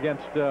game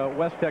against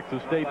West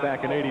Texas State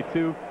back in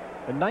 '82.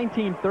 In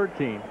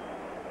 1913,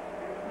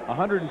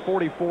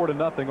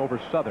 144-0 over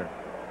Southern.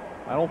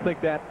 I don't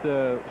think that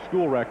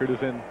school record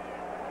is in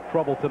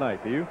trouble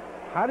tonight. Do you?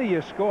 How do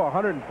you score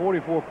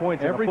 144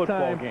 points in a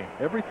football game?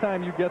 Every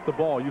time you get the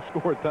ball, you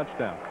score a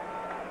touchdown.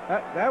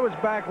 That was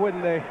back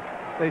when they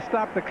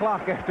stopped the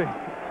clock after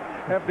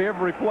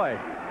every play.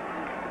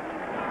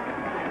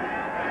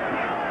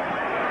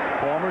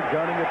 Palmer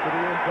gunning it for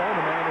the end zone.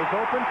 The man is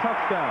open.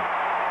 Touchdown.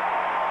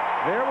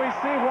 There we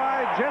see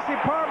why Jesse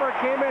Palmer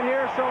came in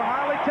here so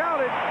highly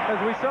touted,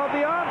 as we saw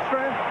the arm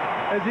strength,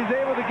 as he's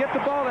able to get the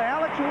ball to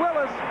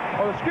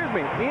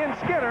Ian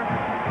Skinner.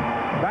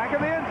 Back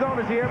in the end zone,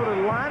 is he able to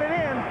line it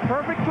in?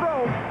 Perfect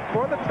throw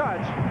for the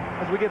touch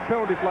as we get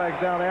penalty flags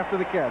down after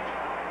the catch.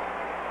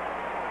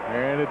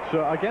 And it's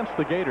against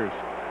the Gators.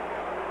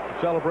 The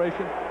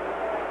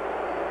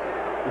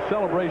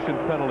celebration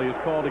penalty is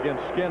called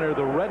against Skinner,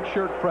 the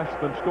redshirt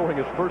freshman scoring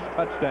his first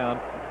touchdown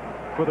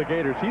for the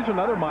Gators. He's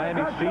another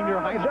Miami senior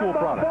high school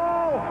product.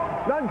 Ball,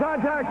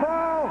 non-contact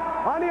ball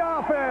on the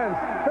offense.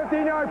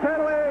 15-yard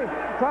penalty.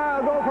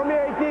 Trial goal from the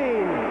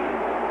 18.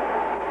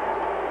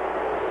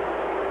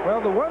 Well,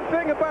 the one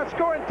thing about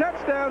scoring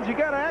touchdowns, you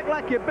got to act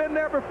like you've been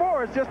there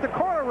before. It's just a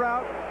corner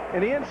route,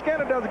 and Ian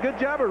Skinner does a good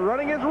job of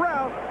running his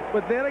route.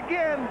 But then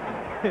again,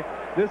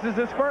 this is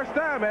his first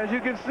time, as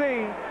you can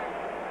see.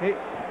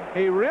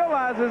 He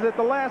realizes at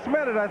the last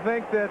minute, I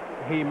think, that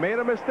he made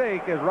a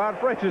mistake, as Rod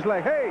Frazier's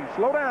like, hey,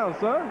 slow down,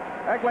 son.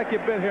 Act like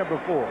you've been here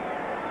before.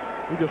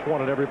 He just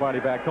wanted everybody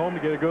back home to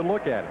get a good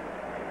look at it.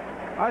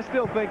 I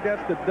still think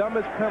that's the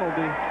dumbest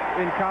penalty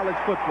in college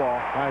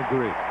football. I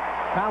agree.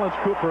 Collins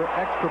Cooper,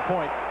 extra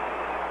point.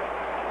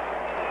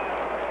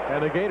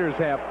 And the Gators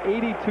have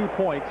 82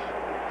 points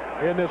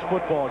in this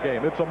football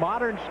game. It's a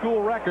modern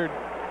school record,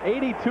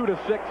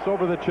 82-6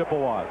 over the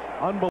Chippewas.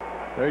 Unbelievable.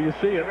 There you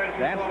see it.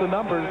 That's the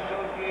numbers.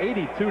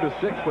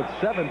 82-6 with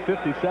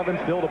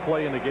 7:57 still to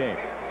play in the game.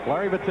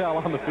 Larry Vitale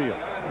on the field.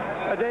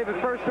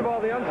 David, first of all,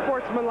 the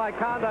unsportsmanlike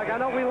conduct. I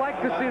know we like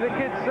to see the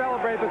kids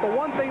celebrate, but the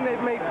one thing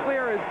they've made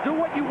clear is do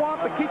what you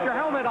want, but keep your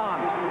helmet on.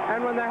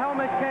 And when the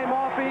helmet came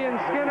off Ian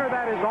Skinner,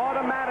 that is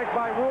automatic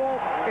by rule.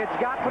 It's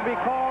got to be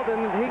called,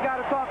 and he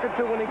got a talking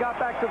to when he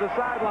got back to the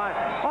sideline.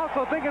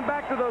 Also, thinking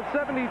back to those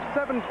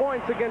 77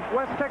 points against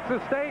West Texas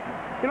State,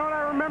 you know what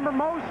I remember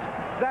most?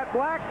 That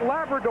black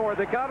Labrador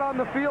that got on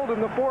the field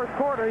in the fourth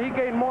quarter, he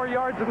gained more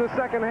yards in the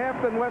second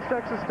half than West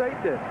Texas State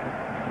did.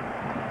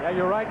 Yeah,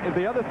 you're right.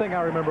 The other thing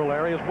I remember,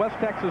 Larry, is West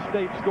Texas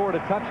State scored a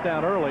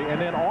touchdown early, and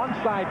then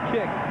onside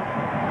kick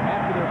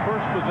after their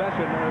first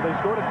possession. They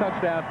scored a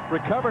touchdown,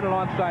 recovered an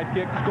onside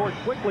kick, scored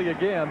quickly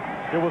again.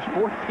 It was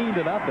 14-0,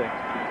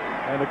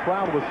 and the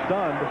crowd was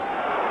stunned.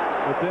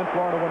 But then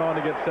Florida went on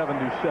to get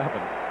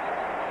 77.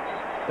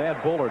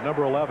 Thad Bullard,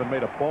 number 11,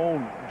 made a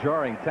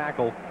bone-jarring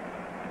tackle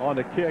on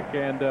the kick,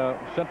 and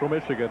Central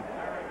Michigan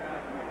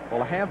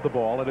will have the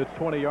ball at its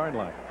 20-yard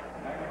line.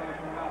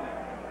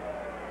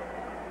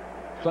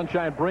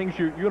 Sunshine brings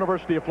you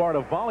University of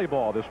Florida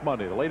volleyball this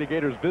Monday. The Lady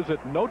Gators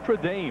visit Notre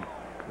Dame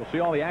We'll see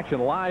all the action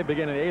live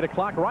beginning at 8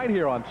 o'clock right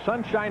here on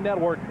Sunshine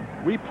Network.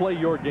 We play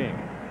your game.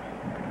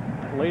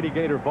 Lady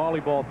Gator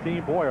volleyball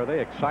team, boy, are they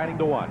exciting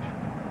to watch.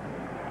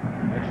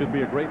 That should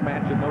be a great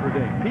match at Notre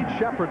Dame. Pete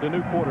Shepard, the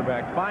new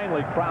quarterback.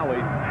 Finally, Crowley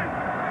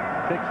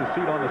takes a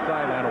seat on the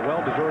sideline, a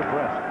well-deserved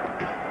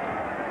rest.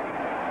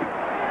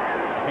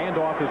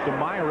 Handoff is to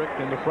Myrick,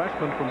 and the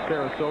freshman from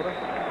Sarasota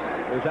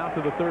is out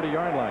to the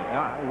 30-yard line.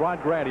 Now,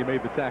 Rod Grady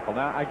made the tackle.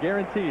 Now, I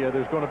guarantee you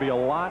there's going to be a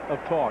lot of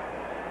talk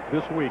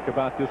this week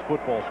about this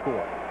football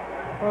score.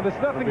 Well, there's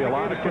nothing the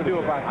Gators can do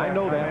about that. I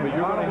know that, but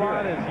you're going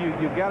to hear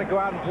it. You've got to go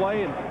out and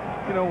play. And,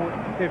 you know,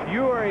 if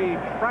you are a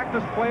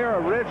practice player, a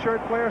red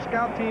shirt player,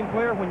 scout team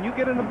player, when you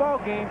get in the ball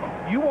game,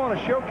 you want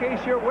to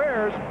showcase your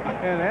wares.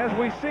 And as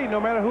we see, no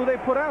matter who they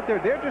put out there,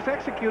 they're just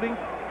executing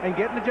and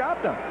getting the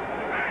job done.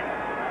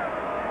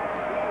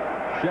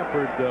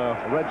 Shepard,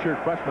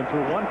 redshirt freshman,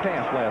 threw one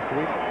pass last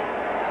week.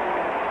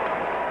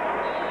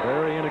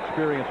 Very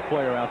inexperienced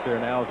player out there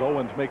now as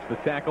Owens makes the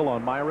tackle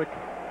on Myrick.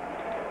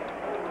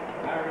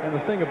 And the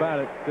thing about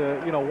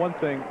it, you know, one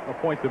thing, a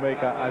point to make,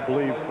 I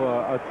believe,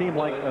 a team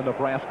like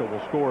Nebraska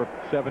will score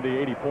 70,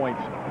 80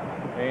 points.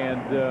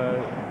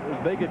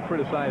 And they get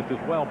criticized as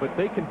well, but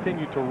they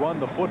continue to run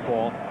the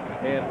football.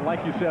 And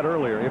like you said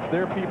earlier, if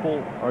their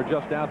people are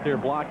just out there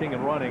blocking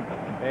and running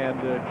and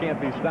can't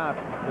be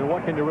stopped, then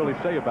what can you really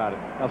say about it?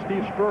 Now,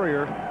 Steve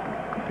Spurrier,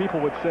 people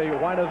would say,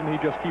 why doesn't he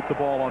just keep the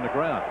ball on the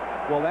ground?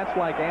 Well, that's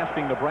like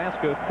asking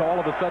Nebraska to all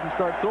of a sudden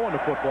start throwing the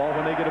football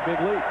when they get a big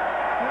lead.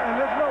 And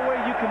there's no way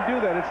you can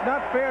do that. It's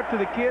not fair to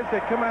the kids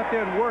that come out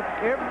there and work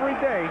every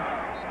day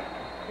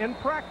in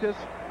practice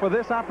for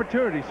this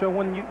opportunity. So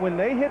when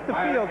they hit the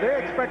field, they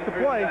expect to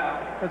play,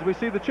 as we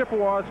see the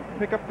Chippewas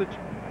pick up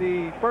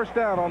the first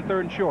down on 3rd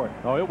and short.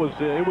 Oh, it was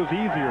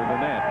easier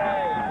than that.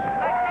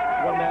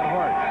 It wasn't that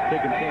hard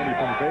taking candy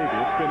from the baby.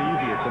 It's been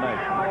easier tonight.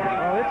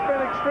 Well, it's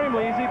been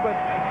extremely easy, but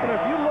you know,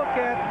 if you look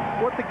at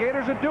what the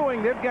Gators are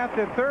doing, they've got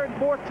their 3rd and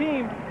 4th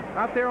team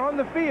out there on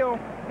the field,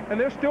 and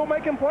they're still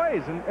making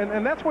plays.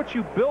 And that's what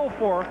you build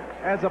for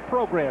as a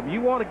program.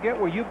 You want to get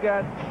where you've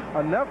got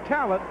enough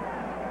talent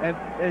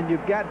and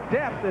you've got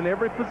depth in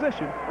every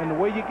position. And the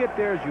way you get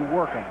there is you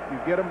work them. You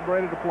get them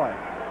ready to play.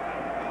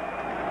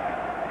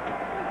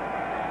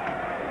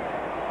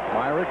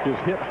 Myrick is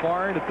hit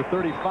hard at the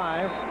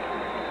 35.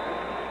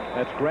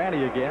 That's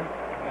Grady again.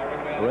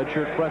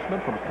 Redshirt freshman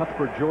from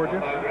Cuthbert,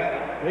 Georgia.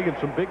 Making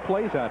some big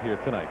plays out here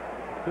tonight.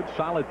 Good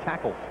solid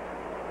tackles.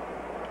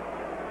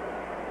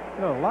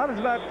 You know, a lot is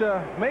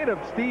not made of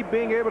Steve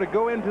being able to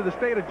go into the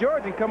state of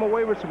Georgia and come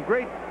away with some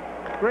great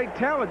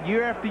talent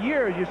year after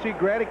year. As you see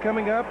Grady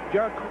coming up,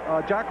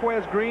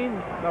 Jaquez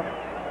Green,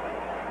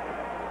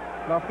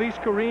 Nafis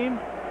Kareem,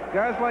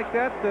 guys like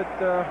that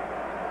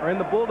are in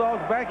the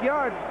Bulldogs'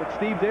 backyard, but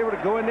Steve's able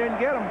to go in there and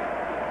get them.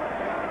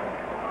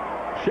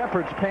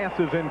 Shepard's pass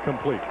is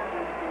incomplete.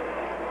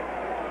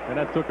 And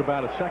that took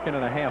about a second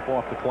and a half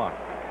off the clock.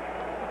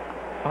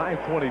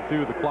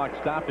 5:22, the clock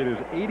stopped. It is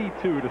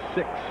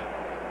 82-6.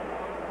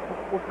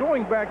 Well,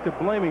 going back to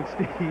blaming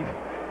Steve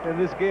and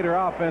this Gator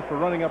offense for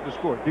running up the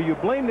score, do you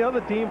blame the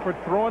other team for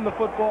throwing the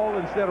football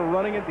instead of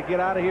running it to get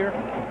out of here?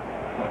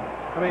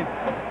 I mean,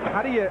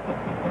 how do you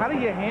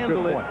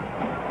handle it?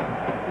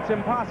 It's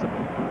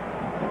impossible.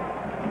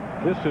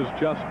 This is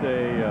just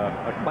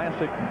a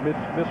classic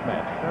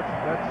mismatch.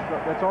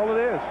 That's all it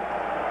is.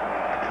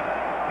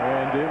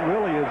 And it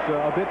really is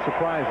a bit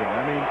surprising.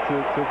 I mean,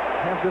 to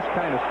have this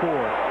kind of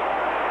score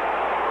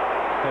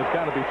has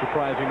got to be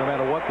surprising no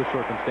matter what the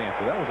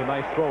circumstances. That was a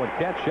nice throw and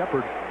catch.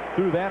 Shepard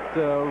threw that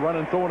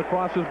running, throwing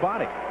across his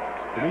body.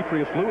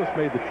 Demetrius Lewis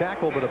made the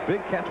tackle, but a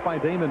big catch by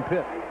Damon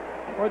Pitt.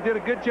 Well, did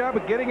a good job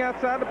of getting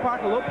outside the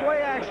pocket, a little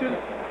play action,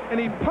 and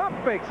he pump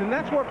fakes, and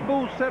that's what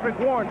fools Cedric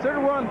Warren.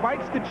 Cedric Warren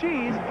bites the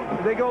cheese,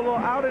 they go a little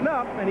out and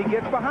up, and he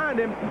gets behind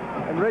him,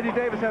 and Reggie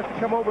Davis has to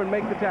come over and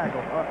make the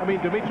tackle.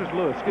 Demetrius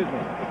Lewis, excuse me.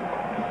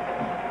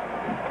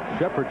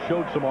 Shepard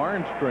showed some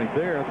arm strength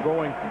there,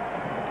 throwing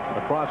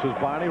across his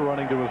body,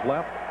 running to his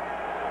left.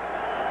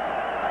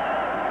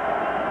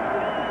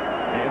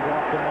 Hands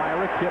off to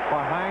Myrick, hit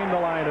behind the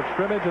line of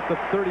scrimmage at the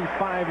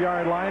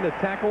 35-yard line. A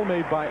tackle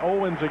made by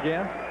Owens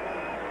again.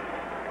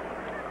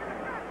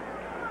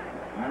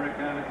 Myrick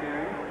on the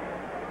carry.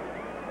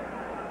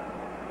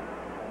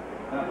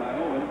 Not by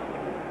Owens.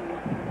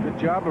 Good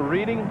job of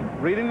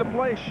reading the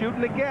play, shooting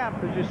the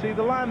gap as you see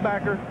the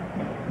linebacker.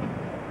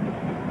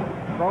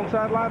 Wrong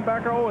side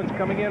linebacker Owens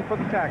coming in for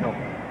the tackle.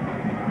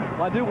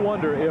 Well, I do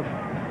wonder if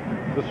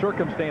the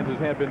circumstances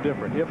had been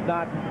different. If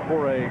not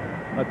for a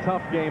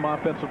tough game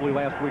offensively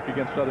last week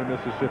against Southern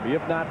Mississippi.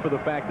 If not for the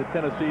fact that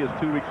Tennessee is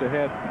 2 weeks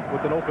ahead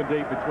with an open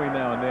date between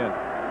now and then.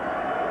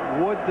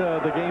 Would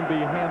the game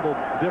be handled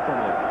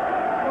differently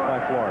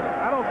by Florida?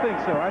 I don't think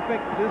so. I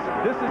think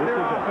this is their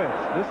offense.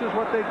 This is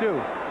what they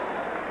do.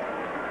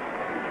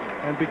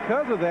 And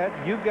because of that,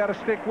 you've got to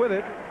stick with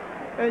it.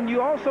 And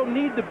you also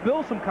need to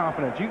build some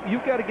confidence.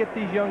 You've got to get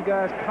these young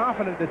guys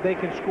confident that they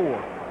can score.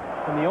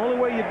 And the only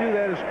way you do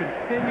that is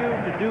continue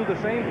to do the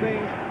same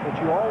things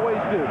that you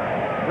always do.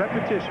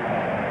 Repetition.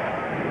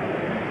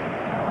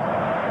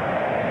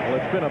 Well,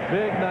 it's been a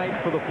big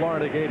night for the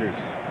Florida Gators.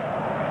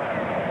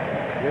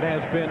 It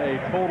has been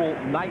a total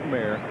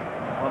nightmare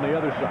on the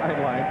other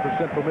sideline for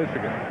Central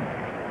Michigan.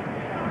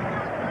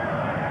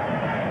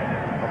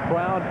 A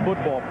proud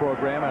football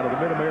program out of the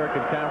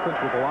Mid-American Conference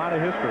with a lot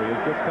of history has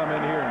just come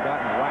in here and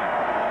gotten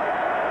whacked.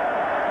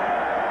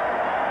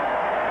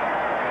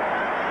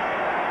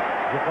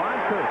 Javon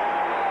Curse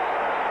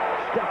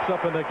steps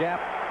up in the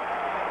gap,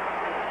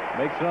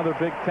 makes another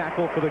big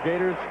tackle for the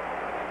Gators.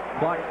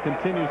 Clock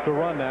continues to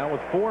run now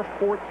with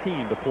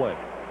 4:14 to play.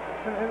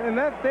 And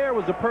that there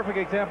was a perfect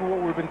example of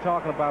what we've been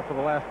talking about for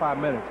the last 5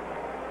 minutes.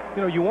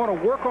 You know, you want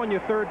to work on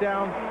your third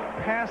down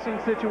passing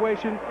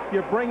situation.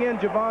 You bring in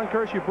Javon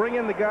Curse. You bring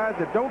in the guys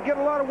that don't get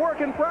a lot of work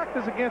in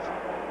practice against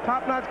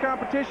top-notch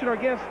competition or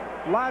against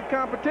live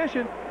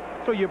competition.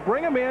 So you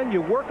bring them in,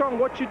 you work on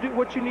what you do,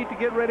 what you need to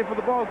get ready for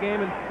the ball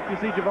game, and you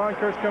see Javon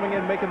Curse coming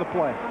in making the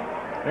play.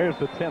 There's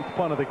the 10th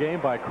punt of the game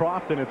by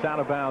Croft, and it's out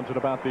of bounds at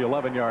about the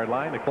 11-yard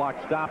line. The clock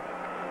stopped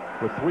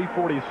with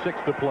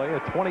 3:46 to play, a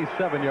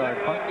 27-yard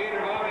punt.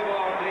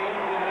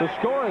 The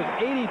score is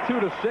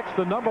 82-6.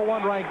 The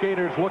 #1 ranked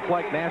Gators look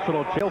like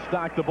national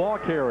tailstock the ball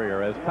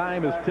carrier as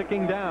time is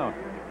ticking down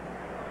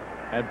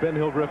at Ben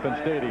Hill Griffin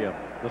Stadium.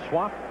 The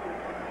Swamp,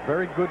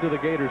 very good to the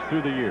Gators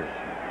through the years,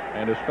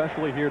 and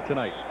especially here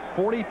tonight.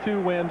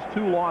 42 wins,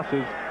 2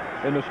 losses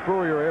in the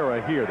Spurrier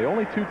era here. The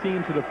only 2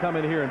 teams that have come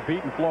in here and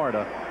beaten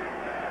Florida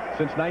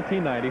since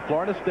 1990,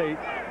 Florida State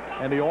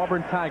and the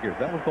Auburn Tigers.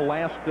 That was the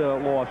last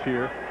loss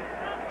here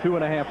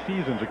 2.5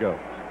 seasons ago.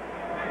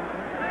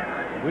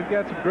 We've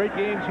got some great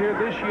games here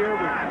this year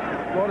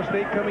with Florida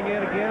State coming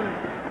in again,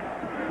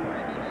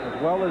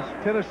 as well as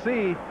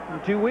Tennessee in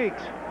 2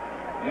 weeks.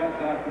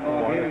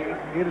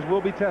 Gators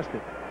will be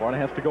tested. Florida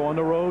has to go on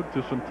the road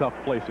to some tough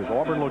places.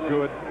 Auburn looked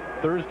good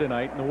Thursday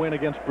night in the win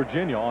against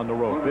Virginia on the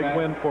road. Big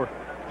win for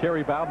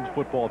Terry Bowden's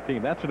football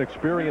team. That's an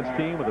experienced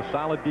team with a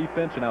solid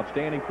defense and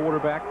outstanding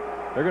quarterback.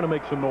 They're going to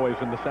make some noise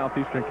in the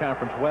Southeastern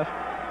Conference West.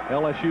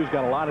 LSU's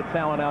got a lot of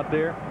talent out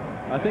there.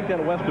 I think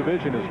that West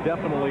Division is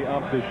definitely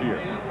up this year.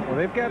 Well,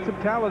 they've got some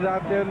talent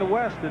out there in the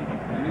West, and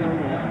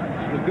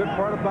the good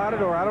part about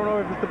it, or I don't know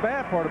if it's the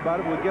bad part about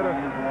it, we'll get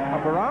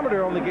a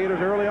barometer on the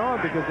Gators early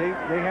on because they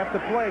have to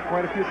play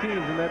quite a few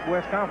teams in that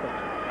West Conference.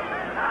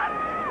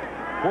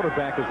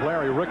 Quarterback is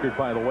Larry Rickard,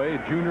 by the way, a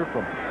junior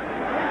from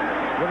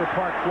Winter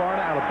Park,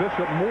 Florida, out of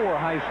Bishop Moore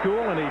High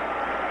School, and he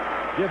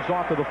gives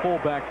off to the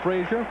fullback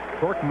Frazier.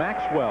 Burke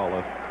Maxwell,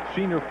 a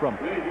senior from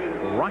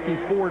Rocky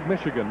Ford,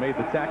 Michigan, made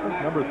the tackle,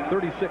 number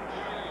 36.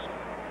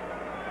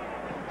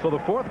 So the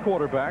 4th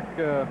quarterback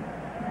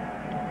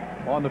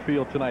on the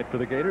field tonight for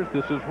the Gators.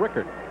 This is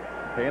Rickard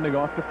handing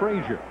off to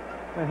Frazier.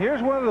 And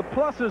here's one of the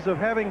pluses of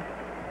having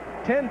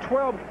 10,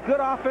 12 good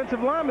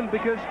offensive linemen,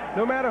 because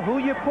no matter who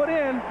you put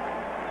in,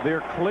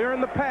 they're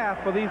clearing the path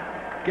for these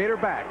Gator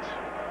backs.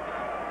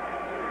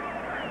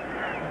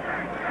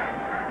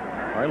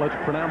 All right, let's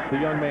pronounce the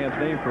young man's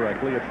name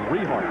correctly. It's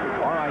Rehart,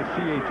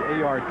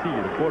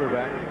 R-I-C-H-A-R-T, the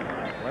quarterback.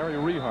 Larry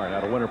Rehart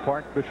out of Winter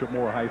Park, Bishop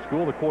Moore High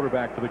School, the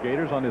quarterback for the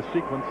Gators on this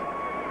sequence.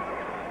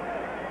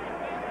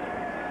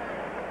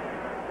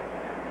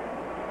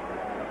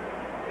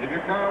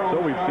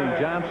 So we've seen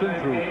Johnson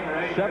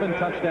threw 7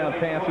 touchdown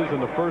passes in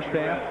the first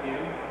half.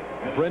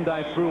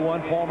 Brandeis threw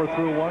 1, Palmer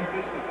threw 1.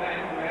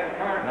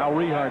 Now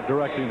Rehart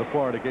directing the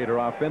Florida Gator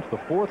offense, the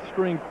 4th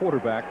string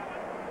quarterback.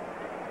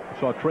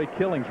 Saw Trey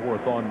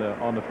Killingsworth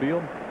on the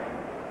field.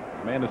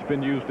 A man that's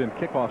been used in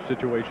kickoff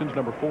situations.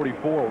 Number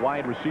 44, a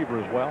wide receiver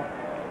as well.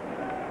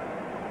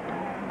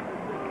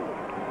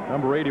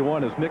 Number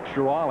 81 is Nick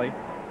Shirali,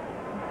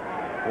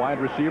 wide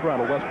receiver out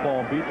of West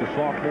Palm Beach, a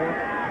sophomore.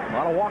 A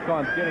lot of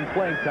walk-ons getting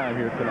playing time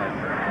here tonight.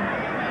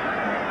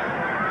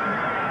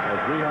 As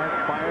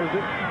Rehart fires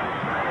it,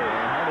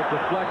 and it's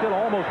deflected,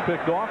 almost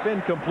picked off,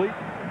 incomplete.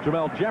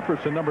 Jamel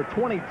Jefferson, number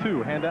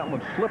 22, and that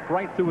one slipped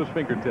right through his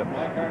fingertips.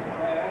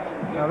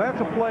 Now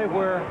that's a play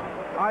where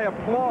I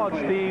applaud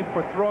Steve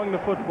for throwing the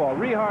football.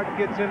 Rehart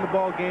gets in the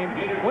ball game.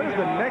 When is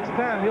the next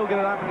time he'll get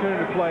an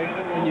opportunity to play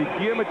and you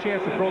give him a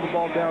chance to throw the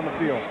ball down the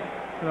field?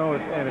 You know,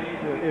 and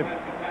if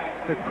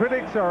the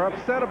critics are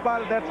upset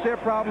about it, that's their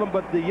problem,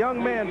 but the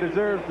young man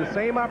deserves the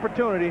same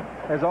opportunity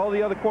as all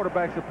the other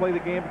quarterbacks that play the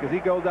game, because he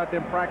goes out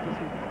there and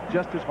practices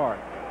just as hard.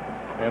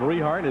 And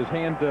Rehart is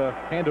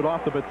handed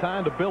off the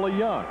baton to Billy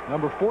Young,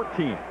 number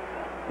 14,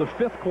 the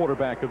 5th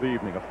quarterback of the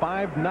evening, a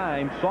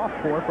 5'9"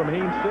 sophomore from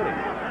Haines City.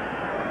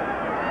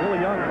 Billy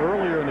Young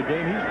earlier in the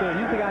game,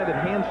 he's the guy that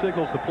hand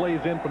signals the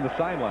plays in from the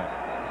sideline.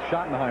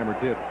 Schottenheimer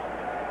did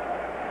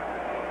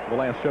the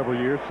last several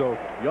years. So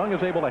Young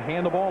is able to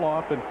hand the ball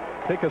off and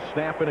take a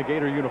snap in a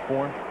Gator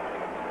uniform.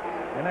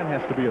 And that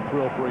has to be a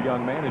thrill for a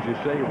young man. As you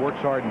say, he works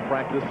hard in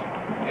practice.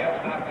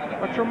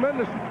 A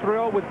tremendous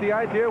thrill with the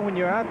idea when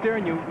you're out there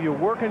and you're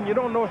working, you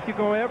don't know if you're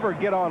going to ever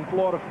get on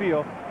Florida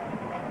field,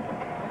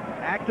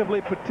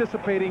 actively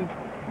participating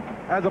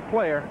as a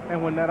player.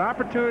 And when that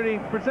opportunity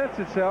presents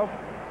itself,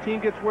 team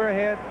gets way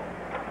ahead,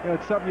 you know,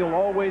 it's something you'll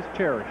always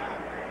cherish.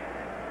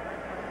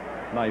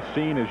 Nice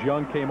scene as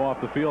Young came off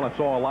the field. I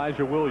saw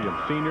Elijah Williams,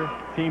 senior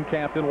team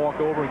captain, walk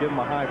over and give him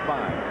a high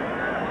five.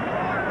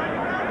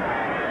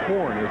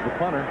 Horn is the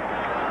punter,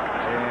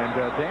 and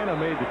Dana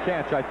made the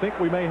catch. I think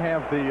we may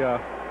have the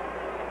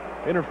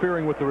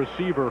interfering with the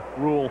receiver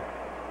rule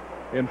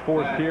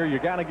enforced here. You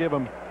got to give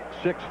him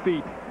 6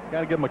 feet.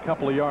 Got to give him a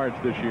couple of yards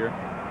this year.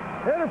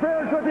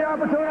 Interference with the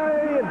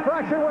opportunity,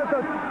 infraction with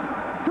the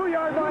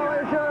 2-yard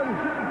violation,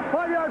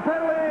 5-yard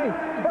penalty,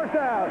 first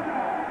down.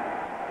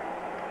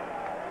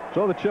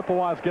 So the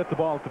Chippewas get the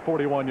ball at the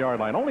 41-yard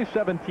line. Only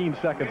 17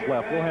 seconds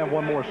left. We'll have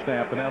one more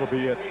snap, and that'll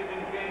be it.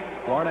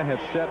 Florida has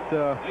set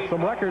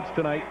some records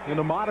tonight in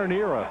the modern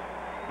era.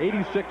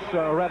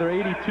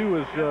 82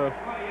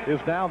 is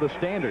now the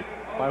standard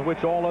by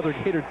which all other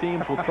Gator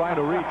teams will try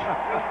to reach.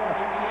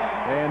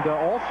 And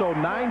also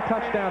 9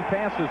 touchdown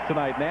passes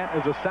tonight. And that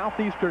is a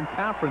Southeastern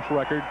Conference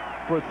record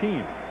for a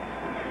team.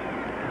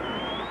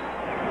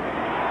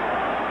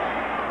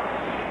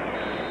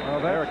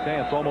 Eric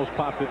Nance almost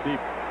popped it deep.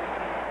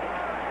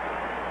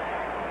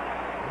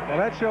 Well,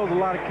 that shows a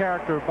lot of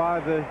character by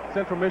the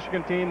Central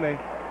Michigan team. They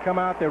come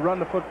out, they run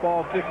the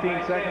football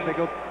 15 seconds,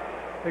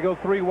 they go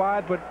 3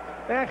 wide, but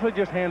they actually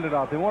just hand it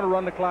off. They want to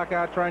run the clock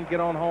out, try and get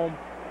on home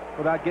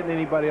without getting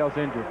anybody else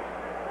injured.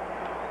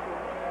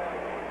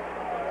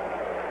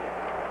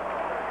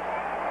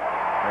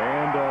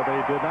 And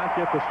they did not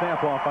get the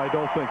snap off, I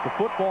don't think. The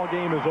football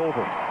game is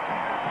over.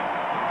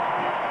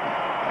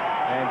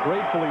 And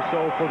gratefully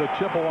so for the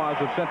Chippewas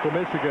of Central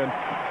Michigan.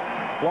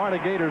 Florida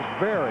Gators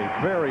very,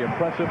 very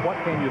impressive. What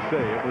can you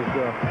say? It was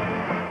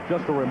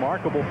just a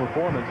remarkable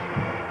performance.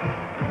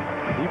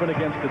 Even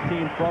against a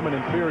team from an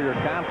inferior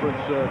conference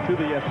to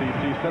the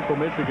SEC, Central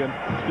Michigan,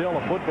 still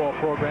a football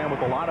program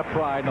with a lot of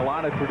pride and a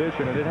lot of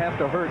tradition. And it has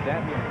to hurt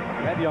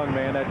that young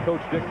man, that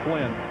coach Dick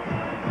Flynn.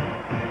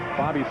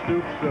 Bobby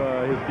Stoops,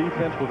 his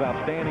defense was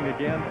outstanding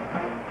again.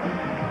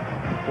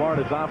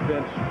 Florida's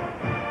offense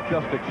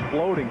just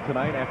exploding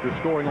tonight after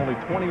scoring only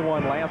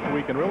 21 last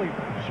week and really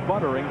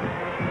sputtering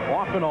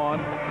off and on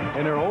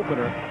in their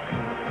opener.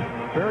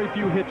 Very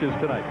few hitches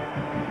tonight.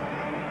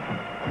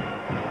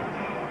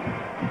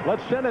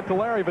 Let's send it to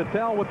Larry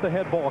Vitale with the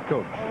head ball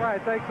coach. All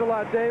right, thanks a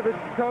lot, David.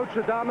 Coach,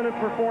 a dominant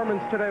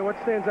performance today.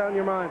 What stands out in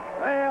your mind?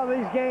 Well,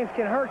 these games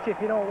can hurt you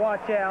if you don't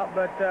watch out,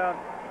 but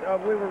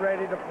we were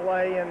ready to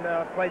play and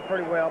played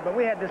pretty well. But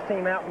we had this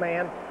team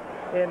outmanned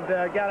and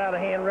got out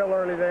of hand real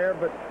early there,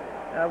 but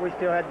we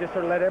still had to just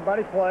sort of let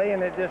everybody play,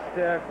 and it just,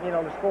 you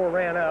know, the score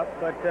ran up.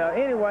 But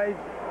anyway,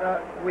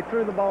 we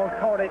threw the ball and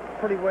caught it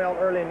pretty well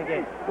early in the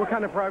game. What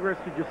kind of progress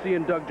did you see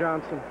in Doug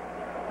Johnson?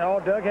 Oh,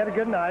 Doug had a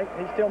good night.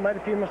 He still made a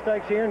few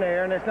mistakes here and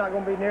there, and it's not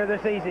going to be near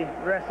this easy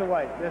the rest of the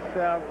way. This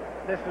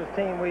was a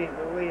team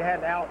we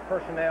had out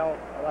personnel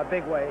a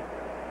big way,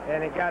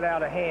 and it got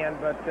out of hand,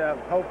 but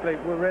hopefully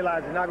we'll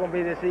realize it's not going to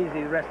be this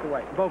easy the rest of the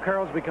way. Bo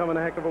Carroll's becoming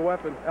a heck of a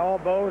weapon. Oh,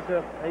 Bo's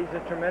he's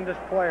a tremendous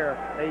player.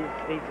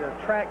 He's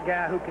a track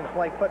guy who can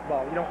play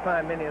football. You don't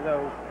find many of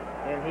those,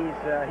 and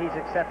he's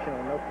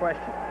exceptional, no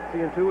question. See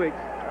you in 2 weeks.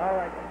 All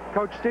right.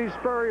 Coach Steve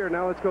Spurrier.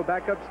 Now let's go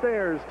back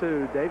upstairs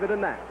to David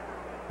and Nat.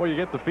 Well, you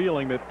get the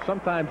feeling that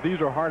sometimes these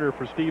are harder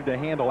for Steve to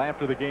handle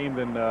after the game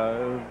than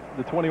the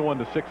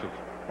 21-6s.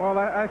 Well,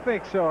 I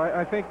think so.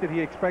 I think that he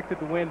expected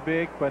to win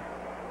big, but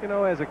you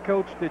know, as a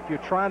coach, that you're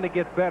trying to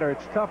get better.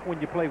 It's tough when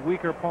you play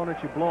weaker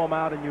opponents, you blow them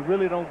out, and you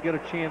really don't get a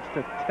chance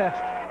to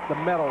test the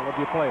mettle of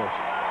your players.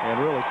 And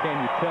really,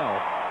 can you tell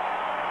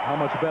how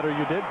much better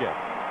you did get?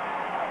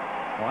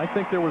 Well, I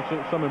think there was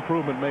some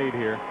improvement made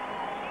here.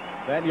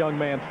 That young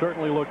man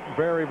certainly looked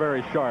very,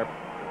 very sharp.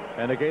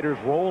 And the Gators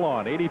roll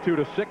on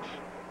 82-6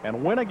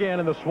 and win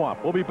again in the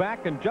Swamp. We'll be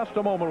back in just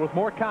a moment with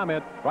more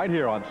comment right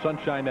here on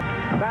Sunshine Net.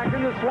 Back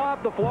in the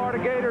Swamp, the Florida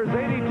Gators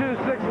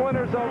 82-6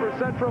 winners over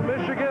Central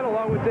Michigan,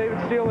 along with David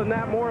Steele and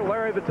Nat Moore.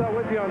 Larry Vitale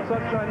with you on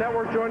Sunshine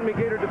Network. Joining me,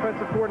 Gator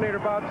defensive coordinator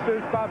Bob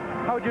Stoops. Bob,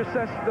 how would you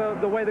assess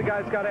the way the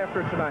guys got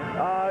after it tonight?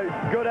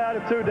 Good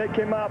attitude. They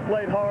came out,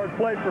 played hard,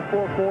 played for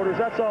 4 quarters.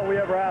 That's all we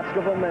ever ask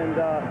of them,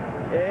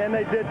 and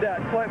they did that.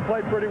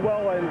 Played pretty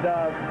well, and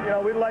you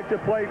know, we'd like to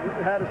play,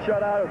 had a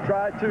shutout or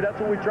tried to. That's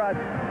what we tried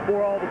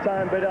for all the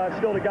time, but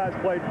still the guys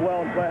played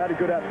well and had a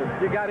good effort.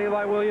 You got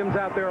Eli Williams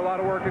out there, a lot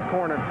of work at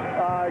corner.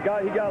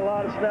 He got a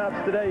lot of snaps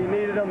today. He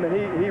needed them, and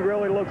he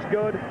really looks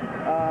good.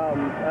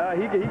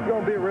 He's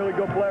going to be a really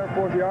good player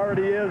for us. He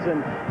already is,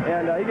 and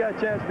he got a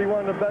chance to be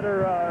one of the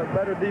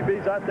better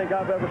DBs I think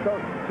I've ever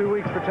coached. 2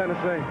 weeks for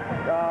Tennessee.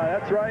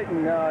 That's right,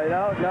 and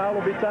now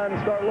it'll be time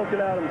to start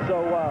looking at him. So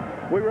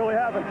we really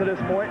haven't to this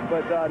point,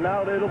 but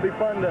now it'll be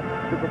fun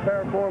to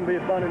prepare for him, be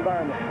a fun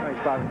environment.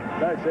 Thanks, Bobby.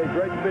 Thanks, hey,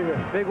 great to be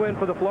here. Big win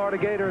for the Florida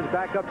Gators.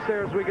 Back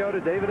upstairs we go to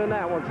David and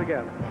Nat once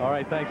again. All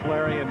right, thanks,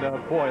 Larry. And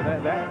boy,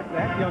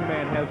 that young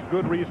man has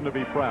good reason to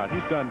be proud.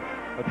 He's done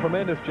a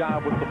tremendous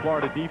job with the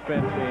Florida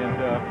defense,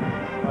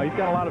 and he's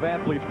got a lot of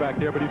athletes back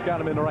there, but he's got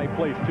them in the right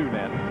place too,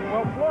 Nat.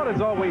 Well,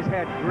 Florida's always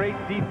had great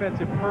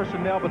defensive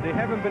personnel, but they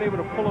haven't been able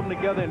to pull them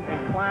together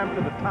and climb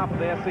to the top of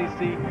the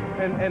SEC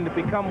and to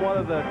become one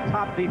of the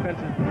top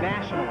defenses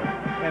nationally.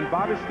 And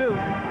Bobby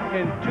Stoops,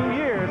 in 2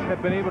 years,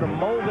 have been able to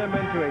mold them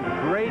into a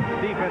great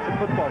defensive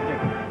football team.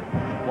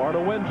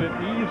 Florida wins it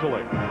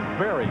easily,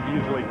 very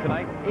easily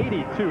tonight,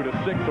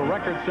 82-6, a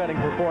record-setting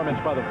performance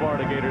by the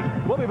Florida Gators.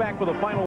 We'll be back with a final